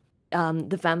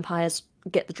the vampires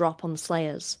get the drop on the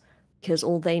Slayers because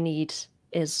all they need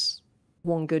is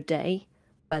one good day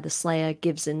where the Slayer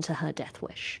gives in to her death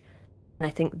wish. And I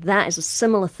think that is a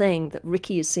similar thing that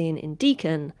Ricky is seeing in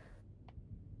Deacon,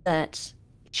 that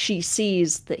she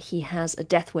sees that he has a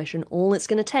death wish, and all it's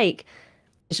going to take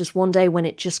is just one day when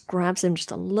it just grabs him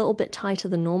just a little bit tighter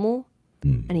than normal,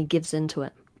 and he gives into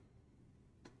it.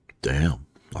 Damn.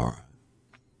 All right.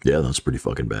 Yeah, that's pretty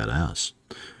fucking badass.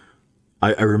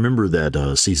 I remember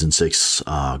that season 6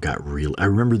 got real. I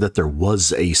remember that there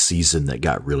was a season that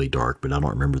got really dark, but I don't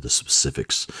remember the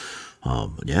specifics.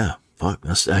 Yeah, fuck.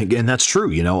 That's true.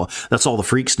 You know, that's all the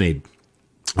freaks need.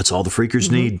 That's all the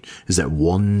freakers need, is that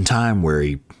one time where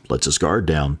he lets his guard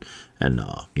down and,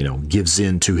 gives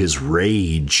in to his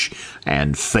rage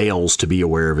and fails to be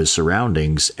aware of his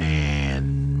surroundings,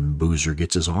 and Boozer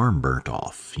gets his arm burnt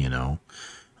off, Yeah,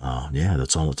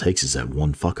 that's all it takes is that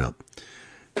one fuck up.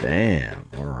 Damn,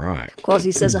 all right.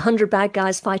 Quasi says 100 bad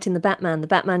guys fighting the Batman. The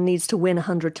Batman needs to win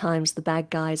 100 times. The bad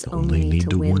guys only need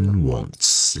to win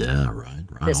once. Yeah, right.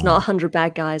 It's not 100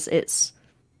 bad guys. It's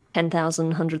 10,000,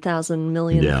 100,000,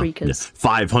 million freakers. Yeah.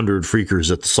 500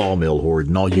 freakers at the sawmill horde,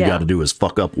 and all you got to do is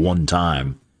fuck up one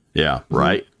time. Yeah,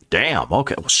 right? Damn.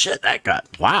 Okay. Well, shit, that got,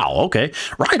 wow. Okay.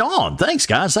 Right on. Thanks,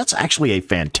 guys. That's actually a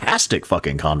fantastic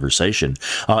fucking conversation.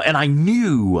 And I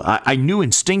knew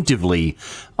instinctively,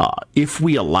 if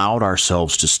we allowed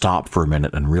ourselves to stop for a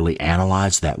minute and really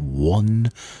analyze that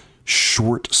one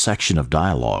short section of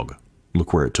dialogue,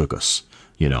 look where it took us.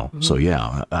 You know, so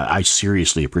yeah, I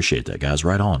seriously appreciate that, guys.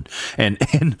 Right on. And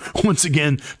once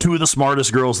again, two of the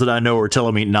smartest girls that I know are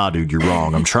telling me, nah, dude, you're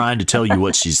wrong. I'm trying to tell you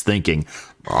what she's thinking.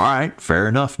 All right, fair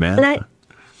enough, man. And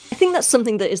I think that's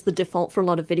something that is the default for a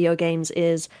lot of video games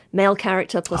is male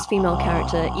character plus female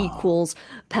character equals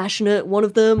passionate, one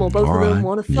of them or both of them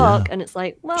want to fuck. Yeah. And it's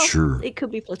like, well, sure. It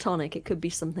could be platonic. It could be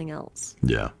something else.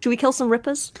 Yeah. Should we kill some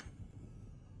rippers?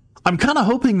 I'm kind of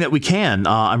hoping that we can.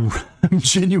 I'm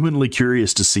genuinely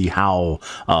curious to see how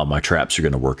my traps are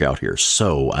going to work out here.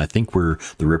 So I think the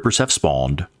rippers have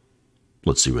spawned.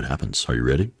 Let's see what happens. Are you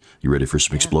ready? You ready for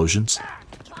some explosions?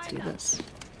 Let's do this.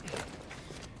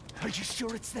 Are you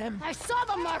sure it's them? I saw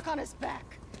the mark on his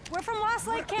back. We're from Lost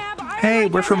Lake Camp. Hey,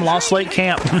 we're from Lost Lake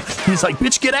Camp. He's like,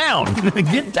 bitch, get down.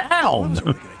 Get down. You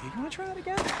want to try that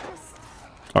again?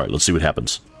 All right, let's see what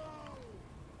happens.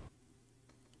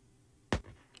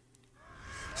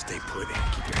 Stay put.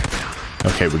 Keep your head down.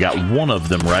 Okay, we got one of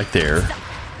them right there.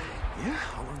 Yeah,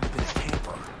 how long have you been a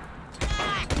camper?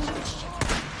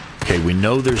 Okay, we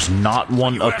know there's not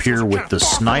one up here with the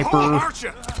sniper.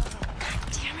 Damn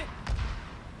it.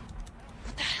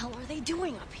 What the hell are they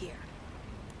doing up here?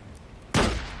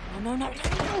 No.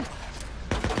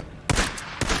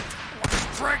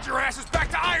 Drag your asses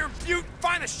back to Iron Butte.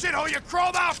 Find the shithole you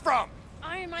crawled out from.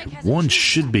 One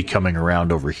should be coming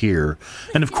around over here.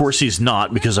 And of course he's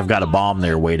not, because I've got a bomb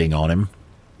there waiting on him.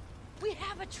 We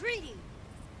have a treaty.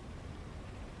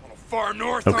 Far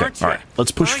north, okay, aren't you? all right.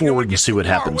 Let's push forward and see what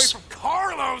happens. Away from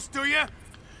Carlos, do you?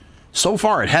 So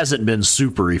far, it hasn't been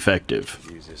super effective.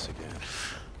 Use this again.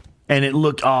 And it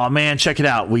looked, oh man, check it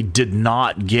out. We did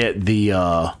not get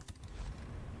the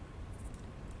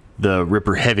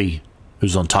Ripper Heavy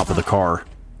who's on top of the car.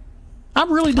 I'm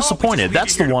really disappointed.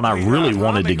 That's the one I really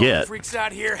wanted to get. Freaks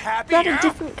out here happy, Is that a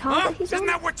different car that he's on? Isn't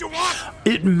that what you want?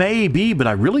 It may be, but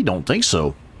I really don't think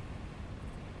so.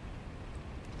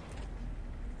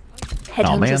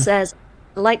 Headhunter says,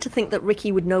 I like to think that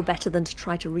Ricky would know better than to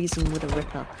try to reason with a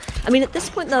Ripper. I mean, at this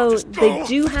point, though, they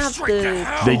do have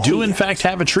the... They do, in fact,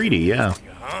 have a treaty, yeah.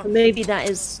 Maybe that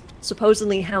is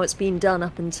supposedly how it's been done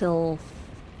up until,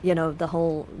 you know, the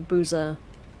whole Boozer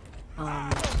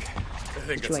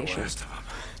situation.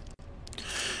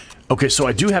 Okay, so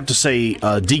I do have to say,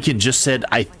 Deacon just said,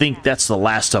 I think that's the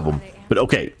last of them. But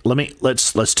okay,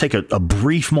 let's take a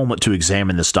brief moment to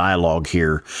examine this dialogue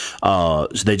here.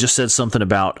 They just said something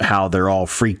about how they're all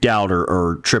freaked out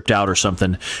or tripped out or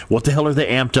something. What the hell are they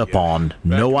amped up on?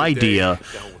 No idea.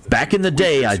 Back in the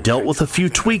day, I dealt with a few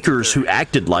tweakers who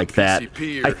acted like that.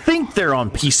 I think they're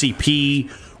on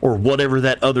PCP or whatever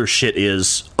that other shit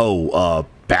is. Oh,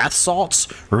 bath salts?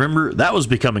 Remember, that was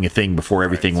becoming a thing before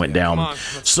everything went down.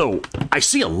 So I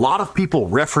see a lot of people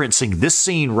referencing this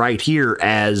scene right here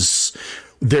as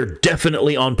they're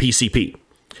definitely on PCP.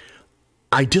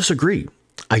 I disagree.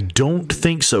 I don't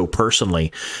think so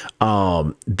personally.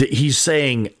 He's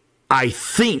saying, I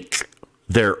think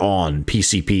they're on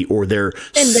PCP, or they're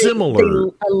similar.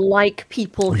 They are like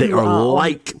people who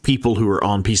are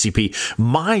on PCP.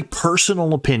 My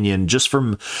personal opinion, just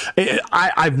from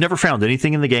I've never found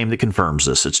anything in the game that confirms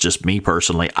this. It's just me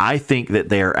personally. I think that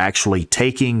they are actually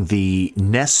taking the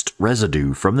nest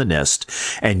residue from the nest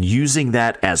and using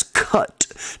that as cut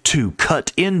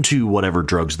into whatever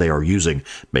drugs they are using.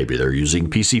 Maybe they're using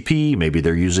PCP. Maybe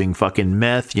they're using fucking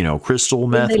meth. You know, crystal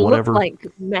meth, they whatever. Look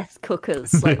like meth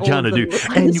cookers. Like kind of do.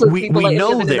 And we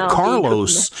know that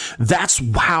Carlos, that's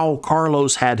how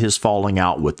Carlos had his falling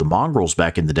out with the mongrels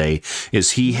back in the day,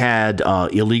 is he had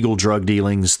illegal drug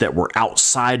dealings that were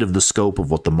outside of the scope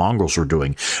of what the mongrels were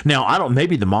doing. Now,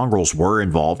 maybe the mongrels were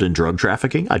involved in drug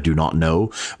trafficking. I do not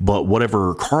know. But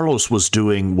whatever Carlos was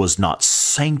doing was not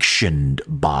sanctioned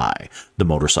by the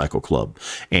motorcycle club.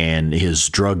 And his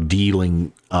drug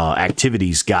dealing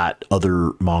activities got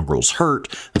other mongrels hurt.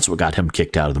 That's what got him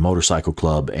kicked out of the motorcycle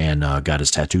club and got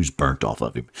his tattoos burnt off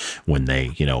of him when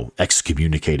they,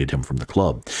 excommunicated him from the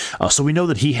club. So we know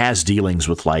that he has dealings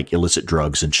with like illicit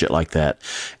drugs and shit like that.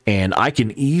 And I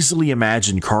can easily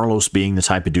imagine Carlos being the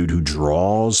type of dude who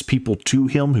draws people to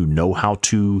him who know how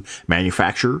to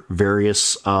manufacture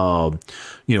various,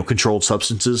 controlled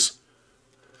substances.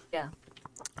 Yeah.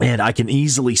 And I can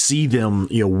easily see them,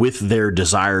 with their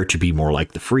desire to be more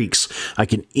like the freaks. I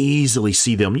can easily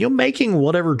see them, making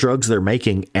whatever drugs they're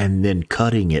making and then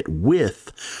cutting it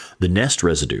with the nest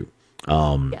residue.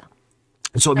 Yeah.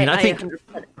 So, I think 100%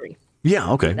 agree.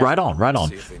 Yeah, okay, right on.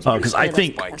 Because I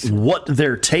think what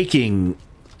they're taking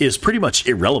is pretty much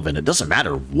irrelevant. It doesn't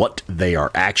matter what they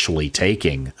are actually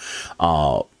taking.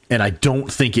 And I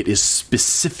don't think it is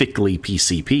specifically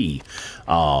PCP.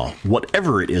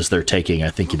 Whatever it is they're taking, I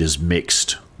think it is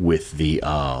mixed with the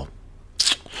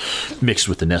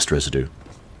nest residue.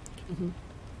 Mm-hmm.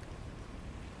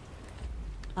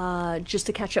 Just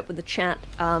to catch up with the chat,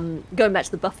 going back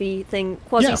to the Buffy thing,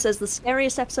 Quasi says the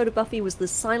scariest episode of Buffy was the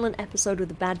silent episode with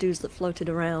the bad dudes that floated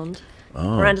around.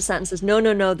 Miranda Satin says,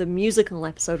 no, the musical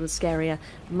episode was scarier.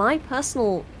 My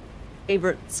personal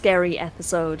favorite scary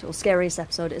episode, or scariest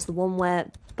episode, is the one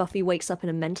where Buffy wakes up in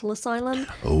a mental asylum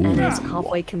and is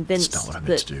halfway convinced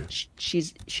that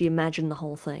she imagined the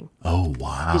whole thing. Oh,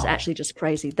 wow. She's actually just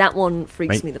crazy. That one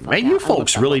freaks me the fuck out. Man, you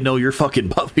folks really know your fucking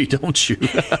Buffy, don't you?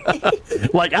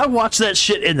 Like, I watched that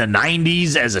shit in the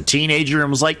 90s as a teenager and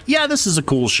was like, yeah, this is a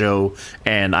cool show.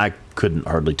 And I couldn't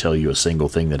hardly tell you a single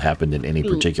thing that happened in any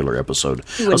particular episode.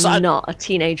 You were not a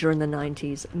teenager in the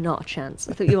 90s. Not a chance.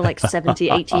 I thought you were like 70,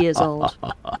 80 years old.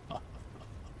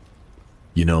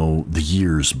 You know, the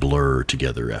years blur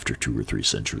together after 2 or 3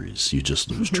 centuries. You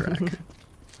just lose track.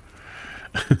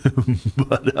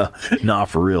 But, nah,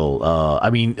 for real. I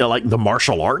mean, like, the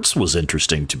martial arts was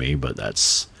interesting to me, but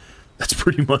that's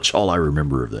pretty much all I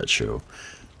remember of that show.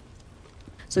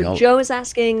 So Joe is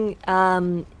asking,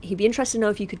 he'd be interested to know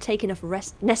if you could take enough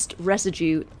nest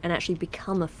residue and actually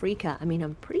become a freaker. I mean,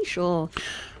 I'm pretty sure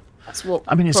that's what.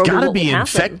 I mean, it's got to be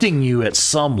infecting you at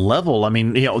some level. I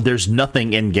mean, you know, there's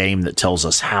nothing in game that tells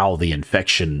us how the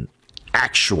infection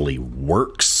actually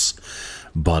works.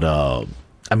 But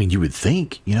I mean, you would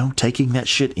think, you know, taking that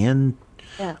shit in.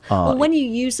 Yeah. Well, when you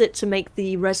use it to make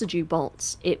the residue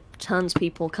bolts, it turns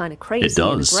people kind of crazy. It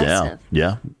does. And aggressive.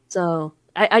 Yeah. So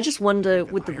I just wonder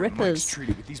with the Rippers,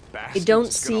 they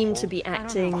don't seem to be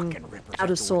acting out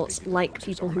of sorts like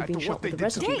people who've been shot with the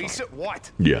residue.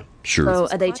 Yeah, sure. So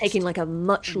are they taking like a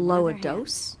much lower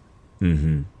dose?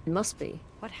 Mm-hmm. It must be.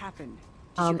 What happened?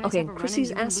 Okay,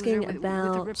 Chrissy's asking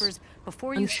about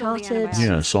Uncharted.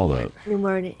 Yeah, I saw that.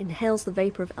 Where it inhales the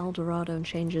vapor of El Dorado and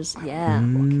changes. Yeah.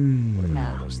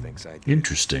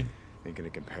 Interesting. Ain't gonna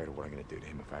compare to what I'm gonna do to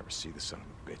him if I ever see the son of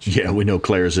a bitch. Yeah, we know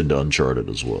Claire's into Uncharted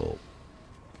as well.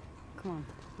 Come on,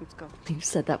 let's go. You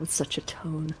said that with such a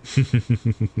tone.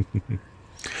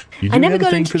 I never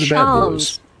got into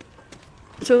Charmed.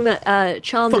 Talking about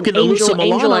Charmed and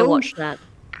Angel, I watched that.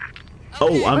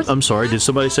 Oh, I'm sorry. Did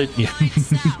somebody say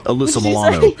Alyssa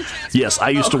Milano? Yes, I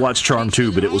used to watch Charmed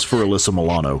too, but it was for Alyssa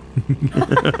Milano.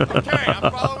 Okay,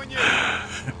 I'm following you.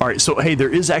 All right, so hey, there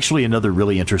is actually another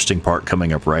really interesting part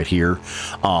coming up right here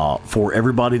for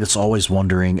everybody that's always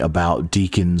wondering about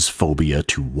Deacon's phobia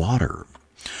to water.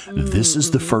 This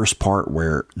is the first part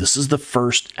where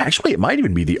actually it might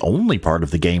even be the only part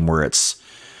of the game where it's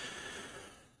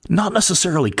not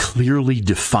necessarily clearly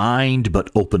defined,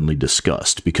 but openly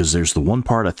discussed, because there's the one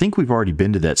part, I think we've already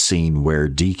been to that scene where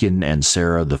Deacon and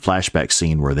Sarah, the flashback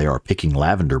scene where they are picking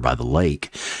lavender by the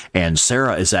lake, and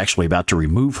Sarah is actually about to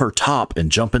remove her top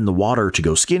and jump in the water to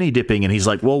go skinny dipping, and he's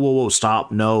like, whoa,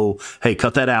 stop, no, hey,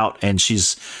 cut that out, and she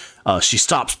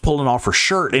stops pulling off her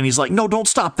shirt, and he's like, no, don't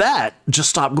stop that,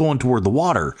 just stop going toward the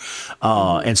water.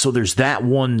 And so there's that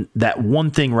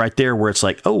one thing right there where it's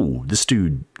like, oh, this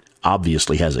dude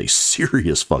obviously has a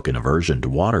serious fucking aversion to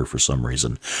water for some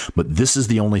reason, but this is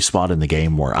the only spot in the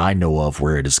game where I know of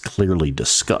where it is clearly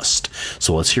discussed.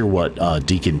 So let's hear what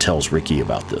Deacon tells Ricky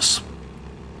about this.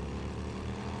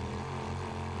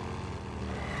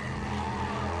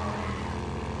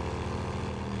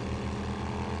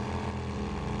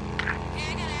 Hey,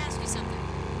 I gotta ask you something.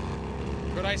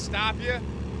 Could I stop you?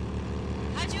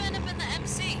 How'd you end up in the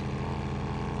MC?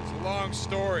 It's a long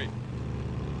story.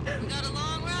 We got a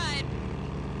long ride.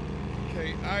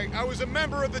 Okay, I was a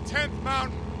member of the 10th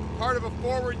Mountain, part of a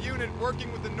forward unit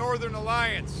working with the Northern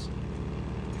Alliance.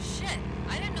 Shit,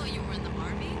 I didn't know you were in the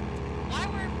army. Why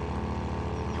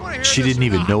were... You wanna hear She this didn't or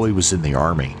even not? know he was in the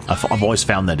army. I've always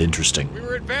found that interesting. We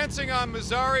were advancing on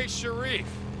Mazar-e Sharif.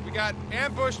 We got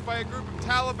ambushed by a group of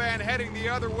Taliban heading the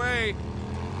other way,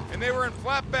 and they were in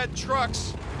flatbed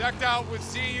trucks, decked out with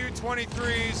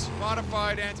Zu-23s,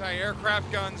 modified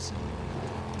anti-aircraft guns.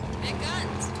 Big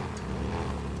guns.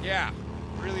 Yeah,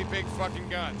 really big fucking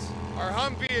guns. Our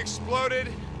Humvee exploded,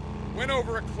 went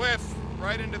over a cliff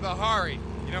right into the Hari.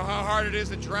 You know how hard it is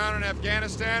to drown in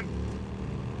Afghanistan?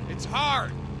 It's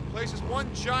hard. The place is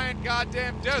one giant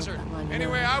goddamn desert.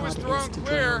 Anyway, I was thrown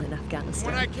clear.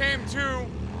 When I came to,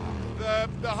 the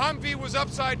Humvee was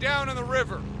upside down in the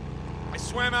river. I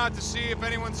swam out to see if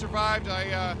anyone survived.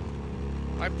 I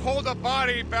pulled a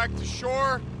body back to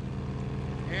shore,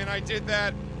 and I did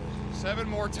that 7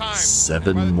 more times.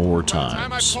 7 more By the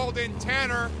time I times. pulled in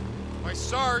Tanner, my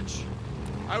Sarge,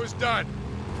 I was done.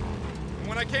 And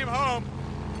when I came home,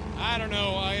 I don't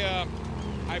know,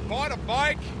 I bought a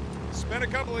bike, spent a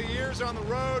couple of years on the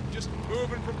road, just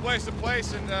moving from place to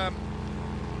place, and To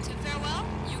farewell,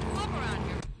 you grew up around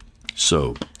here.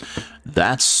 So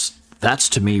that's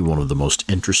to me one of the most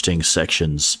interesting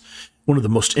sections, one of the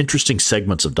most interesting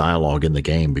segments of dialogue in the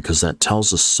game, because that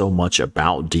tells us so much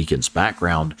about Deacon's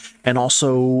background and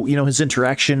also, you know, his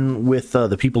interaction with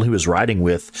the people he was riding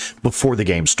with before the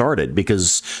game started.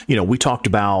 Because, you know, we talked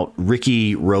about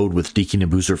Ricky rode with Deacon and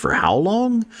Boozer for how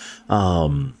long?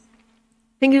 I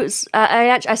think it was.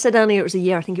 I said earlier it was a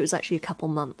year. I think it was actually a couple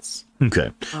months.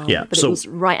 Okay, yeah. But so it was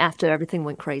right after everything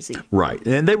went crazy. right,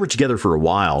 and they were together for a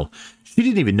while. She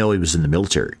didn't even know he was in the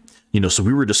military. You know, so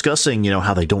we were discussing, you know,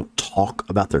 how they don't talk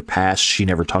about their past. She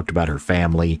never talked about her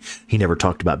family. He never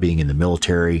talked about being in the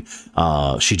military.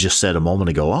 She just said a moment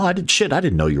ago, "Oh, I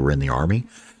didn't know you were in the Army."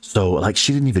 So, like,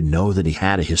 she didn't even know that he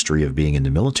had a history of being in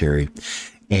the military.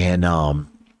 And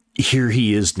here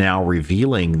he is now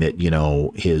revealing that, you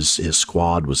know, his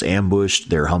squad was ambushed.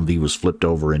 Their Humvee was flipped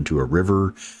over into a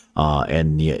river.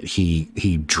 And yet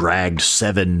he dragged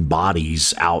 7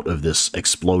 bodies out of this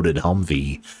exploded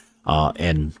Humvee.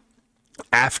 And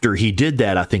after he did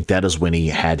that, I think that is when he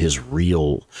had his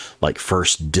real, like,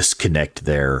 first disconnect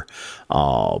there.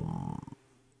 I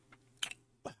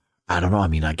don't know. I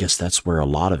mean, I guess that's where a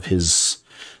lot of his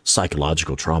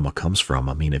psychological trauma comes from.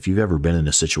 I mean, if you've ever been in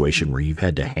a situation where you've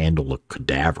had to handle a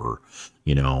cadaver,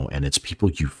 you know, and it's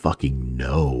people you fucking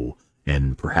know,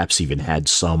 and perhaps even had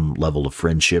some level of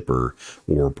friendship or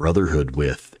brotherhood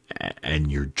with,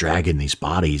 and you're dragging these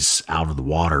bodies out of the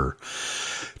water,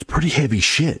 it's pretty heavy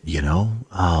shit, you know?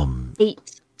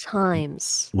 8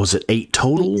 times. Was it 8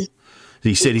 total?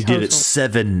 He said he did it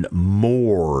 7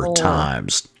 more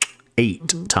times.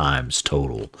 8 times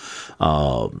total.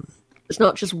 It's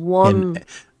not just one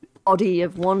body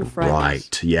of one friend.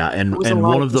 Right. Yeah. And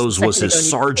one of those was his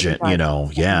sergeant, you know.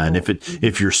 Yeah. And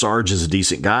if your sarge is a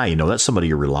decent guy, you know, that's somebody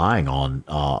you're relying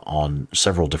on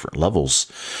several different levels.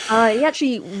 He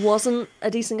actually wasn't a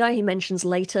decent guy. He mentions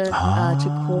later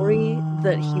to Corey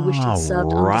that he wished he'd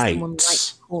served under someone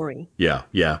like Corey. Yeah.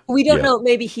 Yeah. We don't know.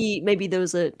 Maybe there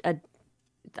was a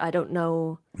I don't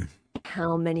know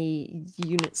how many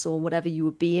units or whatever you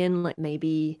would be in. Like,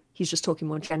 maybe he's just talking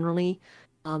more generally.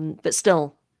 But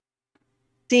still,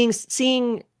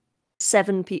 seeing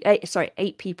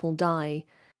 8 people die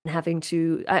and having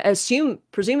to, I assume,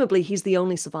 presumably he's the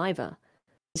only survivor,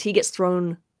 because he gets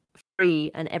thrown free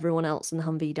and everyone else in the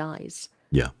Humvee dies.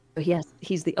 Yeah. So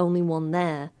he's the only one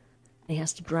there, and he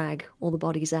has to drag all the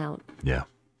bodies out. Yeah.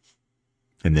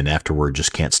 And then afterward,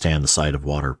 just can't stand the sight of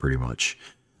water, pretty much.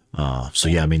 So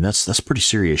yeah, I mean, that's pretty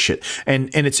serious shit. And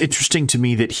it's interesting to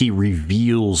me that he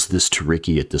reveals this to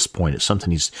Ricky at this point. It's something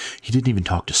he didn't even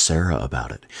talk to Sarah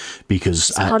about it, because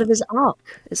it's part of his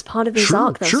arc. It's part of his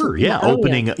arc. That's sure. Yeah.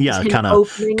 Kind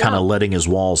of letting his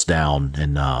walls down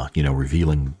and, you know,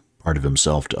 revealing part of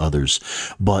himself to others.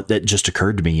 But that just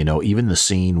occurred to me, you know, even the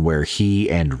scene where he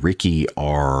and Ricky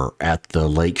are at the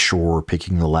lake shore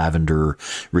picking the lavender.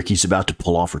 Ricky's about to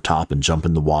pull off her top and jump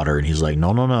in the water, and he's like,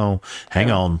 no, hang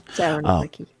on. Sarah and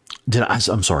Ricky.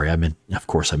 I'm sorry. Of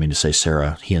course I mean to say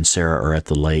Sarah. He and Sarah are at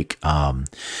the lake.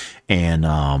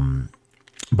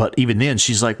 But even then,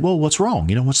 she's like, well, what's wrong?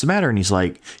 You know, what's the matter? And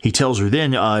he tells her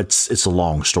then, it's a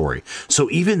long story. So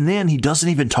even then, he doesn't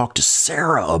even talk to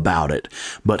Sarah about it.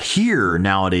 But here,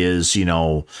 now it is, you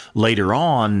know, later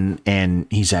on, and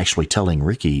he's actually telling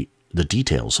Ricky the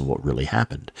details of what really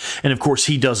happened. And of course,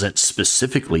 he doesn't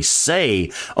specifically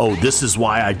say, oh, this is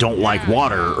why I don't like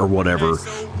water or whatever.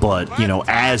 But, you know,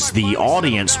 as the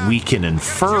audience, we can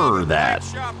infer that.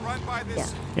 Yeah.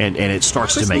 And it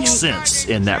starts to make sense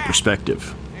in that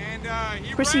perspective.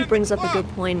 Chrissy brings up a good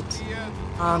point.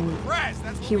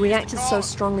 He reacted so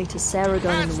strongly to Sarah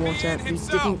going in the water, he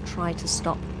didn't try to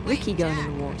stop Ricky going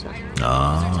in the water.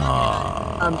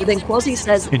 But then Quasi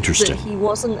says that he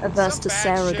wasn't averse to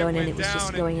Sarah going in, it was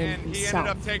just going in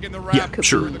himself. Yeah,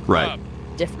 sure, right.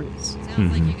 Difference.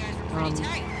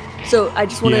 So I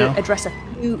just want to address a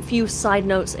few side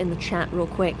notes in the chat real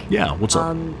quick. Yeah, what's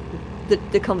up?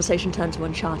 The conversation turned to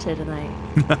Uncharted, and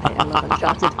I love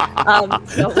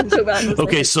Uncharted.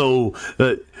 Okay, so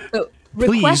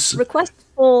request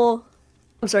for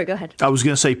I'm sorry, go ahead. I was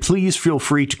going to say, please feel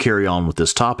free to carry on with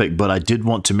this topic, but I did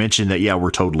want to mention that, yeah, we're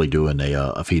totally doing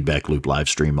a feedback loop live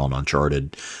stream on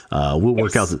Uncharted. We'll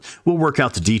work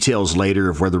out the details later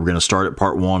of whether we're going to start at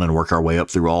part 1 and work our way up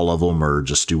through all of them, or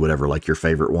just do whatever like your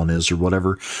favorite one is or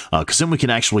whatever. Because then we can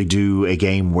actually do a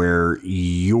game where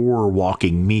you're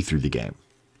walking me through the game.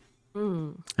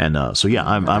 And so yeah,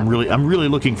 I'm really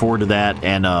looking forward to that.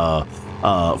 And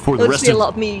for the rest of a lot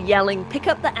of me yelling, "Pick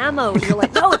up the ammo!" And you're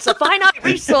like, "No, it's a finite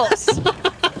resource."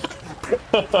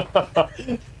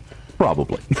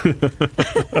 Probably. Oh, shit.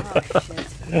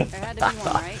 There had to be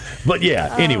one, right? But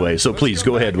yeah, anyway, so please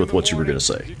go ahead with what you were going to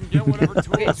say.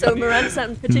 Okay, so Miranda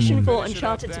sent petition for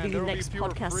Uncharted to be the next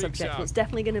podcast subject. Well, it's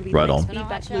definitely going to be right the next on.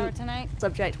 feedback loop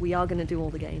subject. We are going to do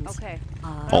all the games. Okay.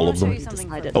 All of them?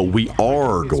 Oh, we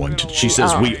are going to. She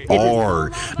says we are.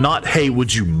 Not, hey,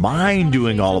 would you mind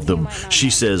doing all of them?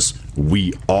 She says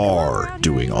we are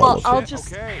doing all of them. I'll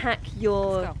just hack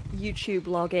your YouTube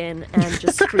login and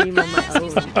just stream on my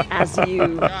own as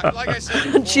you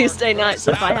on Tuesday nights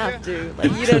if I have to.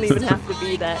 Like, you don't even have to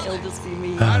be there. It'll just be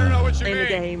me playing the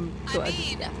game. So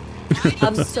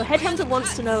Headhunter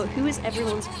wants to know, who is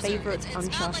everyone's favorite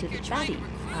Uncharted baddie?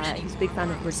 He's a big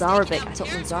fan of Lazarevic. I thought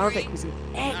Lazarevic was an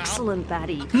excellent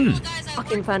baddie.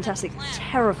 Fucking fantastic.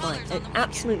 Terrifying. An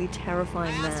absolutely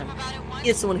terrifying man. He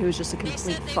is someone who is just a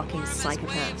complete fucking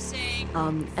psychopath.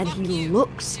 And he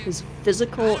looks, his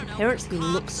physical appearance, he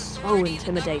looks so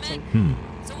intimidating.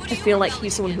 I feel like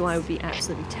he's someone who I would be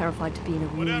absolutely terrified to be in a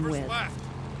room with.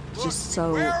 Just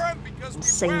so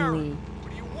insanely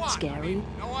scary.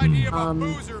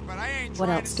 What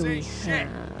else do we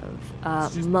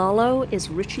have? Marlowe is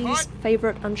Richie's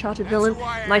favorite Uncharted villain.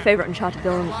 My favorite Uncharted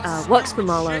villain works for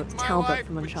Marlowe, Talbot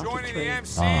from Uncharted 3.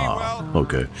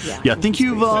 Okay. Yeah, I think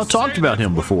you've talked about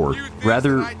him before,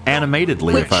 rather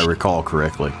animatedly, if I recall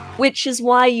correctly. Which is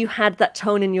why you had that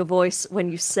tone in your voice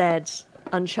when you said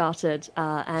Uncharted,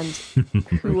 and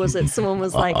who was it? Someone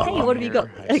was like, "Hey, what have you got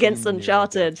against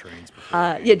Uncharted?"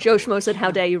 Yeah, Joe Schmo said,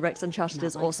 "How dare you, Rex? Uncharted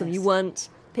is awesome." You weren't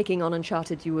picking on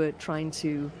Uncharted. You were trying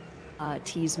to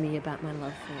tease me about my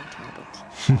love for Talbot.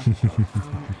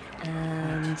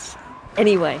 And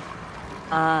anyway,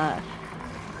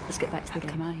 let's get back to the game.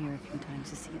 Come out here a few times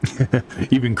to see it.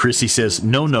 Even Chrissy says,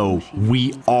 no,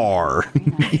 we are.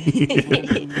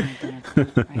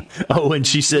 Oh, and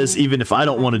she says, even if I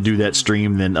don't want to do that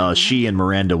stream, then she and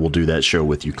Miranda will do that show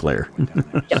with you, Claire.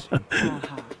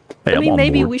 Hey, I mean,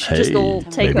 maybe we should just all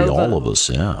take over. Maybe all of us,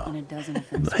 yeah.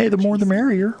 Hey, the more the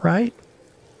merrier, right?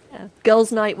 Yeah.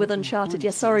 Girls' night with Uncharted.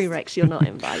 Yeah, sorry, Rex, you're not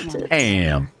invited.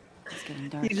 Damn.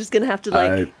 You're just going to have to,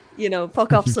 like, you know,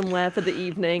 fuck off somewhere for the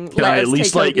evening. Can I at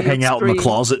least, like, hang out in the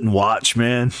closet and watch,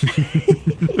 man?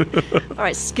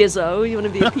 Alright, Schizo, you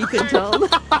want to be a peeping Tom?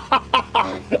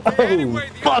 Oh,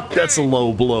 fuck, that's a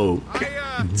low blow.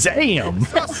 Damn.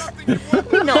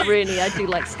 Not really, I do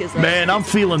like Schizo. Man, I'm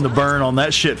feeling the burn on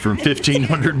that shit from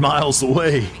 1,500 miles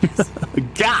away.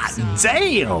 God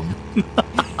damn.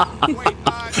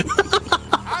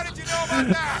 How did you know about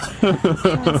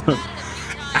that?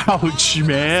 Ouch,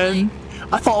 man.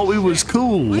 I thought we was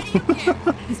cool.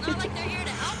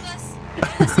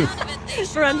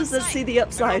 Miranda says, see the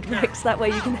upside, Rex. That way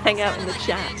you can hang out in the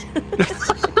chat.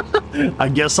 I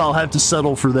guess I'll have to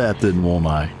settle for that then, won't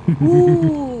I?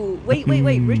 Ooh, wait.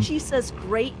 Richie says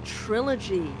great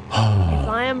trilogy. If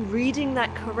I am reading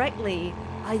that correctly,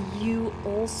 are you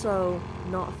also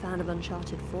not a fan of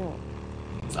Uncharted 4?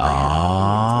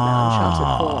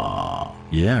 Ah,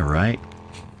 yeah, right.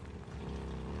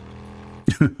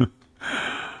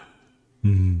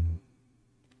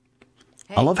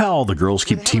 I love how all the girls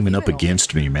keep teaming up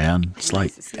against me, man. It's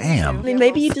like, damn. I mean,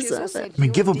 maybe you deserve it. I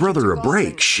mean, give a brother a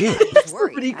break. Shit.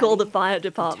 Somebody call the fire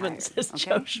department, says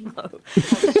Joe Schmo.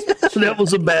 That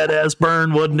was a badass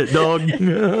burn, wasn't it, dog?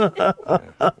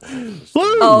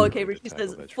 Oh, okay. Richie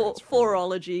says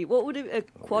fourology. What would it be? A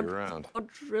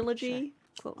quadrilogy?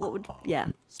 What would? Yeah.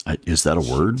 Is that a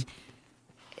word?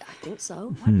 I think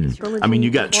so. I mean,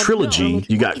 you got trilogy,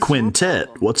 you got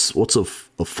quintet. What's a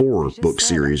 4-book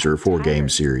series or a 4-game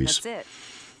series? That's it.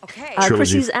 Okay.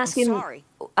 Chrissy's asking if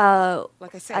I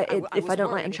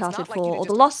don't like Uncharted 4 or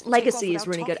The Lost Legacy is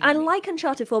really good. I like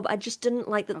Uncharted 4, but I just didn't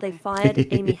like that they fired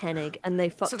Amy Hennig and they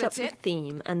fucked up the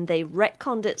theme and they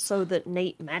retconned it so that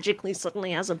Nate magically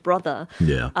suddenly has a brother.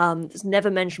 Yeah. It's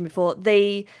never mentioned before.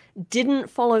 They didn't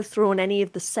follow through on any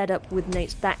of the setup with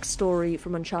Nate's backstory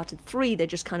from Uncharted 3. They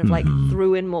just kind of like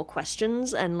threw in more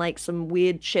questions and like some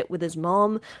weird shit with his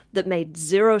mom that made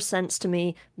zero sense to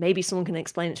me. Maybe someone can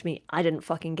explain it to me. I didn't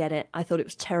fucking get it. I thought it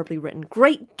was terribly written.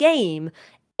 Great game,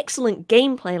 excellent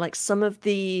gameplay. Like some of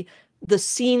the the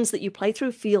scenes that you play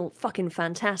through feel fucking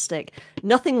fantastic.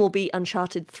 Nothing will beat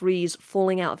Uncharted 3's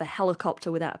falling out of a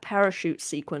helicopter without a parachute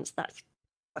sequence. That's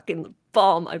fucking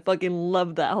bomb. I fucking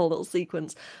love that whole little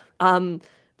sequence.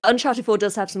 Uncharted 4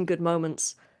 does have some good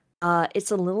moments.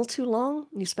 It's a little too long.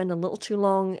 You spend a little too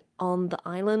long on the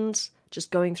island, just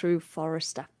going through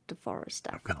forest after forest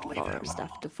after forest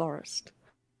after forest.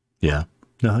 Yeah.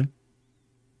 Nothing.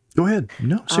 Go ahead.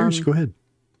 No, seriously, go ahead.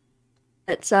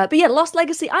 But yeah, Lost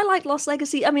Legacy. I like Lost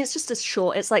Legacy. I mean, it's just a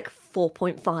short. It's like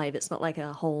 4.5. It's not like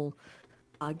a whole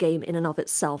game in and of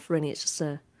itself. Really, it's just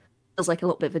feels like a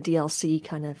little bit of a DLC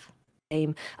kind of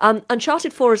game.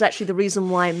 Uncharted 4 is actually the reason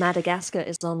why Madagascar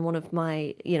is on one of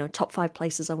my top 5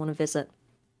 places I want to visit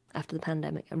after the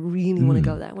pandemic. I really want to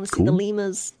go there. I want to see the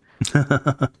lemurs.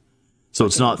 So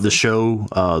it's not the show,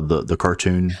 the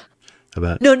cartoon.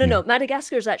 No.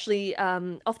 Madagascar is actually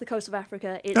off the coast of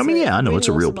Africa. It's I know really it's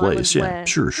a real awesome place. Yeah, where,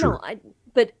 sure.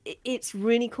 But it's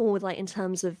really cool with in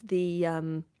terms of the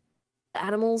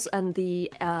animals and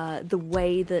the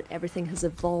way that everything has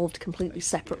evolved completely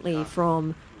separately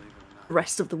from the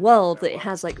rest of the world. That it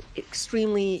has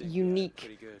extremely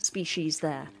unique species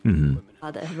there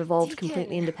that have evolved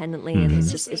completely independently, and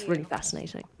it's really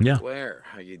fascinating. Yeah.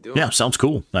 How you doing? Yeah, sounds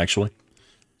cool actually.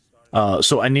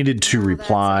 So I needed to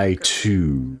reply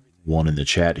to one in the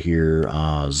chat here.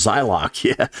 Zylock,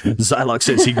 yeah. Zylock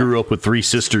says he grew up with 3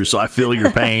 sisters, so I feel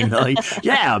your pain.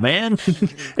 Yeah, man.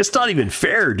 It's not even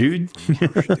fair, dude.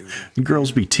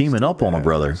 Girls be teaming up on a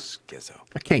brother.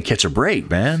 I can't catch a break,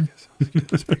 man.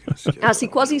 See,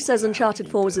 Quasi says Uncharted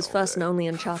 4 was his first and only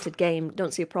Uncharted game.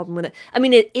 Don't see a problem with it. I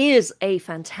mean, it is a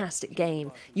fantastic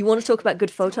game. You want to talk about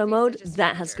good photo mode?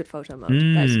 That has good photo mode.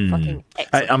 That's fucking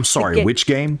excellent. I'm sorry, which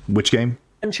game?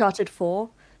 Uncharted 4.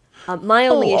 My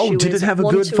only issue is... did it have a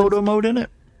good photo mode in it?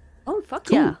 Oh, fuck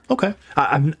cool. Yeah. Okay.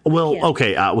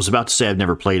 Okay, I was about to say I've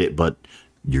never played it, but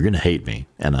you're going to hate me,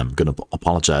 and I'm going to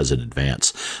apologize in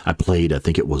advance. I played, I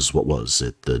think it was, what was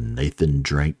it, the Nathan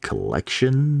Drake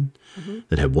collection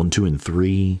that had 1, 2, and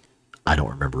 3. I don't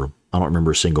remember them. I don't remember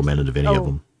a single minute of any of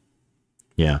them.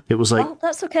 Yeah, it was like... Oh,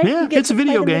 that's okay. Yeah, it's a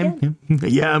video game.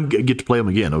 Yeah, I get to play them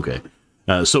again. Okay.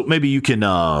 So maybe you can,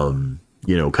 kind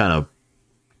of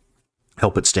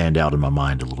help it stand out in my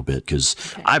mind a little bit, because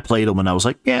I played them and I was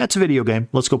like, yeah, it's a video game.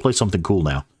 Let's go play something cool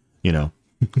now,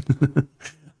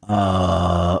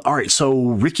 all right, so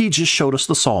Ricky just showed us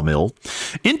the sawmill.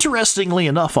 Interestingly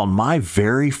enough, on my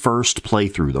very first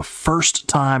playthrough, the first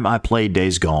time I played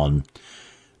Days Gone,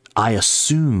 I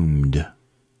assumed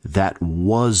that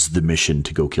was the mission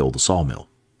to go kill the sawmill.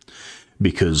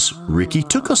 Because Ricky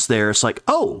took us there. It's like,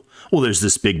 oh, well, there's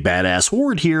this big badass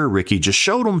horde here. Ricky just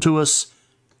showed them to us.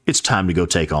 It's time to go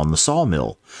take on the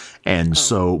sawmill. And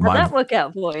so how'd that work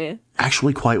out for you?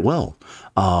 Actually quite well.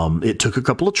 It took a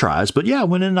couple of tries, but yeah, I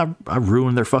went in and I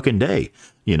ruined their fucking day.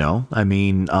 I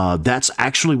mean, that's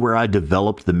actually where I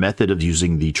developed the method of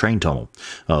using the train tunnel,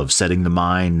 of setting the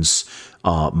mines,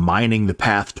 mining the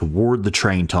path toward the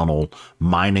train tunnel,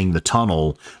 mining the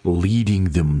tunnel, leading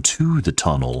them to the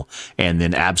tunnel, and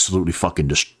then absolutely fucking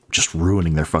just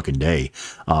ruining their fucking day.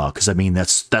 Because I mean,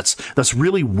 that's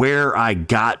really where I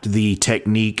got the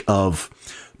technique of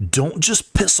don't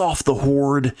just piss off the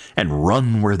horde and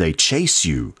run where they chase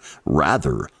you.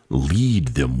 Rather, lead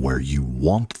them where you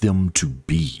want them to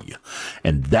be.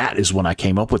 And that is when I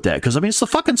came up with that. Because, I mean, it's the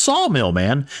fucking sawmill,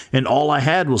 man. And all I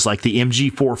had was like the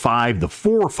MG45, the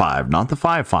 4.5, not the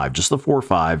 5.5, just the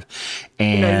 4.5.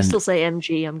 And you still say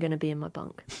MG, I'm going to be in my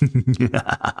bunk.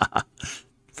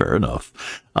 Fair enough.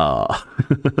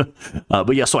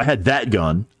 But yeah, so I had that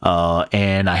gun,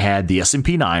 and I had the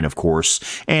SMP-9, of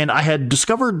course, and I had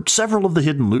discovered several of the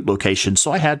hidden loot locations,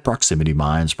 so I had proximity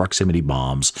mines, proximity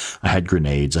bombs, I had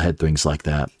grenades, I had things like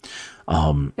that.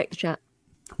 Check the chat.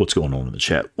 What's going on in the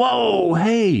chat? Whoa,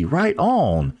 hey, right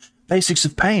on. Basics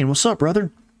of Pain, what's up,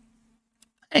 brother?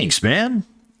 Thanks, man.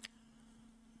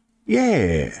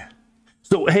 Yeah.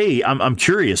 So, hey, I'm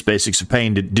curious, Basics of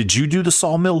Pain, did you do the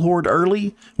Sawmill Horde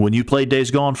early when you played Days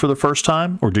Gone for the first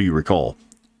time, or do you recall?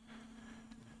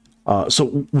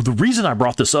 So the reason I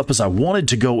brought this up is I wanted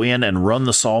to go in and run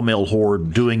the Sawmill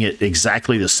Horde doing it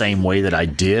exactly the same way that I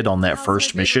did on that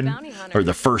first mission, or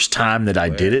the first time that I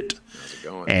did it,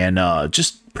 and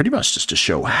just pretty much just to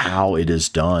show how it is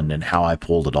done and how I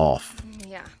pulled it off.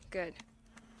 Yeah, good.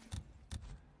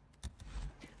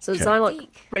 So Zylock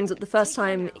brings up the first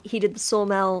time he did the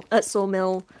sawmill.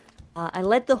 I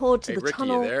led the horde to the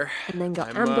tunnel and then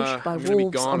got ambushed by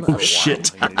wolves on the other side.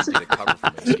 Shit.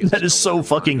 That is so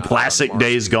fucking classic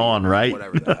Days Gone, right?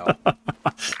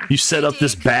 You set up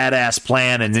this badass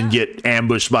plan and then get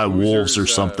ambushed by wolves or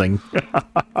something. I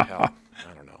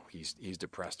don't know. he's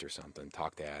depressed or something.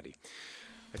 Talk to Addie.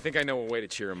 I think I know a way to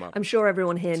cheer him up. I'm sure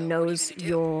everyone here knows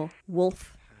your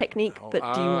wolf technique, but do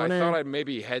you want I thought to I'd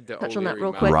maybe head to touch on that O'Leary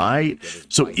real quick? Right.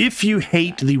 So if you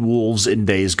hate the wolves in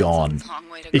Days Gone,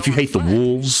 if you hate the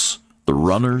wolves, the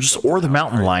runners, or the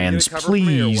mountain lions,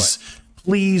 please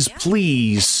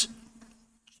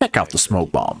check out the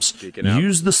smoke bombs.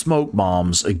 Use the smoke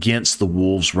bombs against the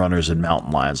wolves, runners, and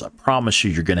mountain lions. I promise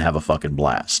you're going to have a fucking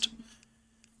blast.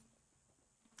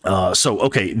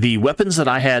 Okay, the weapons that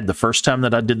I had the first time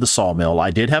that I did the sawmill,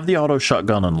 I did have the auto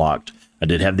shotgun unlocked, I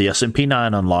did have the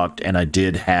SMP-9 unlocked, and I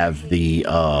did have the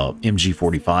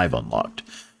MG45 unlocked.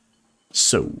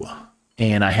 So,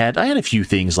 and I had a few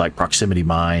things like proximity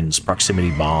mines, proximity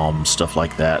bombs, stuff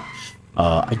like that.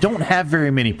 I don't have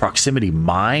very many proximity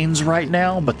mines right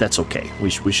now, but that's okay. We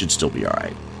should still be all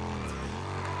right.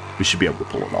 We should be able to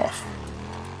pull it off.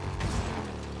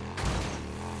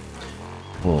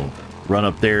 We'll run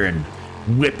up there and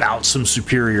whip out some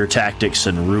superior tactics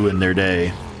and ruin their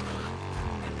day.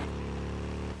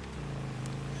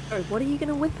 Oh, what are you going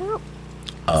to whip out?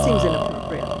 Seems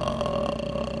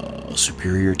inappropriate.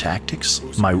 Superior tactics?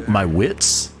 My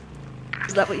wits?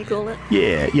 Is that what you call it?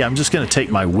 Yeah, I'm just going to take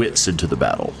my wits into the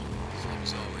battle. Same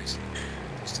as always.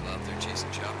 Still out there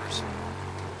chasing choppers.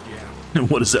 Yeah.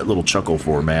 What is that little chuckle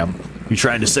for, ma'am? You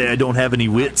trying to say I don't have any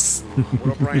wits?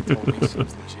 What O'Brien told me is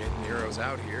legit. Nero's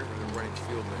out here. They're running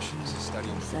field missions,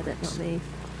 studying. You said it, not me.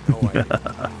 No idea. Hey,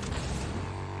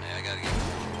 I gotta get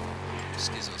going.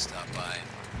 Skizzo stopped by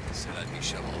and said I'd be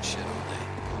shoveling shit all day.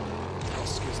 Tell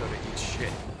Skizzo to eat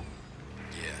shit.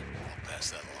 Yeah, I'll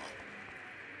pass that along.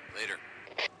 Later.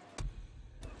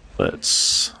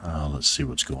 Let's see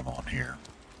what's going on here.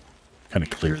 Kind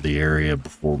of clear the area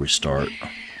before we start.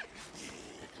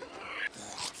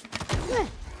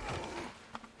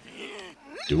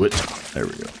 Do it. There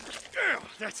we go.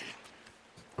 That's it.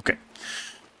 Okay.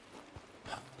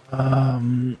 All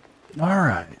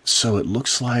right. So it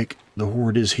looks like the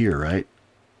horde is here, right?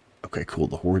 Okay, cool.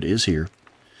 The horde is here.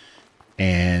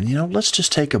 And, you know, let's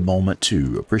just take a moment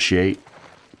to appreciate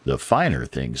the finer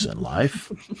things in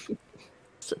life.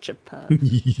 Such a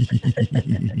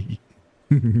perv.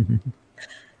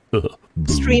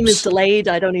 Stream is delayed.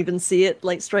 I don't even see it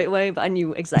like straight away, but I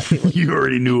knew exactly what you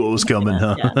already knew what was coming,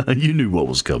 huh? Yeah. You knew what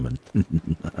was coming.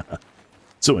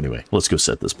 So anyway, let's go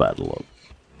set this battle up.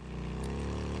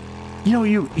 You know,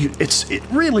 it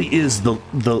really is the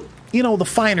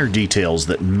finer details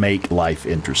that make life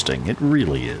interesting. It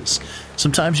really is.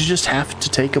 Sometimes you just have to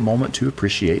take a moment to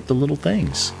appreciate the little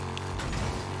things.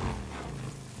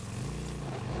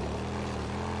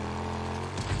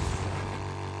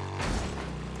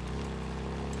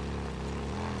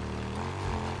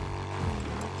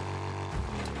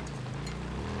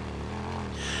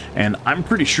 And I'm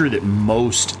pretty sure that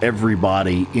most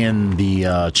everybody in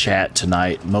the chat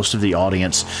tonight, most of the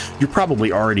audience, you're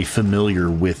probably already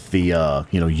familiar with the,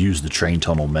 use the train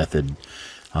tunnel method.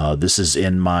 This is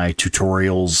in my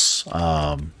tutorials.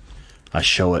 I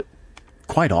show it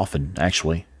quite often,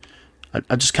 actually.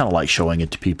 I just kind of like showing it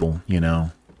to people,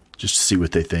 just to see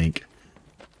what they think.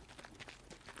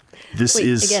 This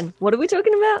is... Again, what are we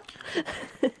talking about?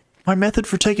 my method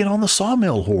for taking on the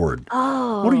sawmill horde.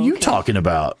 Oh, what are you talking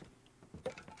about?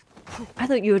 I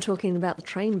thought you were talking about the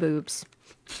train boobs.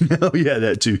 Oh, yeah,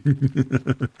 that too.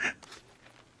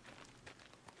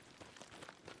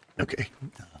 Okay.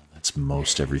 That's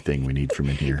most everything we need from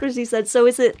in here. Chrissy said, so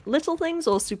is it little things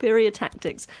or superior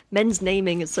tactics? Men's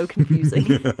naming is so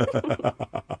confusing.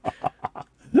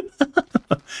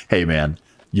 Hey, man.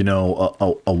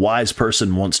 A wise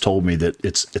person once told me that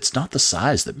it's not the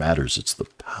size that matters, it's the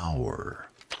power.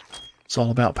 It's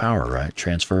all about power, right?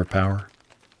 Transfer of power.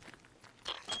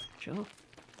 Sure.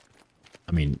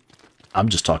 I mean, I'm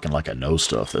just talking like I know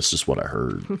stuff. That's just what I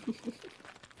heard.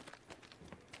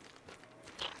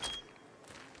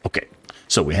 Okay,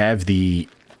 so we have the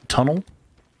tunnel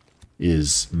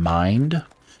is mined.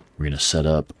 We're going to set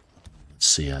up, let's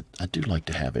see, I do like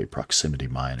to have a proximity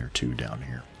mine or two down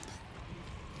here.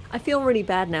 I feel really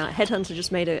bad now. Headhunter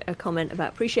just made a comment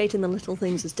about appreciating the little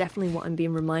things is definitely what I'm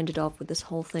being reminded of with this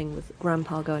whole thing with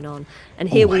Grandpa going on. And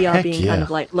here we are being kind of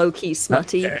like low-key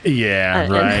smutty.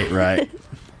 Right.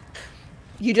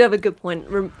 You do have a good point.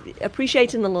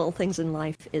 Appreciating the little things in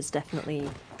life is definitely...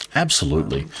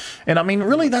 Absolutely. And I mean,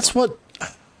 really, that's what...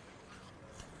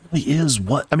 really is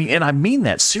what... I mean, and I mean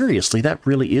that seriously. That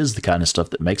really is the kind of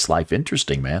stuff that makes life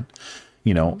interesting, man.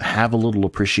 Have a little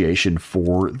appreciation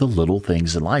for the little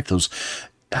things in life. Those,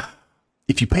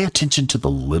 if you pay attention to the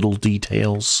little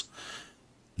details,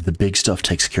 the big stuff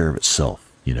takes care of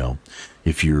itself.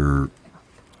 If you're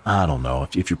I don't know,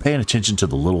 if you're paying attention to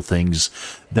the little things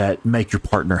that make your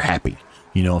partner happy,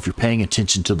 you know, if you're paying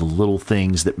attention to the little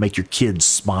things that make your kids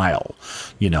smile,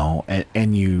 you know,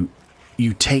 and you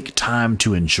take time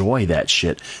to enjoy that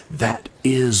shit, that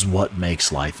is what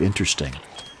makes life interesting.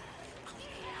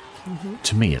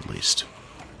 To me, at least.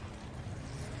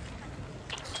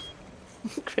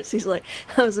 Chrissy's like,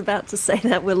 I was about to say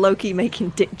that we're low-key making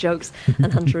dick jokes,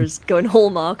 and Hunter is going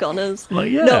Hallmark on us. Well,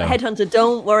 yeah. No, Headhunter,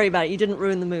 don't worry about it. You didn't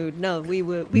ruin the mood. No, we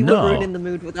were ruining the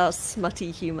mood with our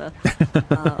smutty humor,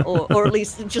 or at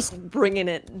least just bringing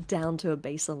it down to a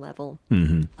baser level.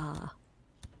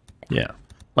 Yeah.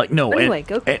 Like, no. Anyway,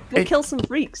 go kill some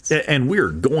freaks. And we're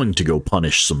going to go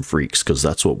punish some freaks because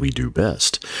that's what we do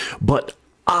best. But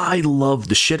I love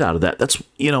the shit out of that. That's,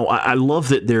 you know, I love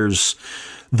that there's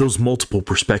those multiple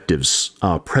perspectives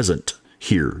present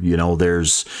here. You know,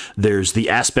 there's the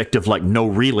aspect of like, no,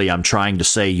 really, I'm trying to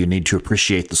say you need to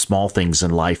appreciate the small things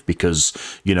in life because,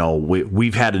 you know,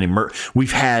 we've had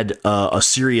a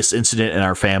serious incident in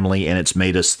our family, and it's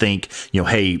made us think, you know,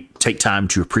 hey, take time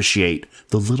to appreciate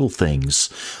the little things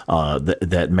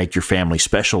that make your family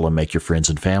special and make your friends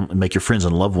and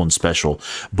loved ones special.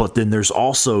 But then there's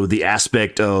also the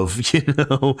aspect of, you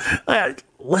know,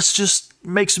 let's just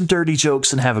make some dirty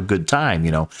jokes and have a good time. You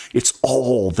know, it's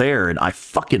all there, and I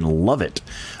fucking love it.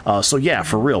 So yeah,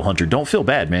 for real, Hunter, don't feel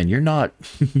bad, man. You're not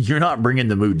bringing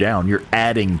the mood down. You're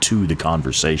adding to the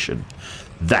conversation.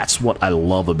 That's what I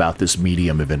love about this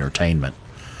medium of entertainment.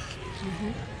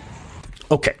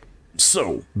 Okay.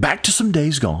 So, back to some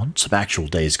Days Gone, some actual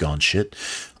Days Gone shit.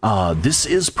 This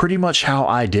is pretty much how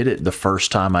I did it the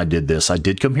first time I did this. I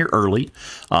did come here early.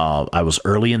 I was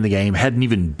early in the game, hadn't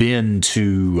even been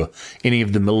to any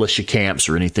of the militia camps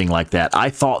or anything like that.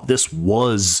 I thought this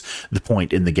was the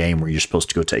point in the game where you're supposed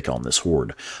to go take on this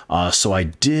horde. So I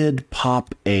did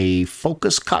pop a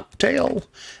focus cocktail,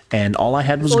 and all I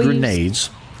had was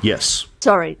grenades. Yes.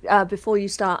 Sorry, before you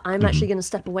start, I'm actually going to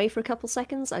step away for a couple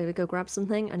seconds. I gotta go grab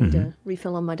something. I need a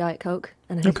refill on my Diet Coke,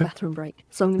 and I need a bathroom break.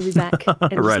 So I'm going to be back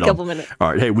in just a couple minutes.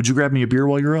 All right. Hey, would you grab me a beer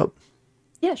while you're up?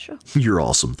 Yeah, sure. You're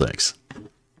awesome. Thanks.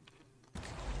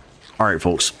 All right,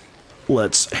 folks.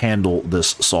 Let's handle this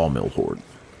sawmill horde.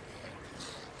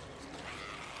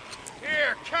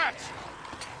 Here, cut!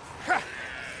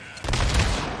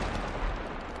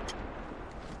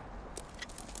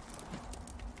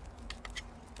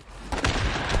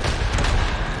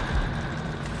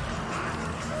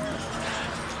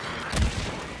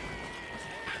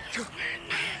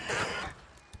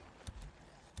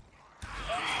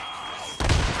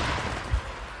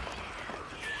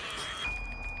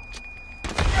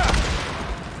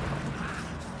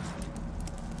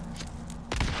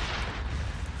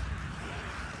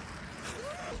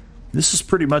 This is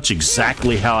pretty much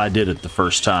exactly how I did it the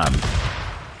first time.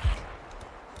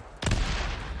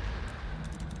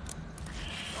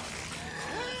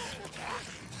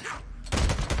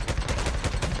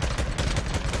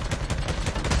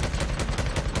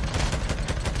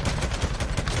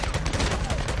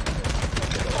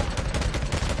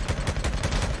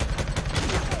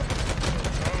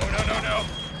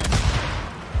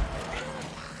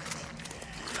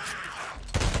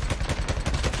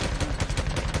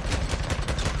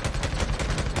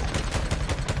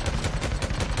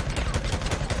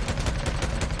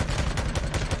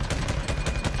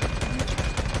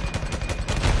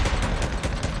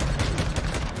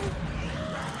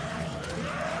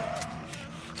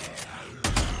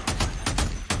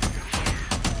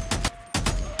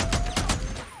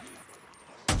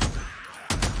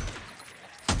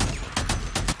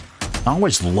 I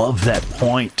always love that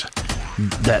point,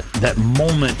 that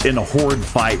moment in a horde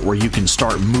fight where you can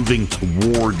start moving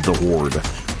toward the horde.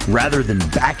 Rather than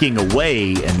backing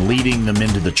away and leading them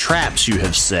into the traps you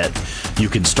have set, you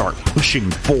can start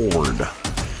pushing forward.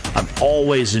 I've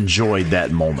always enjoyed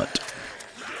that moment.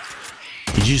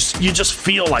 You just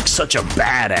feel like such a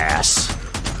badass.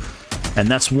 And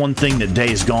that's one thing that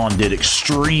Days Gone did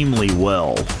extremely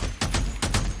well.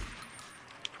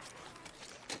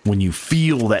 When you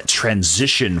feel that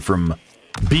transition from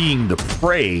being the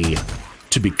prey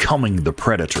to becoming the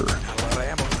predator.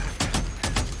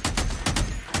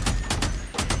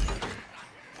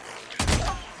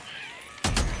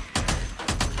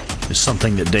 It's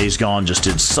something that Days Gone just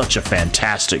did such a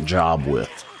fantastic job with.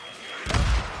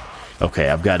 Okay,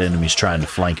 I've got enemies trying to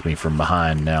flank me from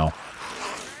behind now.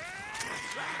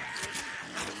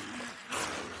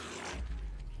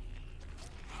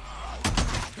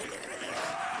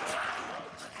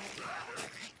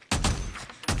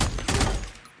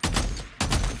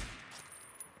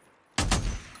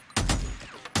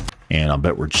 And I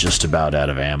bet we're just about out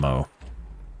of ammo.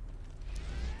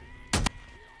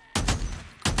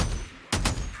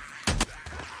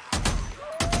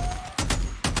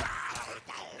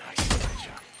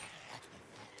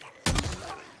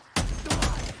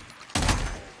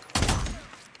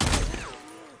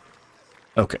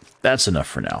 Okay, that's enough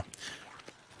for now.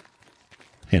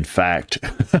 In fact,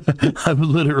 I've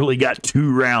literally got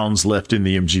 2 rounds left in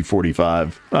the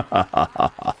MG45.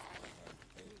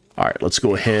 All right, let's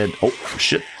go ahead. Oh,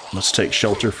 shit. Let's take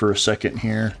shelter for a second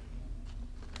here.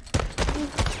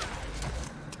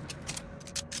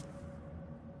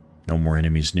 No more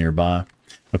enemies nearby.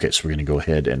 Okay, so we're going to go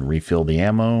ahead and refill the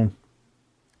ammo.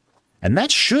 And that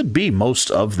should be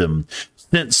most of them.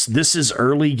 Since this is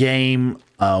early game,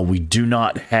 we do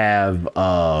not have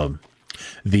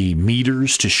the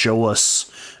meters to show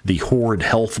us the Horde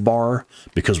health bar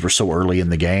because we're so early in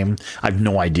the game. I have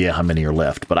no idea how many are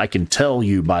left, but I can tell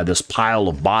you by this pile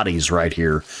of bodies right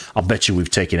here, I'll bet you we've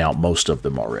taken out most of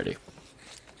them already.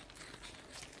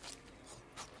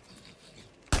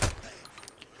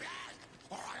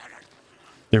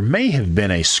 There may have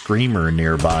been a screamer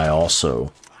nearby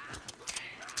also.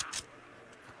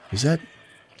 Is that...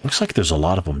 Looks like there's a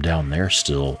lot of them down there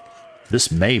still.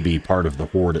 This may be part of the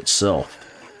Horde itself.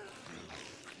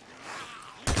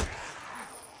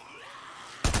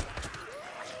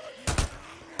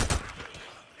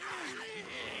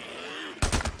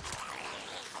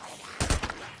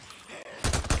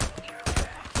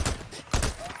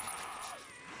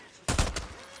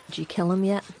 Did you kill him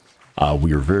yet?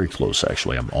 We are very close,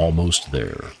 actually. I'm almost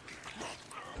there.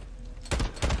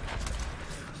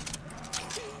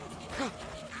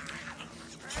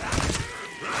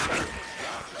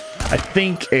 I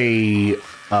think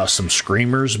some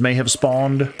screamers may have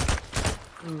spawned,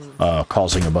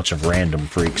 causing a bunch of random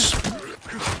freaks.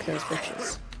 Those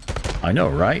bitches. I know,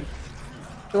 right?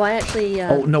 Do I actually...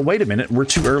 Oh, no, wait a minute. We're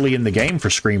too early in the game for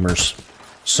screamers.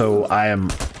 So I am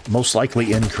most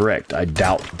likely incorrect. I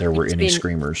doubt there were any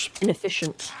screamers.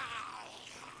 Inefficient.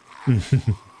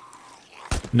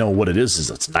 No, what it is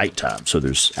it's nighttime, so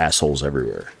there's assholes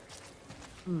everywhere.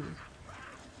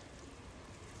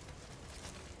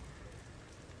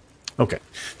 Okay,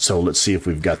 so let's see if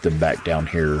we've got them back down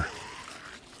here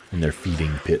in their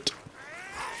feeding pit.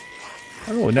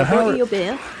 Oh, now I brought you your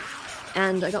beer,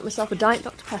 and I got myself a Diet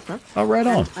Dr. Pepper. Oh, right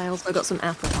on. And I also got some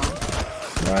apple pie.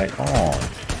 Right on.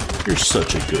 You're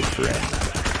such a good friend.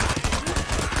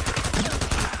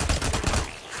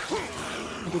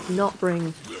 I did not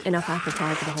bring enough apple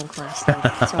pie for the whole class,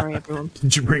 though. Sorry, everyone.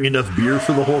 Did you bring enough beer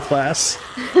for the whole class?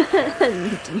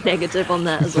 Negative on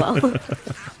that as well.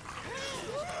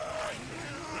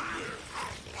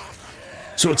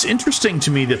 So it's interesting to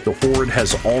me that the Horde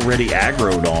has already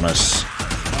aggroed on us.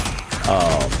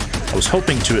 I was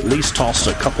hoping to at least toss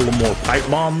a couple of more pipe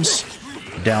bombs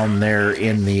down there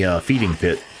in the feeding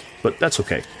pit, but that's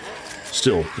okay.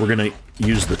 Still, we're going to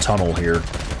use the tunnel here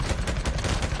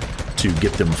to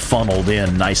get them funneled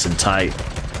in nice and tight.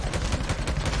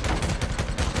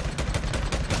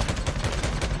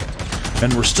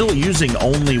 And we're still using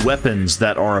only weapons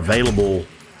that are available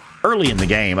early in the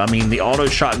game. I mean, the auto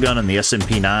shotgun and the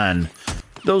SMP-9,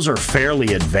 those are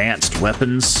fairly advanced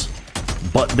weapons,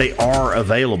 but they are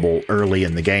available early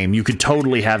in the game. You could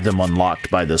totally have them unlocked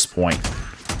by this point.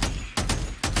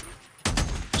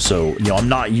 So, you know, I'm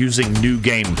not using New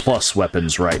Game Plus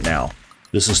weapons right now.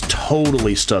 This is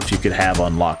totally stuff you could have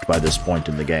unlocked by this point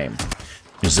in the game.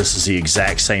 Because this is the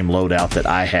exact same loadout that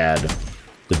I had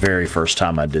the very first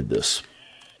time I did this.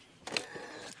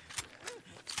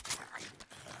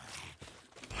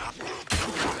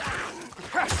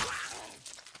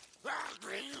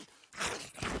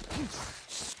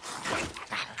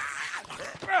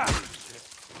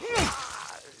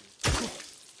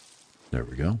 There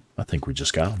we go. I think we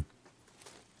just got them.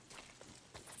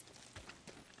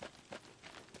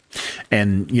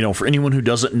 And, you know, for anyone who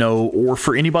doesn't know, or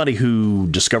for anybody who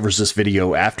discovers this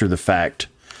video after the fact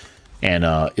and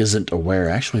isn't aware,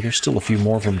 actually, there's still a few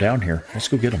more of them down here. Let's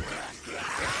go get them.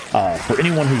 For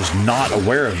anyone who's not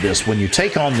aware of this, when you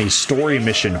take on these story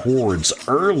mission hordes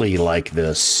early like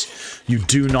this, you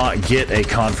do not get a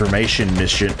confirmation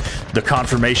mission. The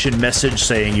confirmation message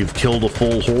saying you've killed a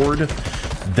full horde,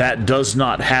 that does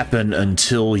not happen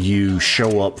until you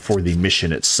show up for the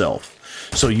mission itself.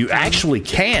 So you actually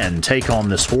can take on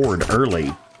this horde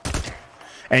early,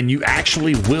 and you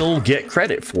actually will get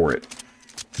credit for it.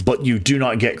 But you do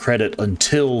not get credit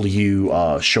until you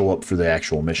show up for the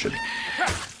actual mission.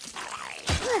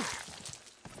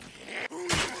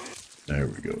 There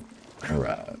we go. All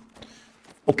right.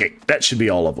 Okay, that should be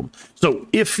all of them. So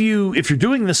if you're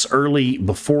doing this early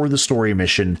before the story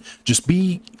mission, just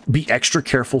be extra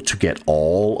careful to get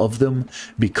all of them,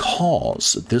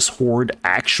 because this horde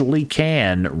actually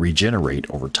can regenerate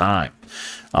over time.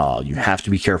 You have to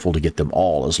be careful to get them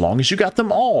all. As long as you got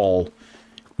them all,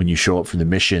 when you show up for the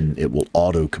mission, it will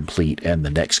auto-complete and the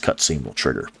next cutscene will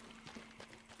trigger.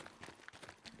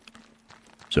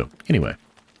 So, anyway,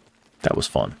 that was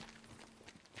fun.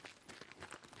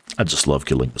 I just love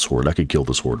killing this horde. I could kill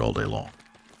this horde all day long.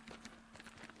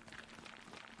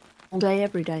 All day,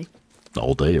 every day.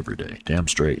 All day, every day. Damn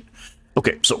straight.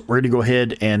 Okay, so we're going to go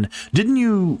ahead and... Didn't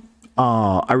you...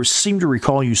 I seem to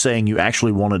recall you saying you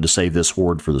actually wanted to save this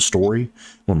horde for the story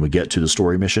when we get to the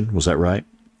story mission. Was that right?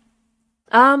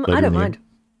 I don't mind.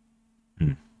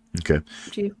 Okay.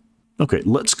 Do you? Okay,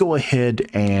 let's go ahead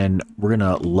and we're going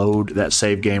to load that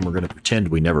save game. We're going to pretend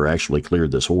we never actually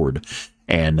cleared this horde.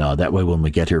 And that way when we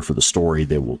get here for the story,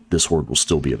 this horde will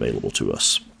still be available to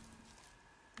us.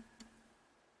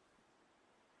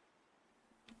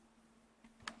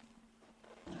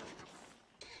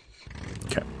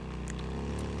 Okay.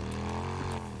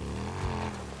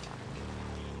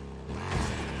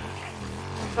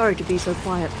 Sorry to be so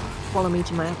quiet while I'm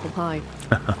eating my apple pie.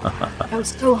 I was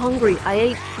so hungry. I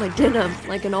ate my dinner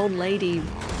like an old lady at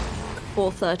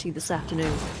 4:30 this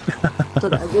afternoon, so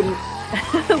that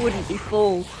I wouldn't be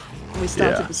full when we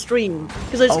started the stream.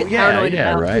 Because I just get paranoid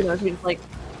about, right. you know, being like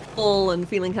full and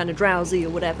feeling kind of drowsy or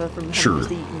whatever from having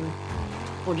just eaten,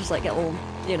 or just like get all,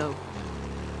 you know,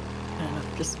 I don't know,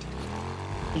 I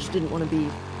just didn't want to be.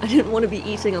 I didn't want to be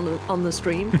eating on the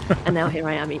stream, and now here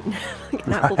I am eating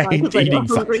an apple pie.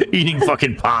 Eating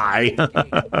fucking pie.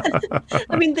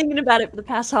 I've been thinking about it for the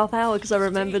past half hour because I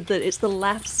remembered that it's the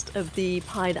last of the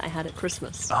pie that I had at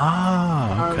Christmas.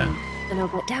 Ah, okay. And I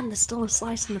was like, damn, there's still a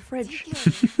slice in the fridge.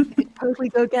 I could totally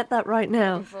go get that right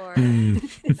now. And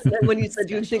then when you said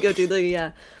you were going to go do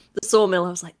the sawmill,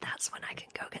 I was like, that's when I can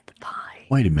go get the pie.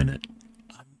 Wait a minute.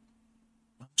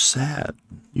 I'm sad.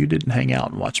 You didn't hang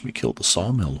out and watch me kill the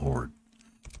sawmill horde.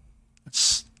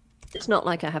 It's not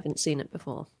like I haven't seen it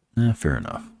before. Fair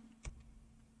enough.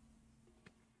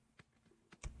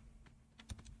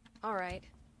 All right.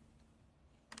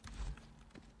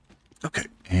 Okay,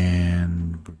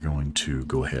 and we're going to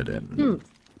go ahead and...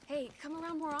 Hey, come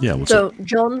around more often. Yeah, what's so up?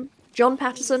 John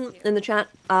Patterson in the chat,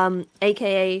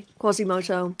 aka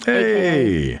Quasimoto,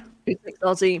 Hey! aka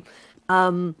Aussie,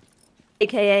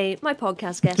 aka my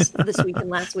podcast guest this week and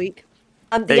last week.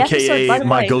 The AKA episode, by the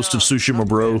my way, Ghost of Tsushima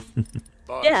bro.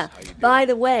 Yeah, by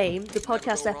the way, the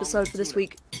podcast episode for this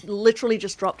week literally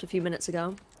just dropped a few minminutes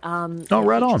ago.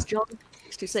 Right on. John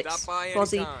 626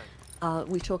 Quasi.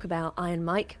 We talk about Iron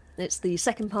Mike. It's the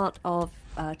second part of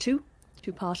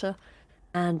two-parter.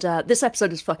 And this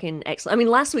episode is fucking excellent. I mean,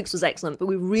 last week's was excellent, but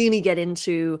we really get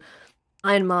into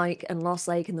Iron Mike and Lost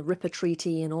Lake and the Ripper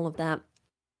Treaty and all of that.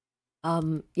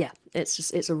 Yeah,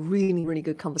 it's a really, really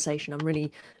good conversation. I'm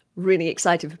really, really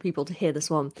excited for people to hear this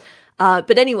one.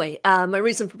 But anyway, my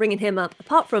reason for bringing him up,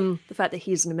 apart from the fact that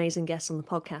he's an amazing guest on the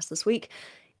podcast this week,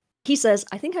 he says,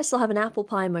 I think I still have an apple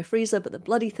pie in my freezer, but the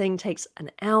bloody thing takes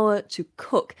an hour to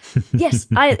cook. Yes,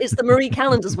 it's the Marie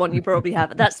Callender's one you probably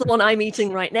have. That's the one I'm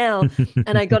eating right now.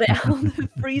 And I got it out of the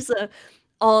freezer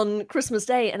on Christmas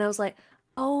Day. And I was like,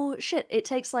 oh, shit, it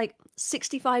takes like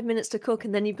 65 minutes to cook.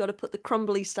 And then you've got to put the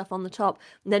crumbly stuff on the top.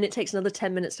 And then it takes another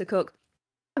 10 minutes to cook.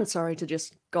 I'm sorry to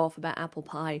just go off about apple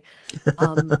pie.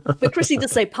 But Chrissy did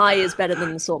say pie is better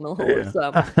than the sawmill horde. Yeah.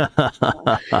 So.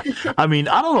 I mean,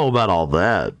 I don't know about all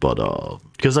that, but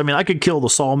because I mean, I could kill the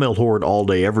sawmill horde all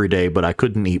day, every day, but I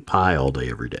couldn't eat pie all day,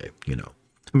 every day. You know,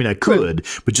 I mean, I could,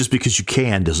 but just because you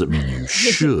can doesn't mean you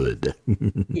should.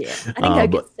 Yeah, I think I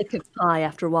get sick of pie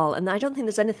after a while, and I don't think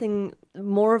there's anything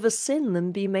more of a sin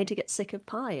than being made to get sick of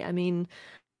pie. I mean,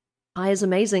 pie is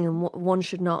amazing, and one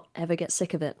should not ever get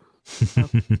sick of it. So.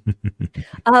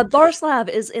 Borislav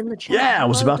is in the chat. Yeah, I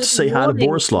was about to say hi to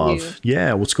Borislav.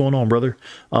 Yeah, what's going on, brother?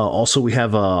 Also, we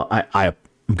have I'm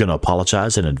going to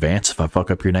apologize in advance if I fuck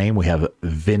up your name. We have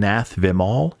Vinath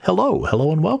Vimal.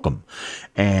 Hello, and welcome.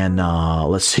 And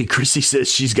let's see, Chrissy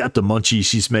says she's got the munchies.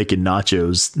 She's making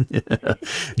nachos.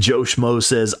 Joe Schmo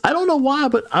says, I don't know why,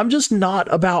 but I'm just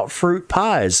not about fruit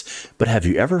pies. But have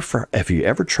you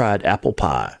ever tried apple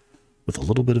pie with a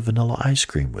little bit of vanilla ice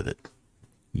cream with it?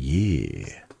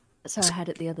 Yeah. So I had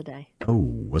it the other day. Oh,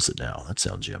 was it now? That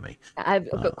sounds yummy.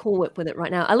 I've got Cool Whip with it right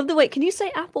now. I love the way. Can you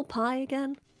say apple pie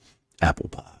again? Apple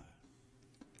pie.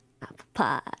 Apple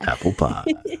pie. Apple pie.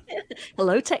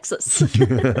 Hello, Texas.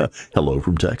 Hello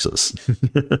from Texas.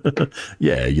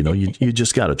 Yeah, you know, you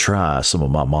just got to try some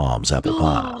of my mom's apple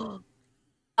pie.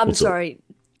 I'm sorry.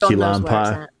 John Key knows lime where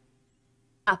pie? it's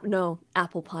at. No,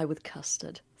 apple pie with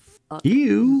custard. Fuck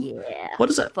You? yeah. What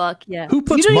is that? Fuck yeah. Who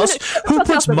puts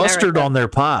mustard on their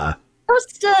pie?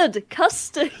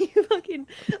 Custard. You fucking.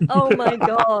 Oh my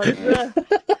god.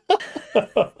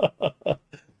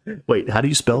 Wait, how do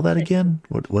you spell that again?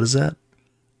 What is that?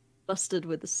 Mustard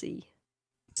with a C.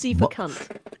 C for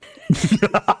cunt.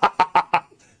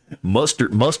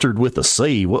 Mustard with a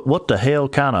C. What the hell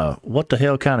kind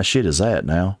of shit is that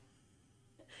now?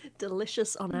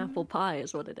 Delicious on apple pie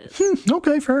is what it is.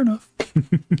 Okay, fair enough.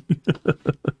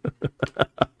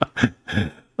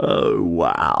 Oh,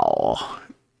 wow.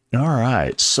 All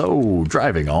right, so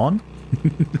driving on.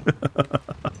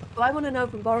 Well, I want to know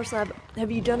from Borislav,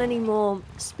 have you done any more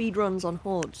speedruns on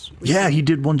Hordes recently? Yeah, he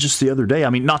did one just the other day. I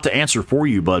mean, not to answer for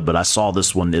you, bud, but I saw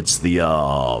this one. It's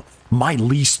the my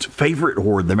least favorite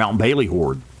horde, the Mount Bailey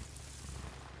horde.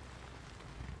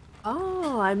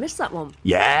 Oh, I missed that one.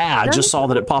 Yeah, I just saw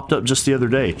that it popped up just the other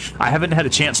day. I haven't had a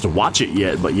chance to watch it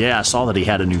yet, but yeah, I saw that he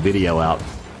had a new video out.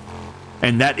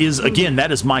 And that is, again,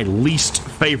 that is my least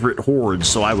favorite horde,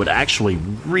 so I would actually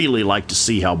really like to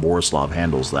see how Borislav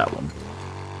handles that one.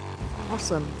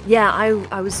 Awesome. Yeah,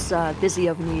 I was busy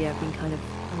over New Year. I've been kind of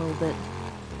a little bit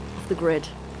off the grid.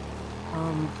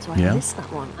 So I missed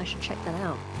that one. I should check that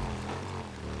out.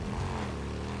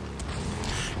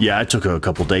 Yeah, I took a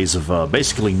couple days of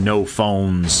basically no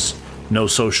phones, no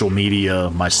social media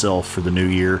myself for the new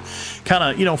year. Kind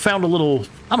of, you know, found a little,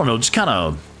 I don't know, just kind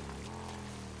of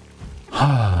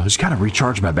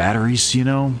recharge my batteries, you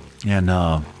know,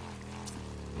 and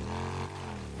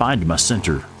find my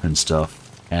center and stuff.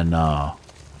 And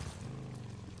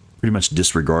pretty much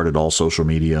disregarded all social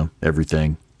media,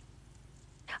 everything.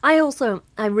 I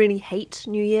really hate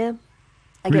New Year.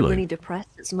 I get really depressed.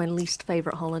 It's my least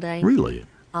favorite holiday. Really?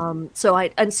 And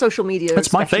social media.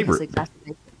 That's my favorite.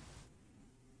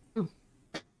 Yeah,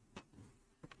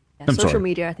 social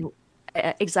media, I think,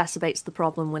 exacerbates the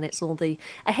problem when it's all the.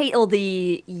 I hate all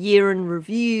the year in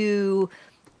review.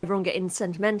 Everyone getting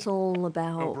sentimental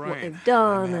about what they've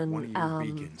done, and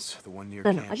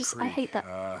I hate that.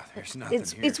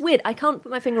 It's weird. I can't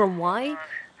put my finger on why. I'm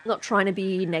not trying to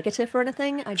be negative or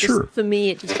anything. For me,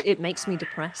 it makes me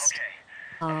depressed.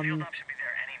 I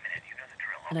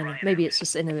don't know. Maybe it's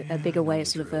just in a bigger way.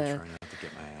 It's sort of a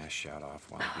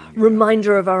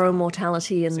reminder of our own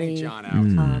mortality and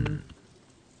the,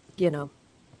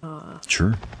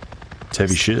 Sure. It's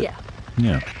heavy shit. Yeah.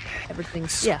 Yeah.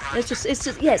 Everything's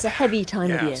it's a heavy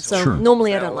time of year. So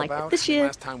normally I don't like it. This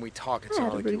year, I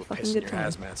had a really fucking good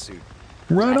time.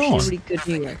 Right on. A really good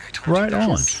New Year. Right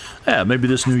on. Yeah, maybe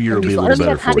this new year will be a little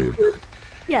better for you.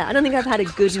 I don't think I've had a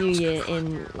good New Year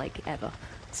in like ever.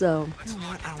 So. You know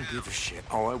what? I don't give a shit.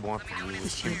 All I want from you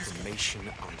is information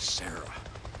on Sarah.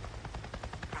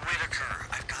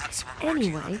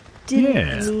 Anyway,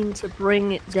 didn't mean to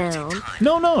bring it down.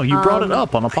 No, you brought it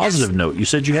up on a positive note. You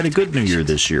said you had a good New Year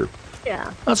this year.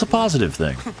 Yeah. That's a positive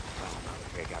thing. I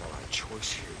got a lot of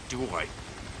choice here, do I?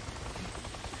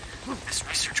 This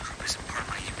research group isn't part of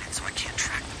my unit, so I can't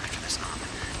track them after this op.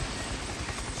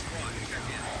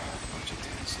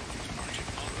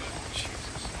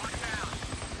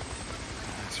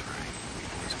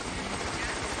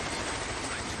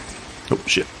 Oh,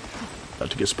 shit. About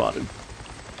to get spotted.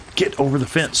 Get over the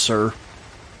fence, sir.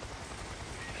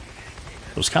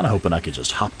 I was kind of hoping I could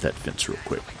just hop that fence real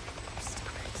quick.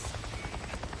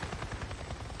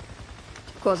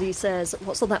 Quasi says,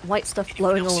 what's all that white stuff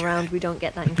blowing all around? We don't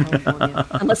get that in California.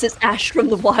 Unless it's ash from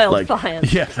the wildfire.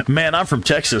 Yeah, man, I'm from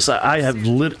Texas. I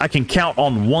can count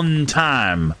on one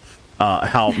time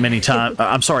how many times...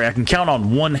 I'm sorry, I can count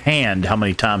on one hand how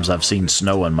many times I've seen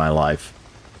snow in my life.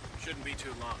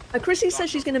 Chrissy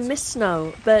says she's going to miss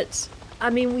snow, but... I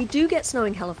mean, we do get snow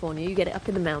in California. You get it up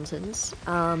in the mountains.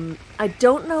 I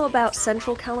don't know about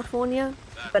Central California,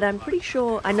 but I'm pretty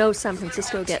sure... I know San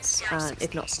Francisco gets,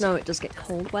 if not snow, it does get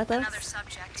cold weather.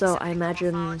 So I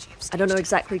imagine... I don't know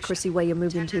exactly, Chrissy, where you're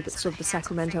moving to, but sort of the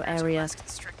Sacramento area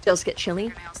does get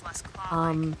chilly.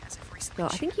 So I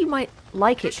think you might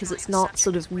like it, because it's not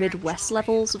sort of Midwest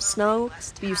levels of snow,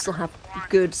 but you still have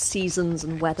good seasons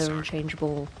and weather and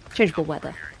changeable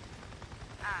weather.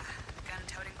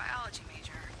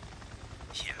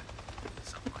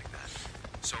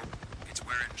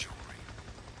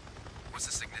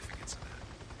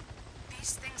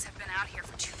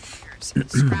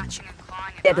 Scratching and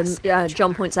clawing. Yeah,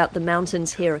 John points out the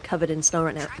mountains here are covered in snow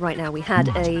right now. We had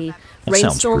a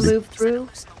rainstorm move through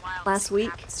last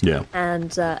week. Yeah.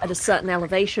 And at a certain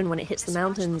elevation, when it hits the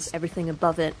mountains, everything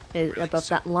above it, above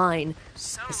that line,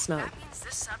 is snow.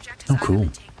 Oh, cool.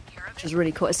 Which is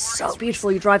really cool. It's so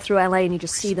beautiful. You drive through LA and you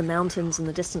just see the mountains in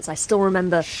the distance. I still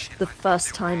remember the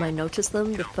first time I noticed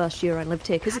them, the first year I lived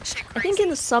here. Because I think in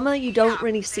the summer you don't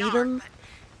really see them,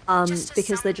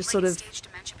 because they're just sort of,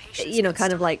 you know,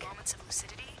 kind of like,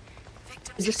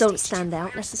 they just don't stand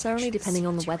out necessarily, depending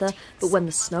on the weather. But when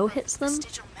the snow hits them,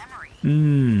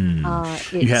 you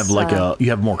have like you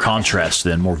have more contrast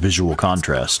then, more visual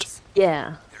contrast.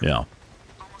 Yeah. Yeah.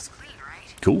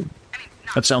 Cool.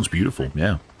 That sounds beautiful.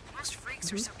 Yeah.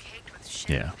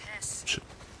 Yeah.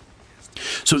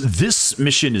 So this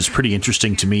mission is pretty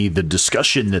interesting to me. The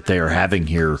discussion that they are having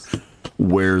here,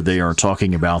 where they are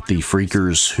talking about the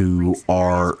freakers who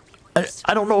are,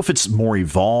 I don't know if it's more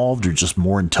evolved or just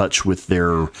more in touch with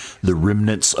the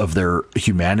remnants of their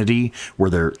humanity, where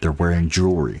they're wearing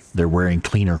jewelry, they're wearing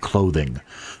cleaner clothing.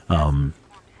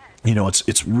 You know,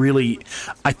 it's really,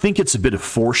 I think it's a bit of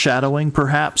foreshadowing,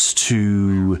 perhaps,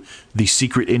 to the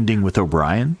secret ending with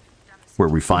O'Brien, where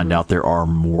we find out there are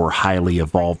more highly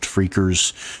evolved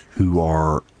freakers who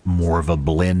are more of a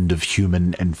blend of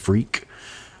human and freak.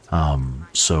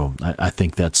 So I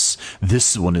think this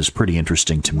one is pretty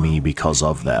interesting to me because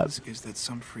of that. Is that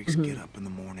some freaks get up in the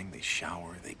morning, they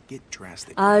shower, they get dressed.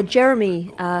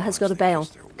 Jeremy has got a bail.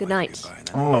 Good night.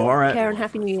 Oh, all right. Karen,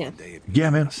 Happy New Year.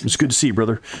 Yeah, man. It's good to see you,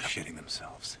 brother. Shitting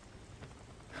themselves.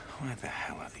 Why the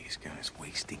hell are these guys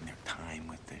wasting their time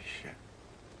with this shit?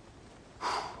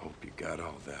 Hope you got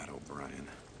all that, O'Brien.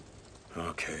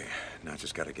 Okay, now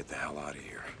just gotta get the hell out of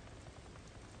here.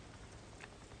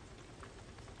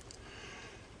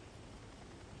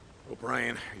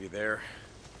 O'Brien, are you there?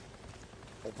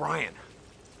 O'Brien!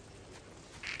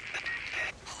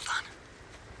 Hold on.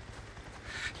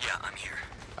 Yeah, I'm here.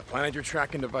 I planted your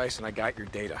tracking device and I got your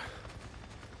data.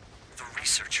 The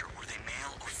researcher, were they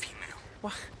male or female?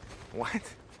 What? What?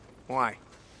 Why?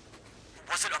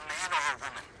 Was it a man or a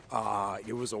woman?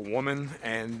 It was a woman,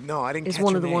 and no, I didn't It's catch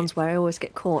one her of the name. ones where I always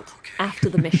get caught after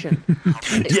the mission.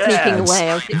 It's Yes. sneaking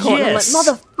away. I get caught and I'm like,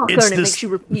 motherfucker, It's and it makes you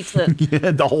repeat it.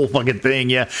 Yeah, the whole fucking thing.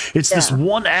 Yeah, it's this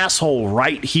one asshole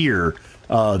right here.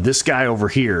 This guy over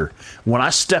here. When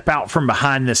I step out from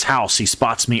behind this house, he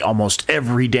spots me almost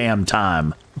every damn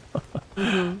time.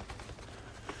 So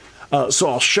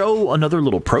I'll show another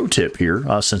little pro tip here,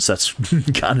 since that's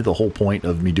kind of the whole point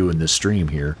of me doing this stream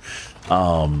here.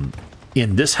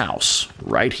 In this house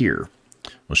right here,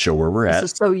 we'll show where we're at.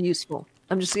 This is so useful.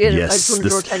 I just want to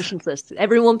draw attention to this.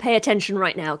 Everyone pay attention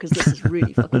right now, because this is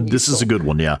really fucking This useful. is a good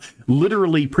one, yeah.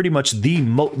 Literally, pretty much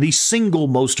the single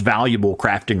most valuable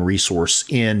crafting resource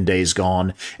in Days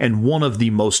Gone, and one of the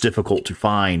most difficult to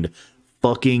find,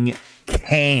 fucking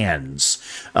cans.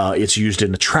 It's used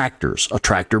in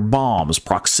attractor bombs,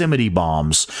 proximity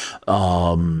bombs,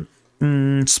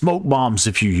 smoke bombs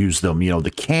if you use them. You know,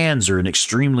 the cans are an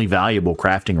extremely valuable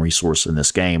crafting resource in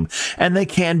this game, and they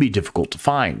can be difficult to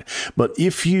find. But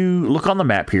if you look on the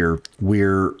map here,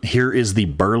 here is the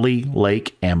Burley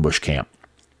Lake ambush camp.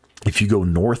 If you go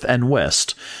north and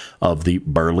west of the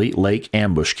Burley Lake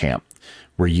ambush camp,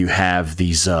 where you have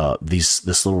this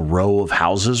little row of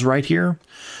houses right here,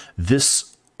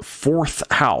 this fourth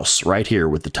house right here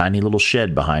with the tiny little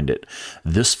shed behind it,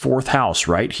 this fourth house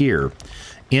right here,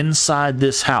 inside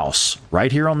this house,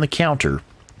 right here on the counter,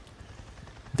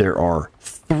 there are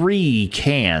 3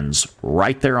 cans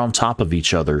right there on top of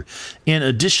each other, in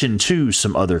addition to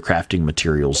some other crafting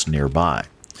materials nearby.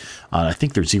 I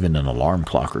think there's even an alarm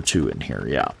clock or 2 in here,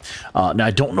 yeah. Now,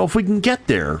 I don't know if we can get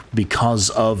there because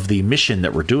of the mission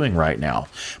that we're doing right now,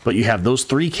 but you have those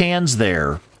 3 cans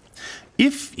there.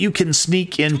 If you can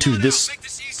sneak into this...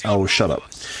 Oh, shut up.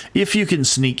 If you can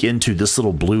sneak into this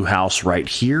little blue house right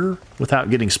here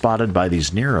without getting spotted by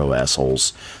these Nero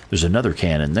assholes, there's another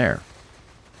can in there.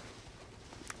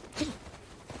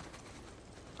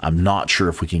 I'm not sure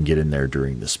if we can get in there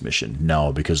during this mission.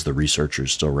 No, because the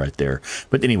researcher's still right there.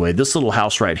 But anyway, this little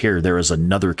house right here, there is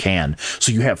another can.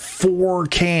 So you have 4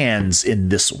 cans in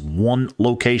this one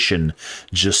location,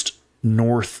 just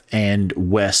north and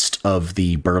west of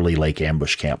the Burley Lake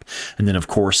ambush camp. And then, of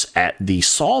course, at the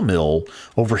sawmill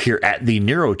over here at the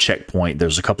Nero checkpoint,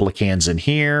 there's a couple of cans in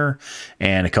here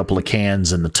and a couple of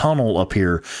cans in the tunnel up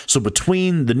here. So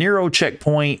between the Nero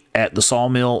checkpoint at the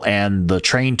sawmill and the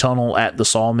train tunnel at the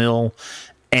sawmill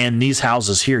and these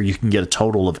houses here, you can get a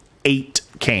total of 8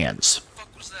 cans.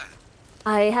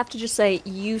 I have to just say,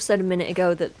 you said a minute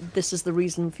ago that this is the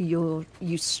reason for you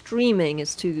streaming,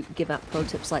 is to give out pro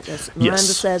tips like this. Miranda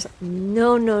says,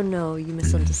 no, you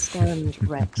misunderstand,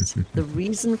 Rex. The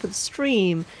reason for the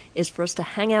stream is for us to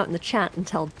hang out in the chat and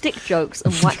tell dick jokes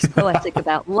and wax poetic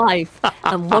about life,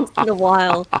 and once in a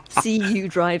while, see you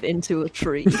drive into a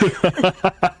tree.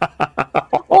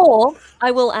 Or,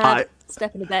 I will add,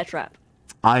 step in a bear trap.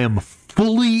 I am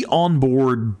fully on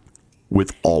board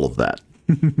with all of that.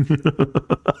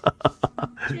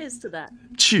 Cheers to that.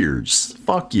 Cheers.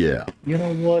 Fuck yeah. You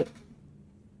know what?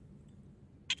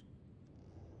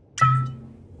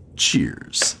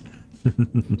 Cheers.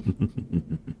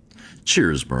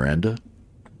 Cheers, Miranda.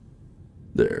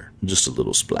 There. Just a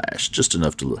little splash. Just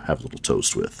enough to have a little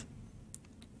toast with.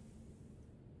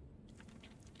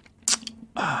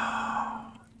 Ah.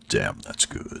 Damn, that's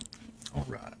good. All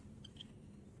right.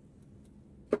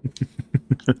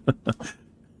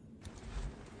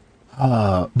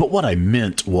 But what I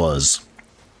meant was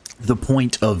the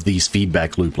point of these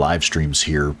feedback loop live streams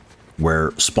here,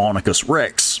 where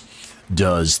SpawnicusRex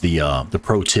does the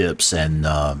pro tips and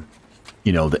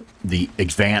you know, the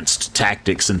advanced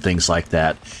tactics and things like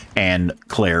that, and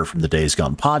Claire from the Days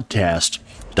Gone podcast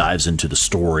dives into the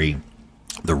story,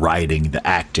 the writing, the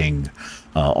acting,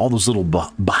 all those little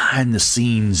behind the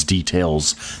scenes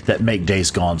details that make Days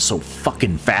Gone so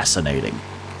fucking fascinating.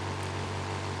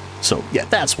 So yeah,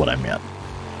 that's what I meant.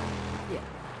 Yeah.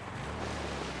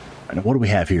 And what do we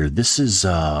have here? This is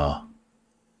riding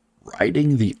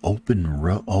the open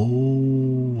road.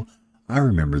 Oh, I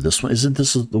remember this one. Isn't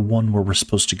this the one where we're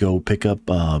supposed to go pick up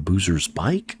Boozer's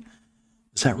bike?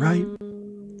 Is that right?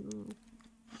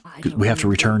 We have to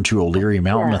return to O'Leary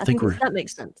Mountain. Yeah, I think we're... That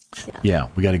makes sense. Yeah,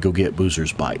 we got to go get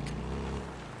Boozer's bike.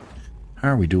 How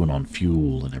are we doing on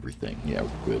fuel and everything? Yeah,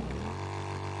 we're good.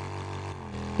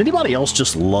 Anybody else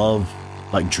just love,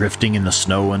 like, drifting in the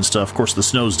snow and stuff? Of course, the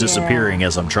snow's disappearing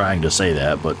as I'm trying to say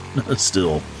that, but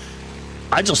still...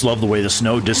 I just love the way the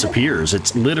snow disappears.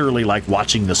 It's literally like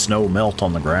watching the snow melt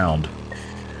on the ground.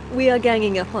 We are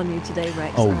ganging up on you today,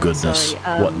 Rex. Oh, goodness.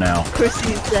 What now?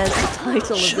 Chrissy says the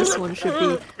title of this one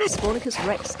should be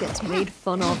SpawnicusRex Gets Made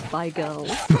Fun Of by Girls.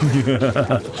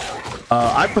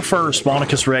 I prefer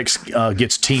SpawnicusRex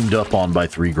Gets Teamed Up On by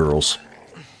 3 girls.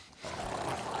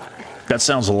 That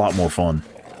sounds a lot more fun.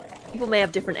 People may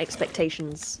have different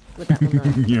expectations with that one, though.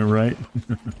 Yeah, right?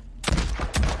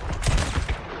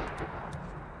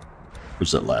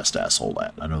 Where's that last asshole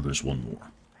at? I know there's one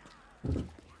more.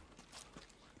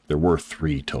 There were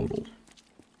 3 total.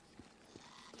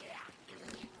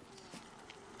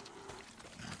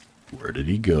 Where did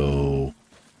he go?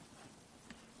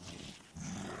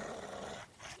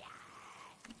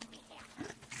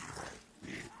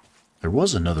 There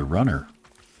was another runner.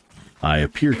 I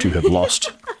appear to have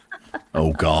lost...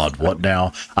 Oh, God, what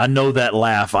now? I know that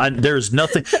laugh. There's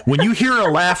nothing... When you hear a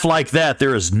laugh like that,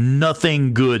 there is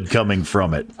nothing good coming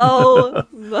from it. Oh,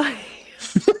 my...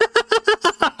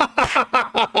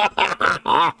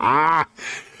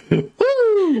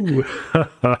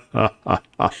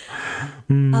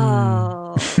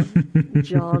 Oh,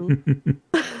 John.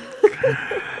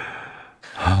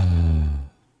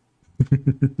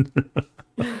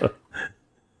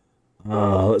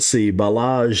 Let's see.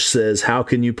 Balaj says, "How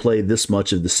can you play this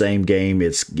much of the same game?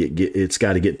 It's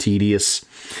got to get tedious."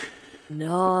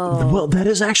 No. Well, that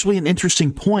is actually an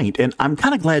interesting point, and I'm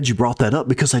kind of glad you brought that up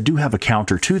because I do have a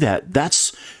counter to that.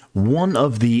 That's one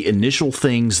of the initial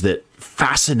things that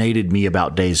fascinated me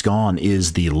about Days Gone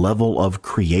is the level of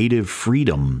creative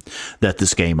freedom that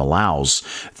this game allows.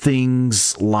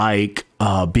 Things like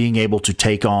being able to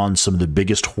take on some of the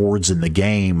biggest hordes in the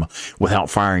game without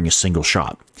firing a single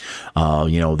shot.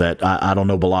 You know, that I don't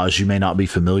know, Balaj, you may not be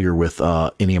familiar with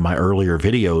any of my earlier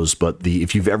videos, but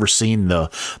if you've ever seen the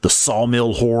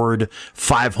Sawmill Horde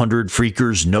 500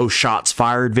 Freakers no shots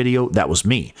fired video, that was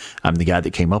me. I'm the guy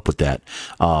that came up with that.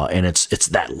 And it's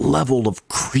that level of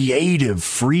creative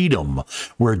freedom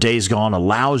where Days Gone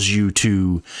allows you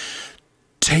to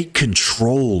take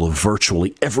control of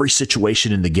virtually every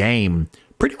situation in the game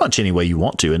pretty much any way you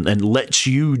want to, and lets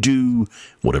you do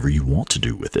whatever you want to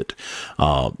do with it.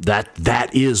 That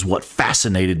is what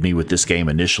fascinated me with this game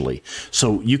initially.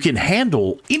 So you can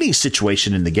handle any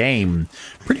situation in the game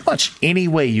pretty much any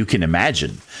way you can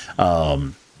imagine,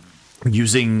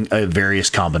 using a various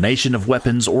combination of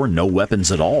weapons or no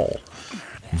weapons at all.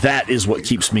 That is what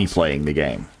keeps me playing the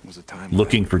game,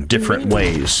 looking for different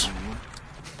ways.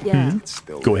 Yeah.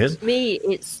 Go ahead. For me,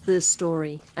 it's the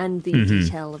story and the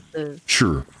detail of the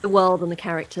world and the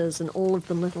characters and all of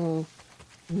the little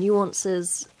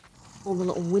nuances, all the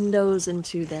little windows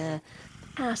into their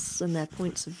pasts and their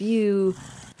points of view,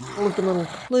 all of the little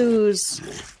clues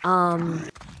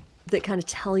that kind of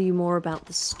tell you more about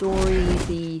the story,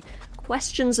 the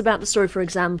questions about the story. For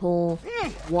example,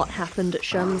 what happened at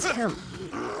Sherman's camp?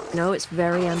 You know, it's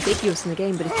very ambiguous in the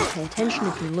game, but if you pay attention,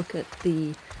 if you look at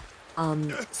the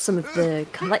some of the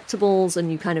collectibles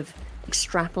and you kind of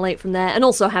extrapolate from there, and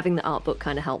also having the art book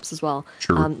kind of helps as well.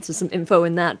 So some info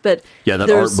in that. But yeah, that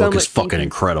art book is fucking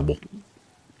incredible.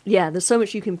 Yeah, there's so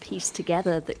much you can piece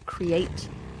together that create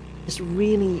this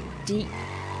really deep,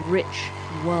 rich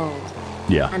world.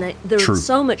 Yeah, and there's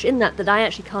so much in that I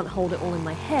actually can't hold it all in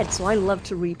my head. So I love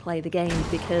to replay the game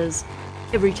because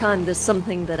every time there's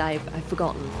something that I've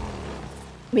forgotten.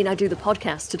 I mean, I do the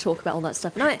podcast to talk about all that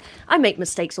stuff, and I make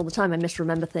mistakes all the time. I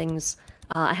misremember things.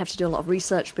 I have to do a lot of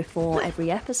research before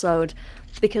every episode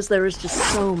because there is just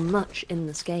so much in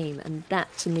this game, and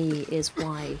that to me is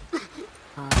why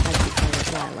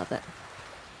I love it.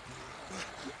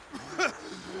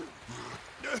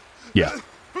 Yeah,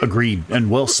 agreed, and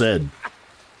well said.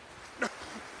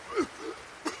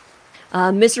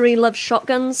 Misery loves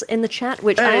shotguns in the chat,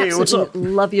 which I absolutely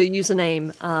love your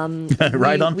username.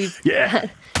 Right on. Yeah.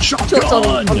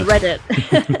 Shotgun! On Reddit.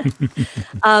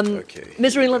 Okay.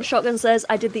 Misery loves shotgun says,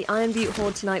 I did the Iron Butte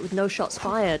Horde tonight with no shots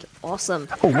fired. Awesome.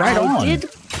 Oh, right on. I did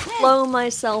blow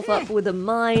myself up with a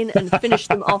mine and finish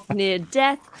them off near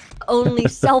death. Only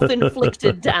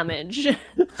self-inflicted damage.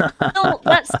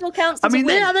 That still counts as a win.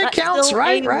 Yeah, that counts,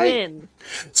 right? Win.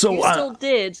 So you still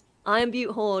did Iron Butte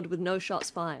Horde with no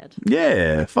shots fired.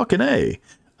 Yeah, fucking A.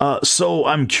 So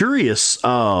I'm curious,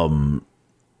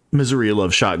 Misery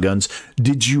loves shotguns.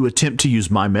 Did you attempt to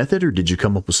use my method, or did you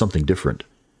come up with something different?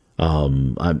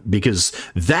 Because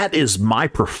that is my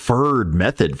preferred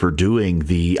method for doing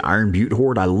the Iron Butte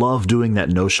Horde. I love doing that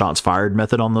no shots fired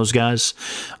method on those guys.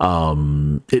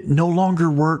 It no longer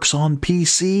works on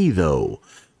PC, though,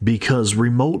 because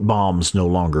remote bombs no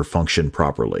longer function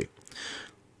properly.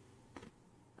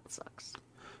 That sucks.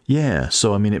 Yeah,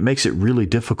 so I mean, it makes it really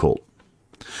difficult.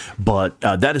 But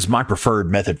that is my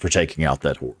preferred method for taking out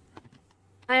that horde.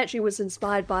 I actually was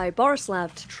inspired by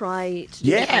Borislav to try to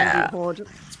do the Iron Butte Horde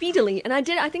speedily, and I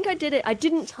did. I think I did it. I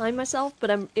didn't time myself,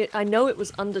 but I know it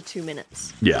was under 2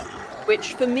 minutes. Yeah.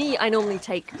 Which for me, I normally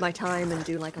take my time and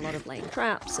do like a lot of laying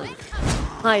traps and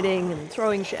hiding and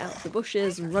throwing shit out of the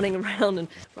bushes and running around and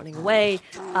running away.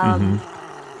 I'm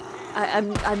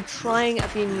trying.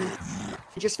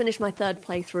 I just finished my 3rd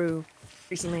playthrough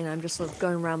recently, and I'm just sort of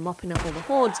going around mopping up all the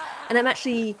hordes, and I'm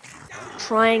actually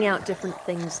trying out different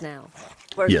things now.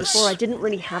 Whereas before, I didn't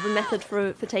really have a method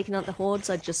for taking out the hordes.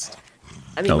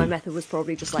 My method was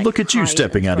probably just like... Look at you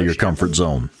stepping out of your comfort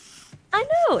zone. I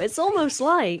know, it's almost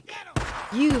like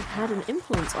you've had an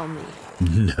influence on me.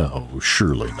 No,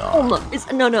 surely not.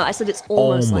 Almost. No, I said it's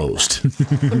almost. Almost. Like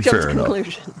that. Don't jump to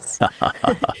conclusions.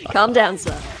 Calm down,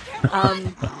 sir.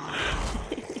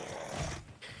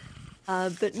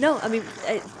 But no, I mean,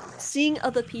 seeing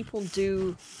other people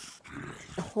do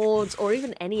the hordes or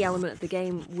even any element of the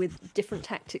game with different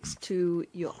tactics to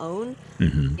your own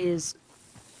is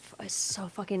so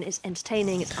fucking, it's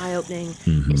entertaining, it's eye-opening,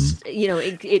 it's,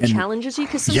 it challenges you,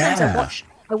 because sometimes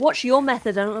I watch your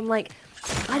method and I'm like,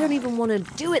 I don't even want to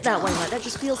do it that way, like that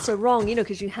just feels so wrong,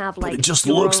 because you have like, but it just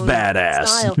looks badass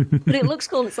style. But it looks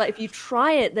cool, and it's like if you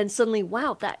try it, then suddenly,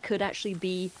 wow, that could actually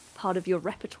be part of your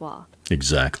repertoire.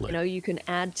 Exactly. You can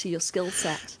add to your skill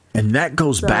set. And that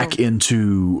goes back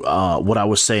into what I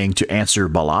was saying to answer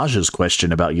Balaj's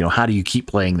question about, how do you keep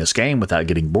playing this game without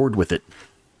getting bored with it?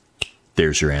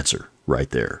 There's your answer right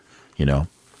there, Yeah.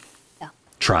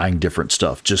 Trying different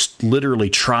stuff, just literally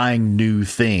trying new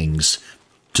things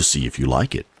to see if you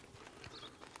like it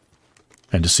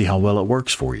and to see how well it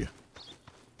works for you.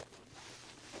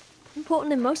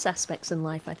 Important in most aspects in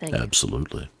life, I think.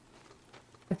 Absolutely.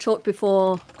 I've talked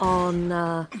before on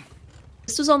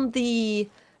this was on the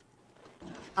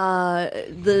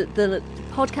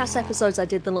podcast episodes I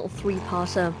did, the little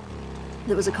 3-parter.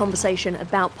 There was a conversation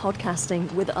about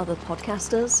podcasting with other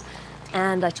podcasters,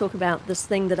 and I talk about this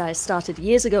thing that I started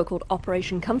years ago called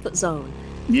Operation Comfort Zone,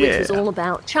 which was all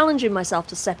about challenging myself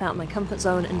to step out of my comfort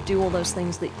zone and do all those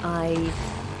things that I,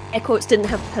 air quotes, didn't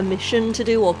have permission to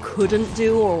do or couldn't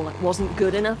do or like wasn't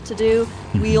good enough to do.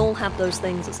 We all have those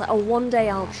things. It's like, oh, one day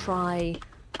I'll try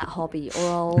that hobby, or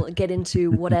I'll get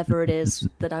into whatever it is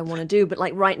that I want to do. But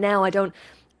like right now, I'm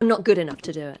not good enough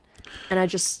to do it. And I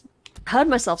just heard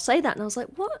myself say that, and I was like,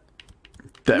 what?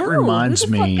 That reminds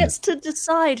me. Who the fuck gets to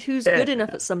decide who's good enough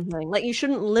at something? Like, you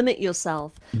shouldn't limit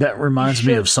yourself. That reminds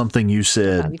me of something you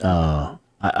said.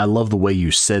 I love the way you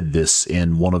said this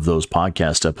in one of those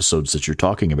podcast episodes that you're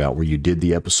talking about, where you did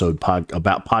the episode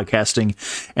about podcasting,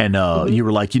 and you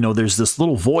were like, there's this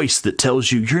little voice that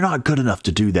tells you you're not good enough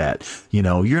to do that.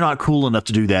 You're not cool enough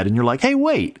to do that. And you're like, hey,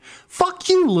 wait, fuck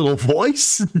you, little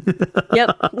voice.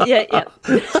 Yep. Yeah.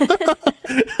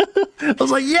 I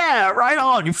was like, yeah, right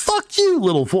on. Fuck you,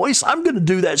 little voice. I'm going to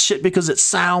do that shit because it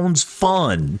sounds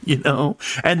fun,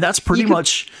 And that's pretty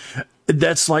much...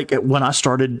 That's like when I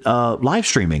started live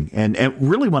streaming, and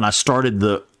really when I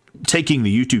started taking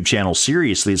the YouTube channel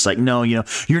seriously. It's like, no,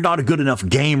 you're not a good enough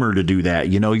gamer to do that.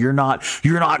 You're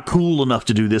not cool enough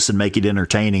to do this and make it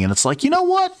entertaining. And it's like, you know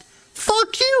what?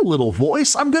 Fuck you, little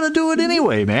voice. I'm going to do it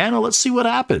anyway, man. Let's see what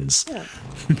happens. Yeah.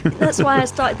 That's why I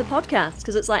started the podcast,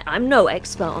 because it's like, I'm no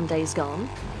expert on Days Gone.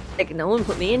 Like, no one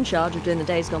put me in charge of doing the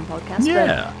Days Gone podcast.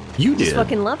 Yeah, but you I just did.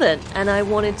 fucking love it, and I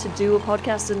wanted to do a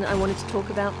podcast, and I wanted to talk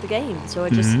about the game, so I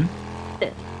just did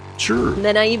it. Sure. And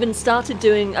then I even started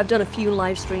doing. I've done a few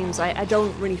live streams. I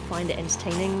don't really find it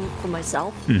entertaining for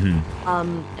myself.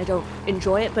 I don't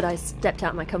enjoy it, but I stepped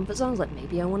out of my comfort zone. I was like,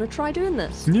 maybe I want to try doing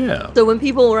this. Yeah. So when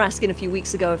people were asking a few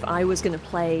weeks ago if I was going to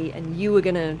play and you were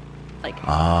going to, like,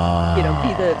 you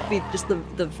know, be just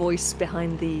the voice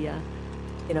behind the,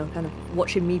 you know, kind of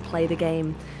watching me play the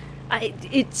game, I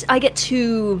get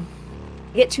too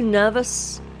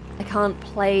nervous. I can't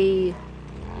play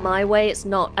my way. It's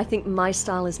not. I think my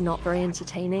style is not very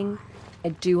entertaining. I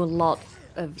do a lot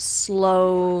of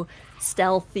slow,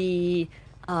 stealthy.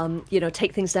 You know,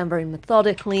 take things down very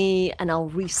methodically, and I'll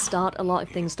restart a lot if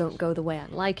things don't go the way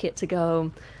I'd like it to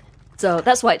go. So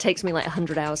that's why it takes me like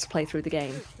 100 hours to play through the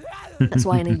game. That's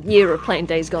why in a year of playing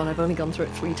Days Gone, I've only gone through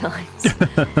it 3 times.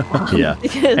 Yeah,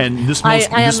 and this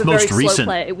most, I am this a most very recent slow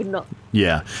player. It would not.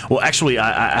 Yeah. Well, actually,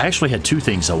 I actually had 2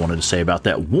 things I wanted to say about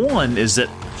that. One is that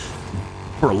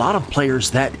for a lot of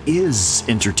players, that is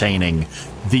entertaining.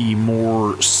 The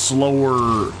more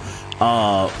slower,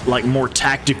 like more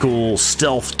tactical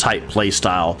stealth type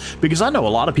playstyle, because I know a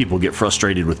lot of people get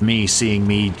frustrated with me seeing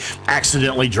me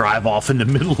accidentally drive off in the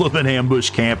middle of an ambush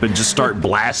camp and just start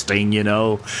blasting, you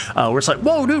know, where it's like,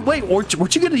 whoa, dude, wait, weren't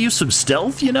you going to use some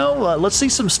stealth, you know? Let's see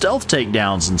some stealth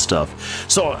takedowns and stuff.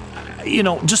 So, you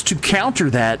know, just to counter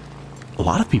that, a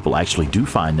lot of people actually do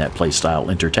find that play style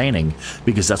entertaining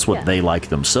because that's what they like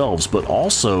themselves. But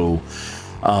also,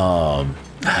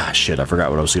 shit, I forgot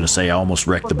what I was going to say. I almost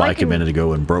wrecked the bike a minute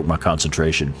ago and broke my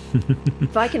concentration.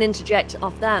 If I can interject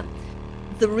off that,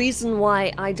 the reason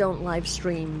why I don't live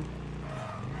stream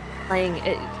playing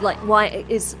it, like, why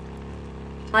is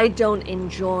I don't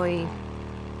enjoy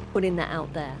putting that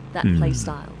out there, that play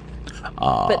style.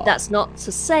 But that's not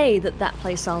to say that that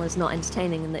play style is not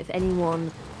entertaining, and that if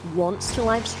anyone wants to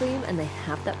live stream and they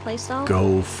have that play style,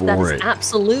 go for that is it.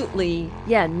 Absolutely,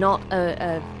 not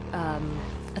a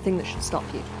thing that should stop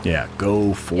you. Yeah,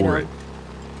 go for it.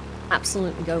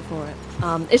 Absolutely go for it.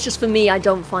 It's just for me, I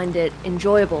don't find it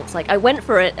enjoyable. It's like I went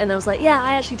for it and I was like, yeah,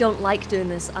 I actually don't like doing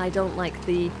this. I don't like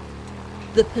the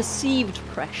perceived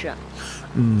pressure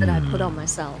that I put on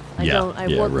myself.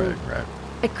 Right.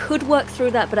 I could work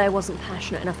through that, but I wasn't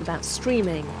passionate enough about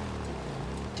streaming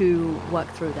to work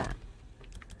through that.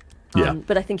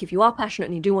 But I think if you are passionate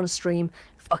and you do want to stream,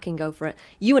 fucking go for it.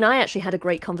 You and I actually had a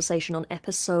great conversation on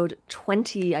episode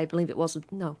 20, I believe it was.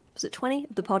 No, was it 20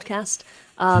 of the podcast?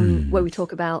 Where we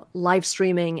talk about live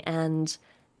streaming and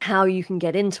how you can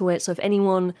get into it. So if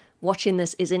anyone watching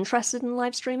this is interested in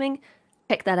live streaming,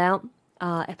 check that out.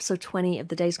 Episode 20 of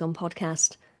the Days Gone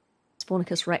podcast.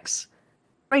 SpawnicusRex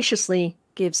graciously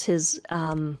gives his...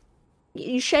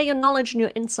 you share your knowledge and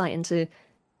your insight into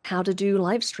how to do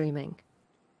live streaming,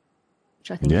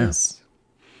 which I think is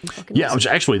fucking awesome. Which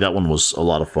actually that one was a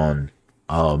lot of fun,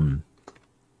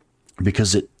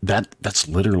 because that's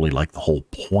literally like the whole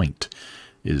point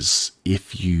is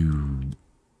if you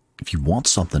want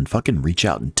something, fucking reach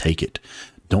out and take it.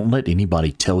 Don't let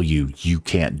anybody tell you you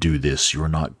can't do this. You're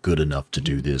not good enough to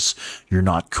do this. You're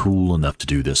not cool enough to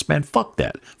do this. Man, fuck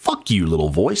that. Fuck you, little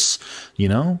voice. You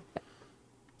know?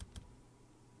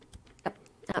 Yep,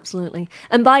 absolutely.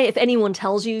 And by if anyone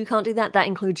tells you you can't do that, that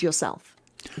includes yourself.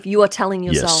 If you are telling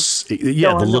yourself... Yes.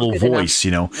 The little voice,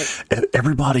 you know.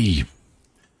 Everybody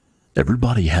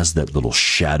has that little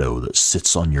shadow that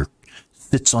sits on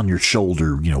your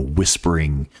shoulder, you know,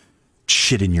 whispering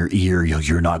shit in your ear. You know,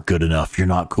 you're not good enough. You're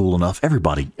not cool enough.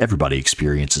 Everybody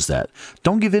experiences that.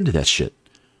 Don't give in to that shit.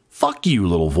 Fuck you,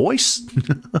 little voice.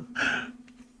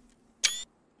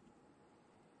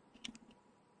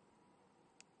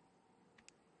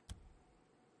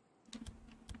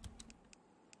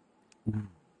 I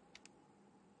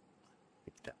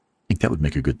think that would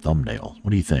make a good thumbnail.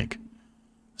 What do you think?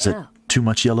 Is that too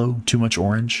much yellow? Too much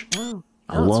orange? Oh.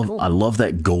 I love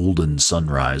that golden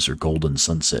sunrise or golden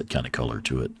sunset kind of color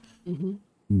to it. Ooh,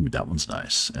 that one's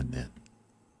nice. And then,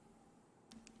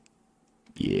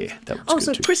 that was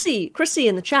good too. Chrissy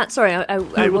in the chat. Sorry, I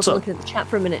wasn't looking at the chat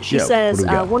for a minute. She says,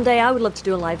 one day I would love to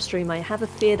do a live stream. I have a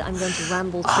fear that I'm going to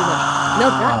ramble too much. No,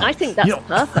 I think that's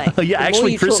perfect. Yeah,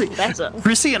 actually,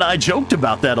 Chrissy and I joked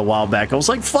about that a while back. I was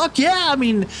like, fuck yeah. I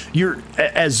mean, you're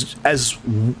as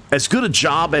good a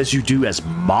job as you do as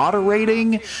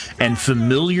moderating and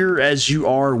familiar as you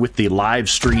are with the live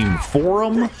stream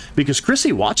forum, because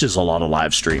Chrissy watches a lot of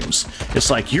live streams. It's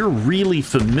like you're really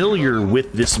familiar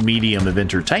with this medium of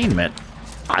entertainment.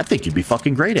 I think you'd be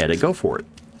fucking great at it. Go for it.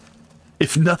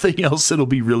 If nothing else, it'll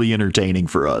be really entertaining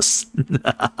for us.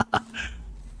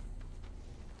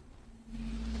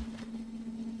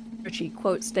 she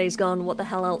quotes Days Gone, what the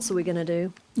hell else are we gonna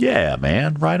do? Yeah,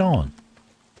 man, right on.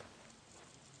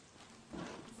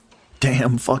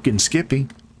 Damn fucking Skippy.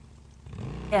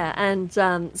 Yeah, and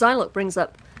Zylok brings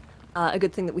up a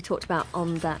good thing that we talked about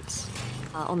on that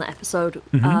episode.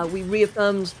 Mm-hmm. We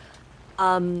reaffirmed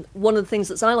one of the things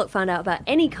that Zylok found out about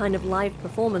any kind of live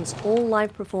performance. All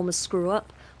live performers screw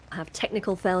up, have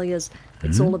technical failures.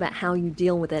 It's all about how you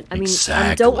deal with it. I mean,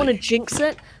 I don't want to jinx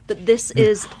it, but this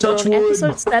is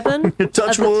episode 7 of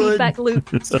the Feedback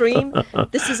Loop stream.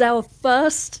 This is our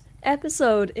first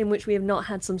episode in which we have not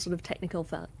had some sort of technical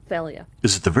failure.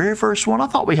 Is it the very first one? I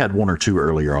thought we had one or two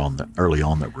early on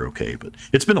that were okay, but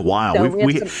it's been a while. No,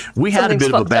 we had a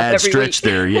bit of a bad stretch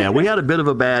week. there. Yeah, we had a bit of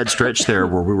a bad stretch there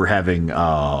where we were having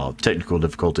technical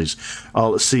difficulties.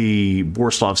 Let's see.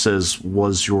 Borslav says,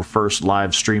 "Was your first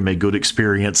live stream a good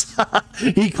experience?"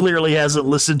 He clearly hasn't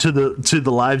listened to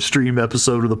the live stream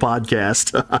episode of the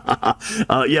podcast.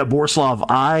 Yeah, Borslav,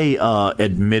 I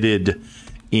admitted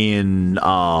in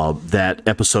that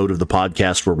episode of the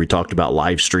podcast where we talked about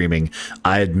live streaming,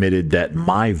 I admitted that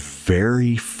my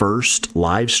very first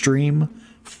live stream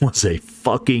was a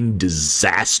fucking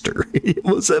disaster. It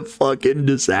was a fucking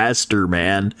disaster,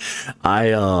 man.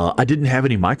 I didn't have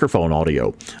any microphone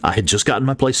audio. I had just gotten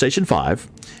my PlayStation 5,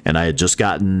 and I had just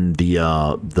gotten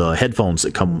the headphones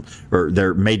that come, or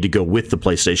they're made to go with the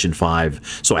PlayStation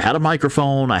 5. So I had a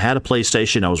microphone, I had a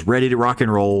PlayStation, I was ready to rock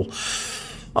and roll.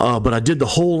 But I did the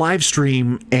whole live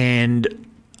stream, and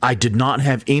I did not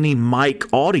have any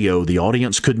mic audio. The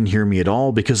audience couldn't hear me at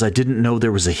all because I didn't know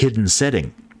there was a hidden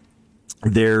setting.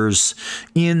 There's,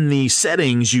 in the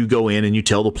settings, you go in and you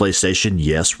tell the PlayStation,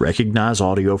 yes, recognize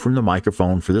audio from the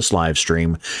microphone for this live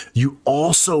stream. You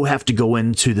also have to go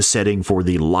into the setting for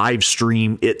the live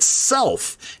stream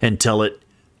itself and tell it,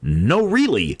 no,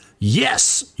 really,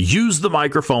 yes, use the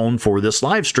microphone for this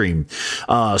live stream.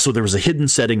 So there was a hidden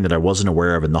setting that I wasn't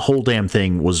aware of, and the whole damn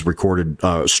thing was recorded,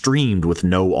 streamed with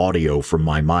no audio from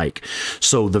my mic.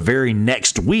 So the very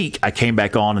next week, I came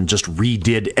back on and just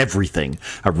redid everything.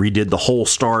 I redid the whole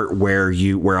start where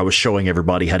I was showing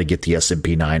everybody how to get the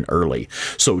SMP9 early.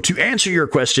 So to answer your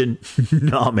question,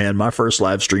 nah, man, my first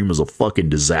live stream was a fucking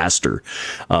disaster.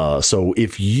 So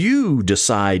if you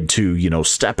decide to,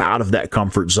 step out of that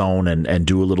comfort zone and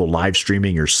do a little live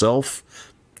streaming yourself,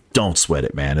 don't sweat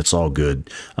it, man. It's all good.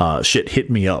 Shit, hit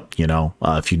me up,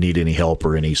 if you need any help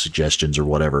or any suggestions or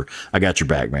whatever. I got your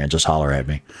back, man. Just holler at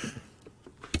me.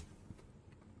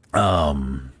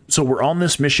 So we're on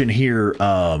this mission here.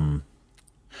 Just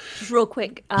real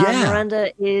quick, yeah.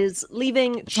 Miranda is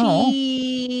leaving.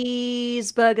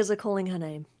 Cheeseburgers are calling her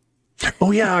name.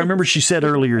 Oh yeah, I remember she said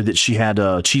earlier that she had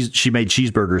she made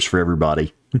cheeseburgers for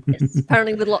everybody. Yes,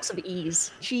 apparently with lots of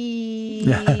ease. Cheese.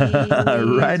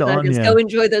 Right on. Yeah. Go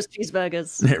enjoy those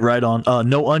cheeseburgers. Right on.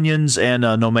 No onions and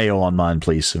no mayo on mine,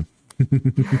 please.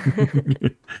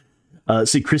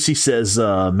 See, Chrissy says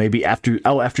maybe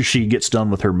after she gets done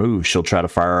with her move, she'll try to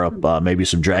fire up maybe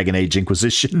some Dragon Age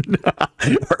Inquisition.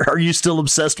 Are you still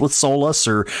obsessed with Solus,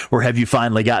 or have you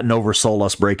finally gotten over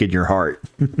Solus breaking your heart?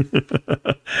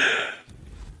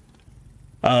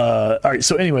 All right,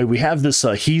 so anyway, we have this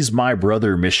He's My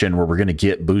Brother mission where we're going to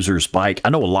get Boozer's bike. I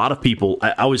know a lot of people,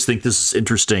 I always think this is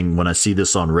interesting when I see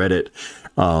this on Reddit.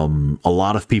 A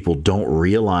lot of people don't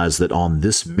realize that on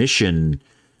this mission,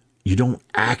 you don't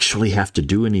actually have to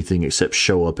do anything except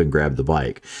show up and grab the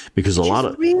bike, because a lot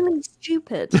of really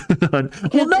stupid.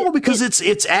 Well, no, because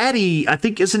it's Addie. I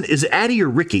think is it Addie or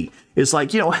Ricky? It's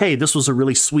like, hey, this was a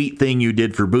really sweet thing you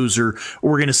did for Boozer.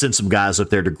 We're going to send some guys up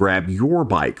there to grab your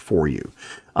bike for you.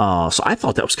 So I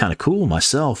thought that was kind of cool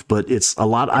myself, but it's a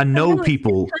lot. I know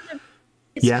people.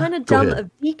 It's kind of dumb of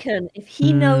Deacon if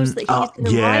he knows that he's going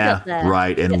to ride up there,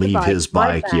 right, and leave his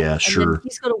bike. Yeah, sure.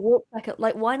 He's got to walk back up.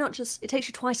 Like, why not just? It takes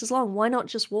you twice as long. Why not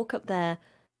just walk up there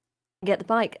and get the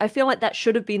bike? I feel like that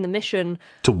should have been the mission.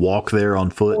 To walk there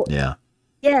on foot. Yeah.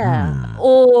 Yeah.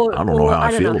 Or I don't know how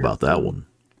I feel about that one.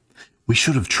 We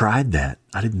should have tried that.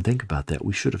 I didn't think about that.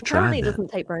 We should have tried that. Apparently, it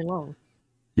doesn't take very long.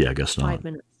 Yeah, I guess not. 5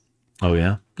 minutes. Oh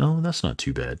yeah. Oh, that's not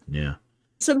too bad. Yeah.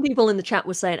 Some people in the chat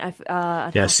were saying,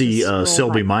 yeah, see,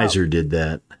 Selby Miser did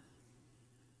that.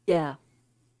 Yeah.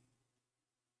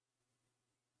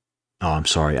 Oh, I'm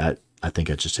sorry. I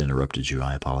think I just interrupted you.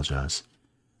 I apologize.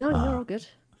 No, you're all good.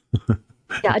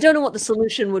 Yeah, I don't know what the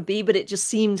solution would be, but it just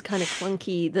seemed kind of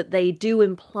clunky that they do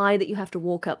imply that you have to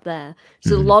walk up there.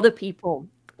 So a lot of people,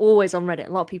 always on Reddit,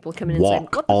 a lot of people come in and saying,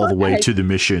 walk all the way to the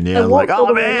mission. Yeah, like,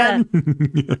 oh man.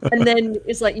 And then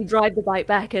it's like you drive the bike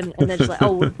back, and then it's like,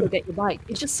 oh, we'll go get your bike.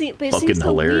 It just seems, fucking seems so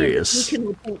hilarious. Weird. Deacon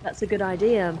would think that's a good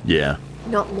idea. Yeah.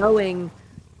 Not knowing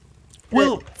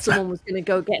that someone was going to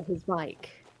go get his bike.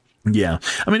 Yeah.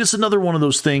 I mean, it's another one of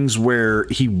those things where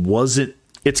he wasn't,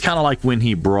 it's kind of like when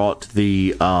he brought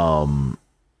the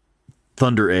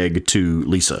Thunder Egg to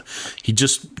Lisa.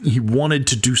 He wanted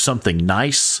to do something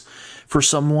nice for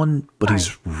someone, but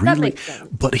he's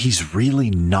really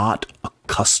not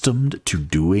accustomed to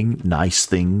doing nice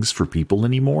things for people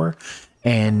anymore.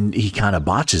 And he kind of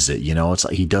botches it, you know. It's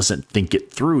like he doesn't think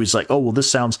it through. He's like, oh, well, this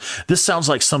sounds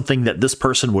like something that this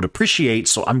person would appreciate,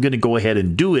 so I'm going to go ahead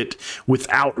and do it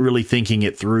without really thinking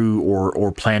it through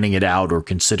or planning it out or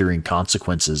considering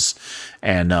consequences.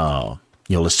 And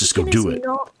you know, let's just go do it.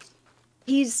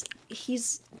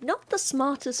 He's not the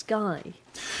smartest guy.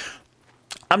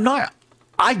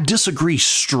 I disagree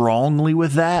strongly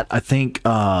with that. I think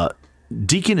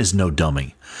Deacon is no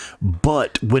dummy.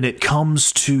 But when it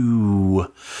comes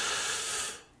to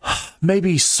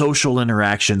maybe social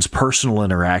interactions, personal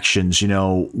interactions, you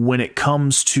know, when it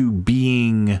comes to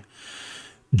being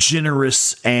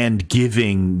generous and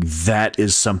giving, that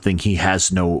is something he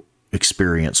has no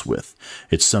experience with.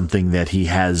 It's something that he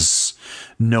has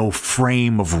no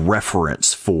frame of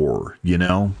reference for, you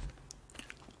know?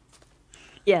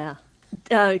 Yeah.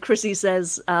 Chrissy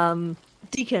says,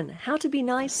 Deacon, how to be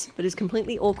nice, but is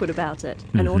completely awkward about it.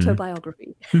 An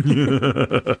autobiography.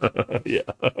 Yeah.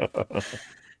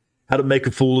 How to Make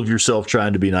a Fool of Yourself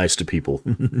Trying to Be Nice to People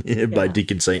by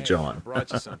Deacon St. John.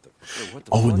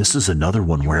 Oh, and this is another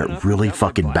one where it really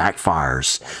fucking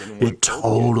backfires. It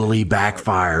totally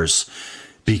backfires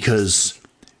because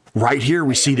right here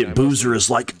we see that Boozer is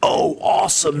like, oh,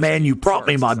 awesome, man, you brought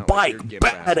me my bike,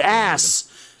 badass.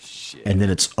 And then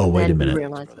it's, oh, wait a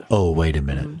minute. Oh, wait a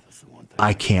minute.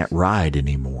 I can't ride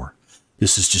anymore.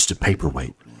 This is just a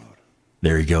paperweight.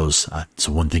 There he goes.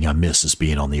 So one thing I miss is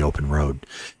being on the open road.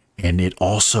 And it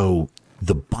also,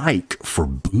 the bike for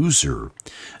Boozer,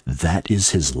 that is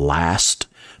his last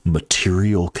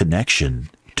material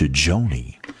connection to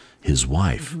Joni, his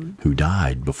wife, who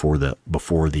died before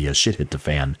the shit hit the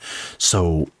fan.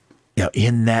 So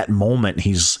in that moment,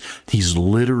 he's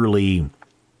literally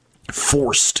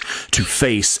forced to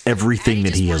face everything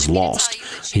that he has lost.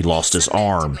 He lost his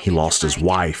arm, he lost his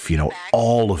wife, you know,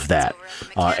 all of that.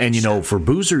 And, you know, for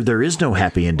Boozer, there is no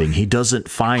happy ending. He doesn't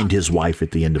find his wife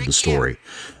at the end of the story.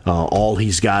 All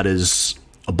he's got is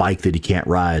a bike that he can't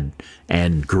ride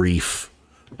and grief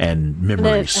and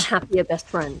memories. And a happier best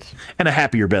friend. And a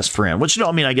happier best friend, which, you know,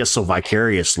 I mean, I guess so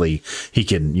vicariously he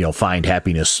can, you know, find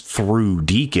happiness through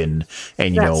Deacon.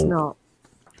 And, you know,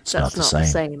 it's not the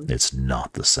same. It's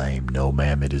not the same. No,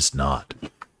 ma'am, it is not.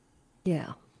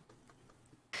 Yeah.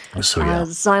 So, yeah.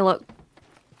 Zylock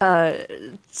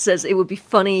says it would be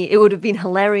funny. It would have been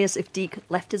hilarious if Deke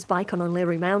left his bike on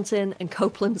O'Leary Mountain and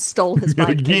Copeland stole his bike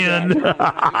again.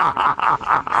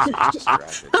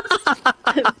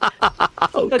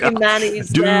 Fucking Manny's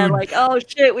there, like, oh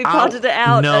shit, we potted it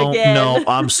out again. No,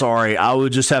 I'm sorry. I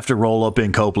would just have to roll up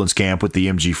in Copeland's camp with the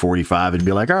MG45 and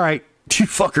be like, all right, you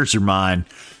fuckers are mine.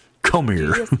 Come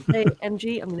here. Say,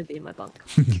 MG, I'm going to be in my bunk.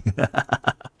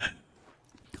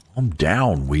 Calm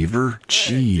down, Weaver.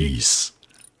 Jeez.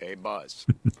 Hey, Buzz.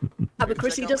 But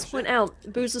Chrissy does point out,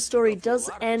 Boozer's story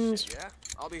does end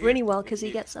really well because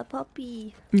he gets a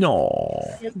puppy.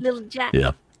 No. Little Jack.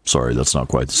 Yeah. Sorry, that's not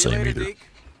quite the same either.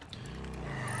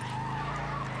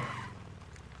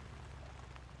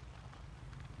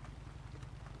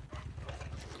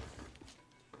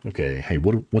 Okay, hey,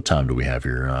 what time do we have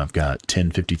here? I've got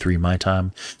 10:53 my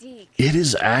time. It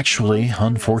is actually,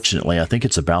 unfortunately, I think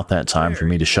it's about that time for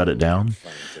me to shut it down.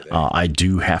 I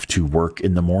do have to work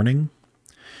in the morning.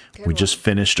 We just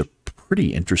finished a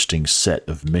pretty interesting set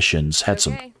of missions. Had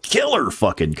some killer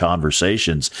fucking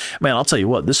conversations. Man, I'll tell you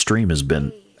what, this stream's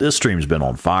been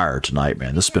on fire tonight,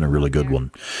 man. This has been a really good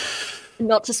one.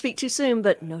 Not to speak too soon,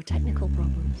 but no technical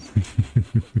problems.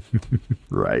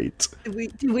 Right.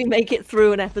 Did we make it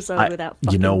through an episode without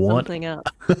fucking something up?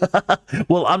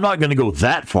 Well, I'm not going to go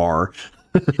that far.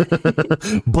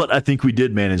 But I think we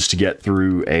did manage to get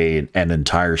through an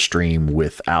entire stream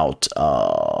without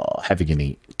having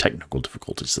any technical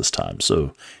difficulties this time.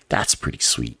 So that's pretty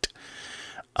sweet.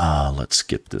 Let's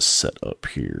get this set up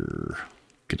here.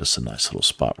 Get us a nice little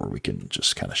spot where we can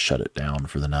just kind of shut it down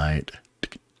for the night.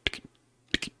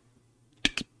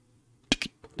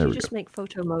 There we go. Just make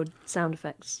photo mode sound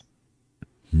effects.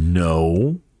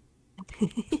 No.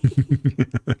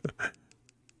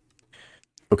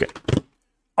 Okay.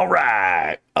 All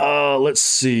right. let's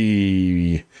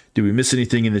see. Did we miss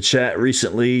anything in the chat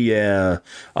recently? Yeah.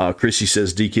 Chrissy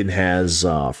says Deacon has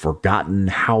forgotten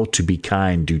how to be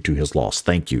kind due to his loss.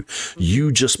 Thank you.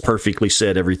 You just perfectly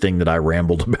said everything that I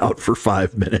rambled about for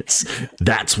 5 minutes.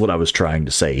 That's what I was trying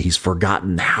to say. He's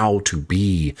forgotten how to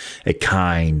be a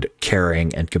kind,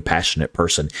 caring, and compassionate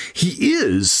person. He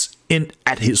is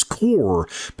at his core,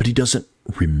 but he doesn't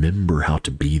remember how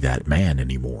to be that man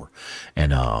anymore.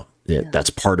 And that's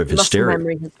part of his story.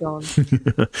 Memory has gone.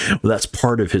 Well, that's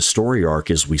part of his story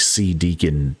arc, is we see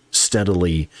Deacon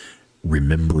steadily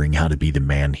remembering how to be the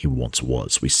man he once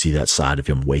was. We see that side of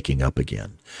him waking up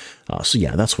again. So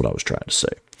yeah, that's what I was trying to say.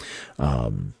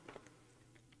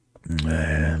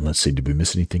 Let's see. Did we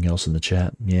miss anything else in the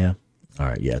chat? Yeah. All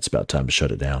right. Yeah, it's about time to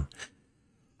shut it down.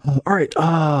 All right,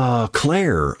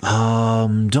 Claire,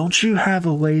 don't you have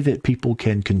a way that people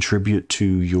can contribute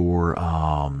to your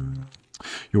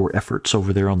efforts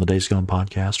over there on the Days Gone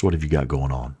podcast? What have you got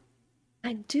going on?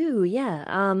 I do,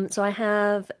 yeah. So I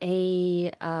have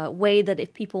a way that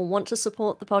if people want to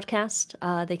support the podcast,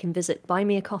 they can visit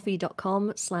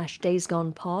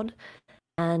buymeacoffee.com/daysgonepod.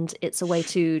 And it's a way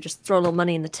to just throw a little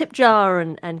money in the tip jar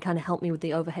and kind of help me with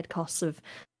the overhead costs of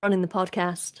running the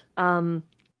podcast.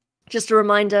 Just a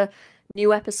reminder,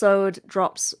 new episode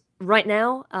drops right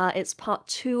now. It's part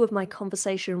 2 of my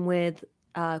conversation with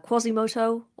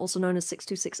Quasimoto, also known as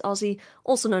 626 Aussie,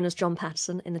 also known as John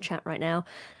Patterson in the chat right now.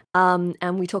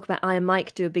 And we talk about Iron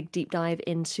Mike, do a big deep dive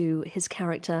into his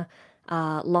character,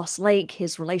 Lost Lake,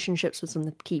 his relationships with some of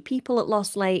the key people at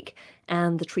Lost Lake,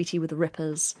 and the treaty with the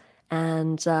Rippers.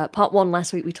 And part 1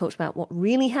 last week, we talked about what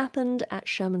really happened at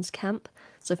Sherman's camp.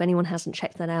 So if anyone hasn't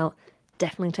checked that out,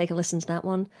 definitely take a listen to that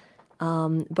one.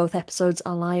 Both episodes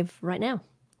are live right now.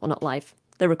 Well, not live.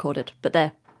 They're recorded, but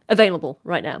they're available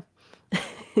right now.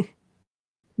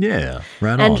 Yeah,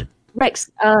 right and on. Rex,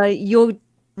 you're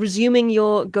resuming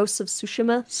your Ghosts of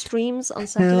Tsushima streams on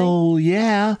Saturday? Hell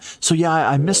yeah. So yeah,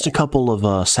 I missed a couple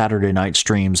of Saturday night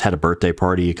streams, had a birthday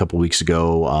party a couple weeks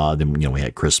ago. Then, we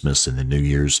had Christmas and then New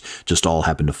Year's, just all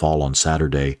happened to fall on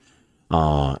Saturday.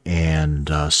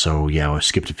 So yeah, I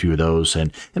skipped a few of those,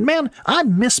 and man, I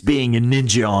miss being a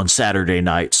ninja on Saturday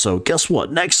night. So guess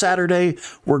what? Next Saturday,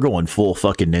 we're going full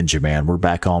fucking ninja, man. We're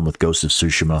back on with Ghost of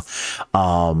Tsushima.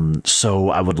 So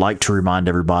I would like to remind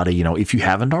everybody, if you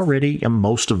haven't already, and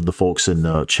most of the folks in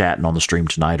the chat and on the stream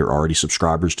tonight are already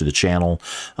subscribers to the channel,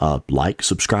 like,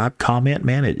 subscribe, comment,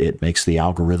 man. It makes the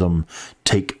algorithm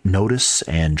take notice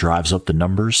and drives up the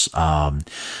numbers.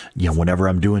 Whenever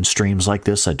I'm doing streams like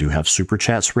this, I do have super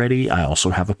chats ready. I also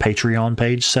have a Patreon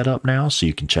page set up now, so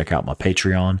you can check out my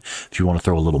Patreon if you want to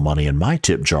throw a little money in my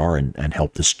tip jar and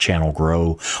help this channel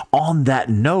grow. On that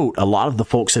note, a lot of the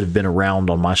folks that have been around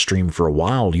on my stream for a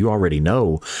while, you already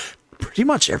know, pretty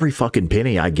much every fucking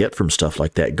penny I get from stuff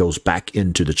like that goes back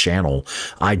into the channel.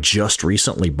 I just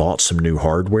recently bought some new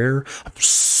hardware. I'm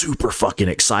super fucking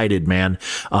excited, man.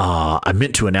 I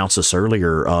meant to announce this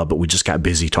earlier, but we just got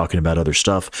busy talking about other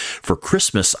stuff. For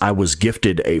Christmas, I was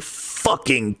gifted a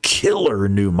fucking killer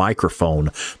new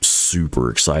microphone. Super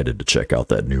excited to check out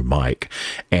that new mic.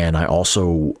 And I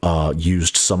also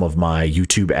used some of my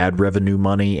YouTube ad revenue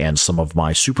money and some of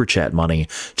my super chat money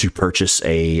to purchase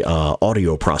a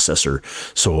audio processor.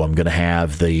 So I'm going to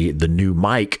have the new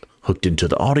mic hooked into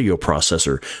the audio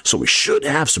processor. So we should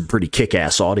have some pretty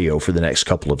kick-ass audio for the next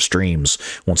couple of streams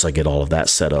once I get all of that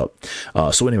set up.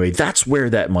 So anyway, that's where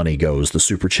that money goes. The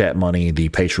super chat money, the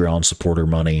Patreon supporter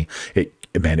money. It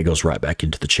goes right back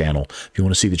into the channel. If you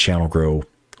want to see the channel grow,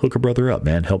 hook a brother up,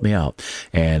 man. Help me out.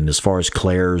 And as far as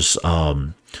Claire's,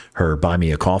 her Buy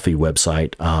Me a Coffee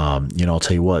website, I'll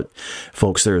tell you what,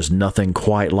 folks, there is nothing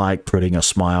quite like putting a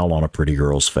smile on a pretty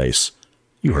girl's face.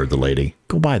 You heard the lady.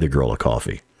 Go buy the girl a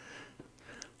coffee.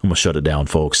 I'm going to shut it down,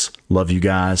 folks. Love you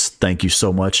guys. Thank you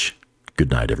so much. Good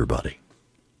night, everybody.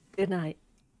 Good night.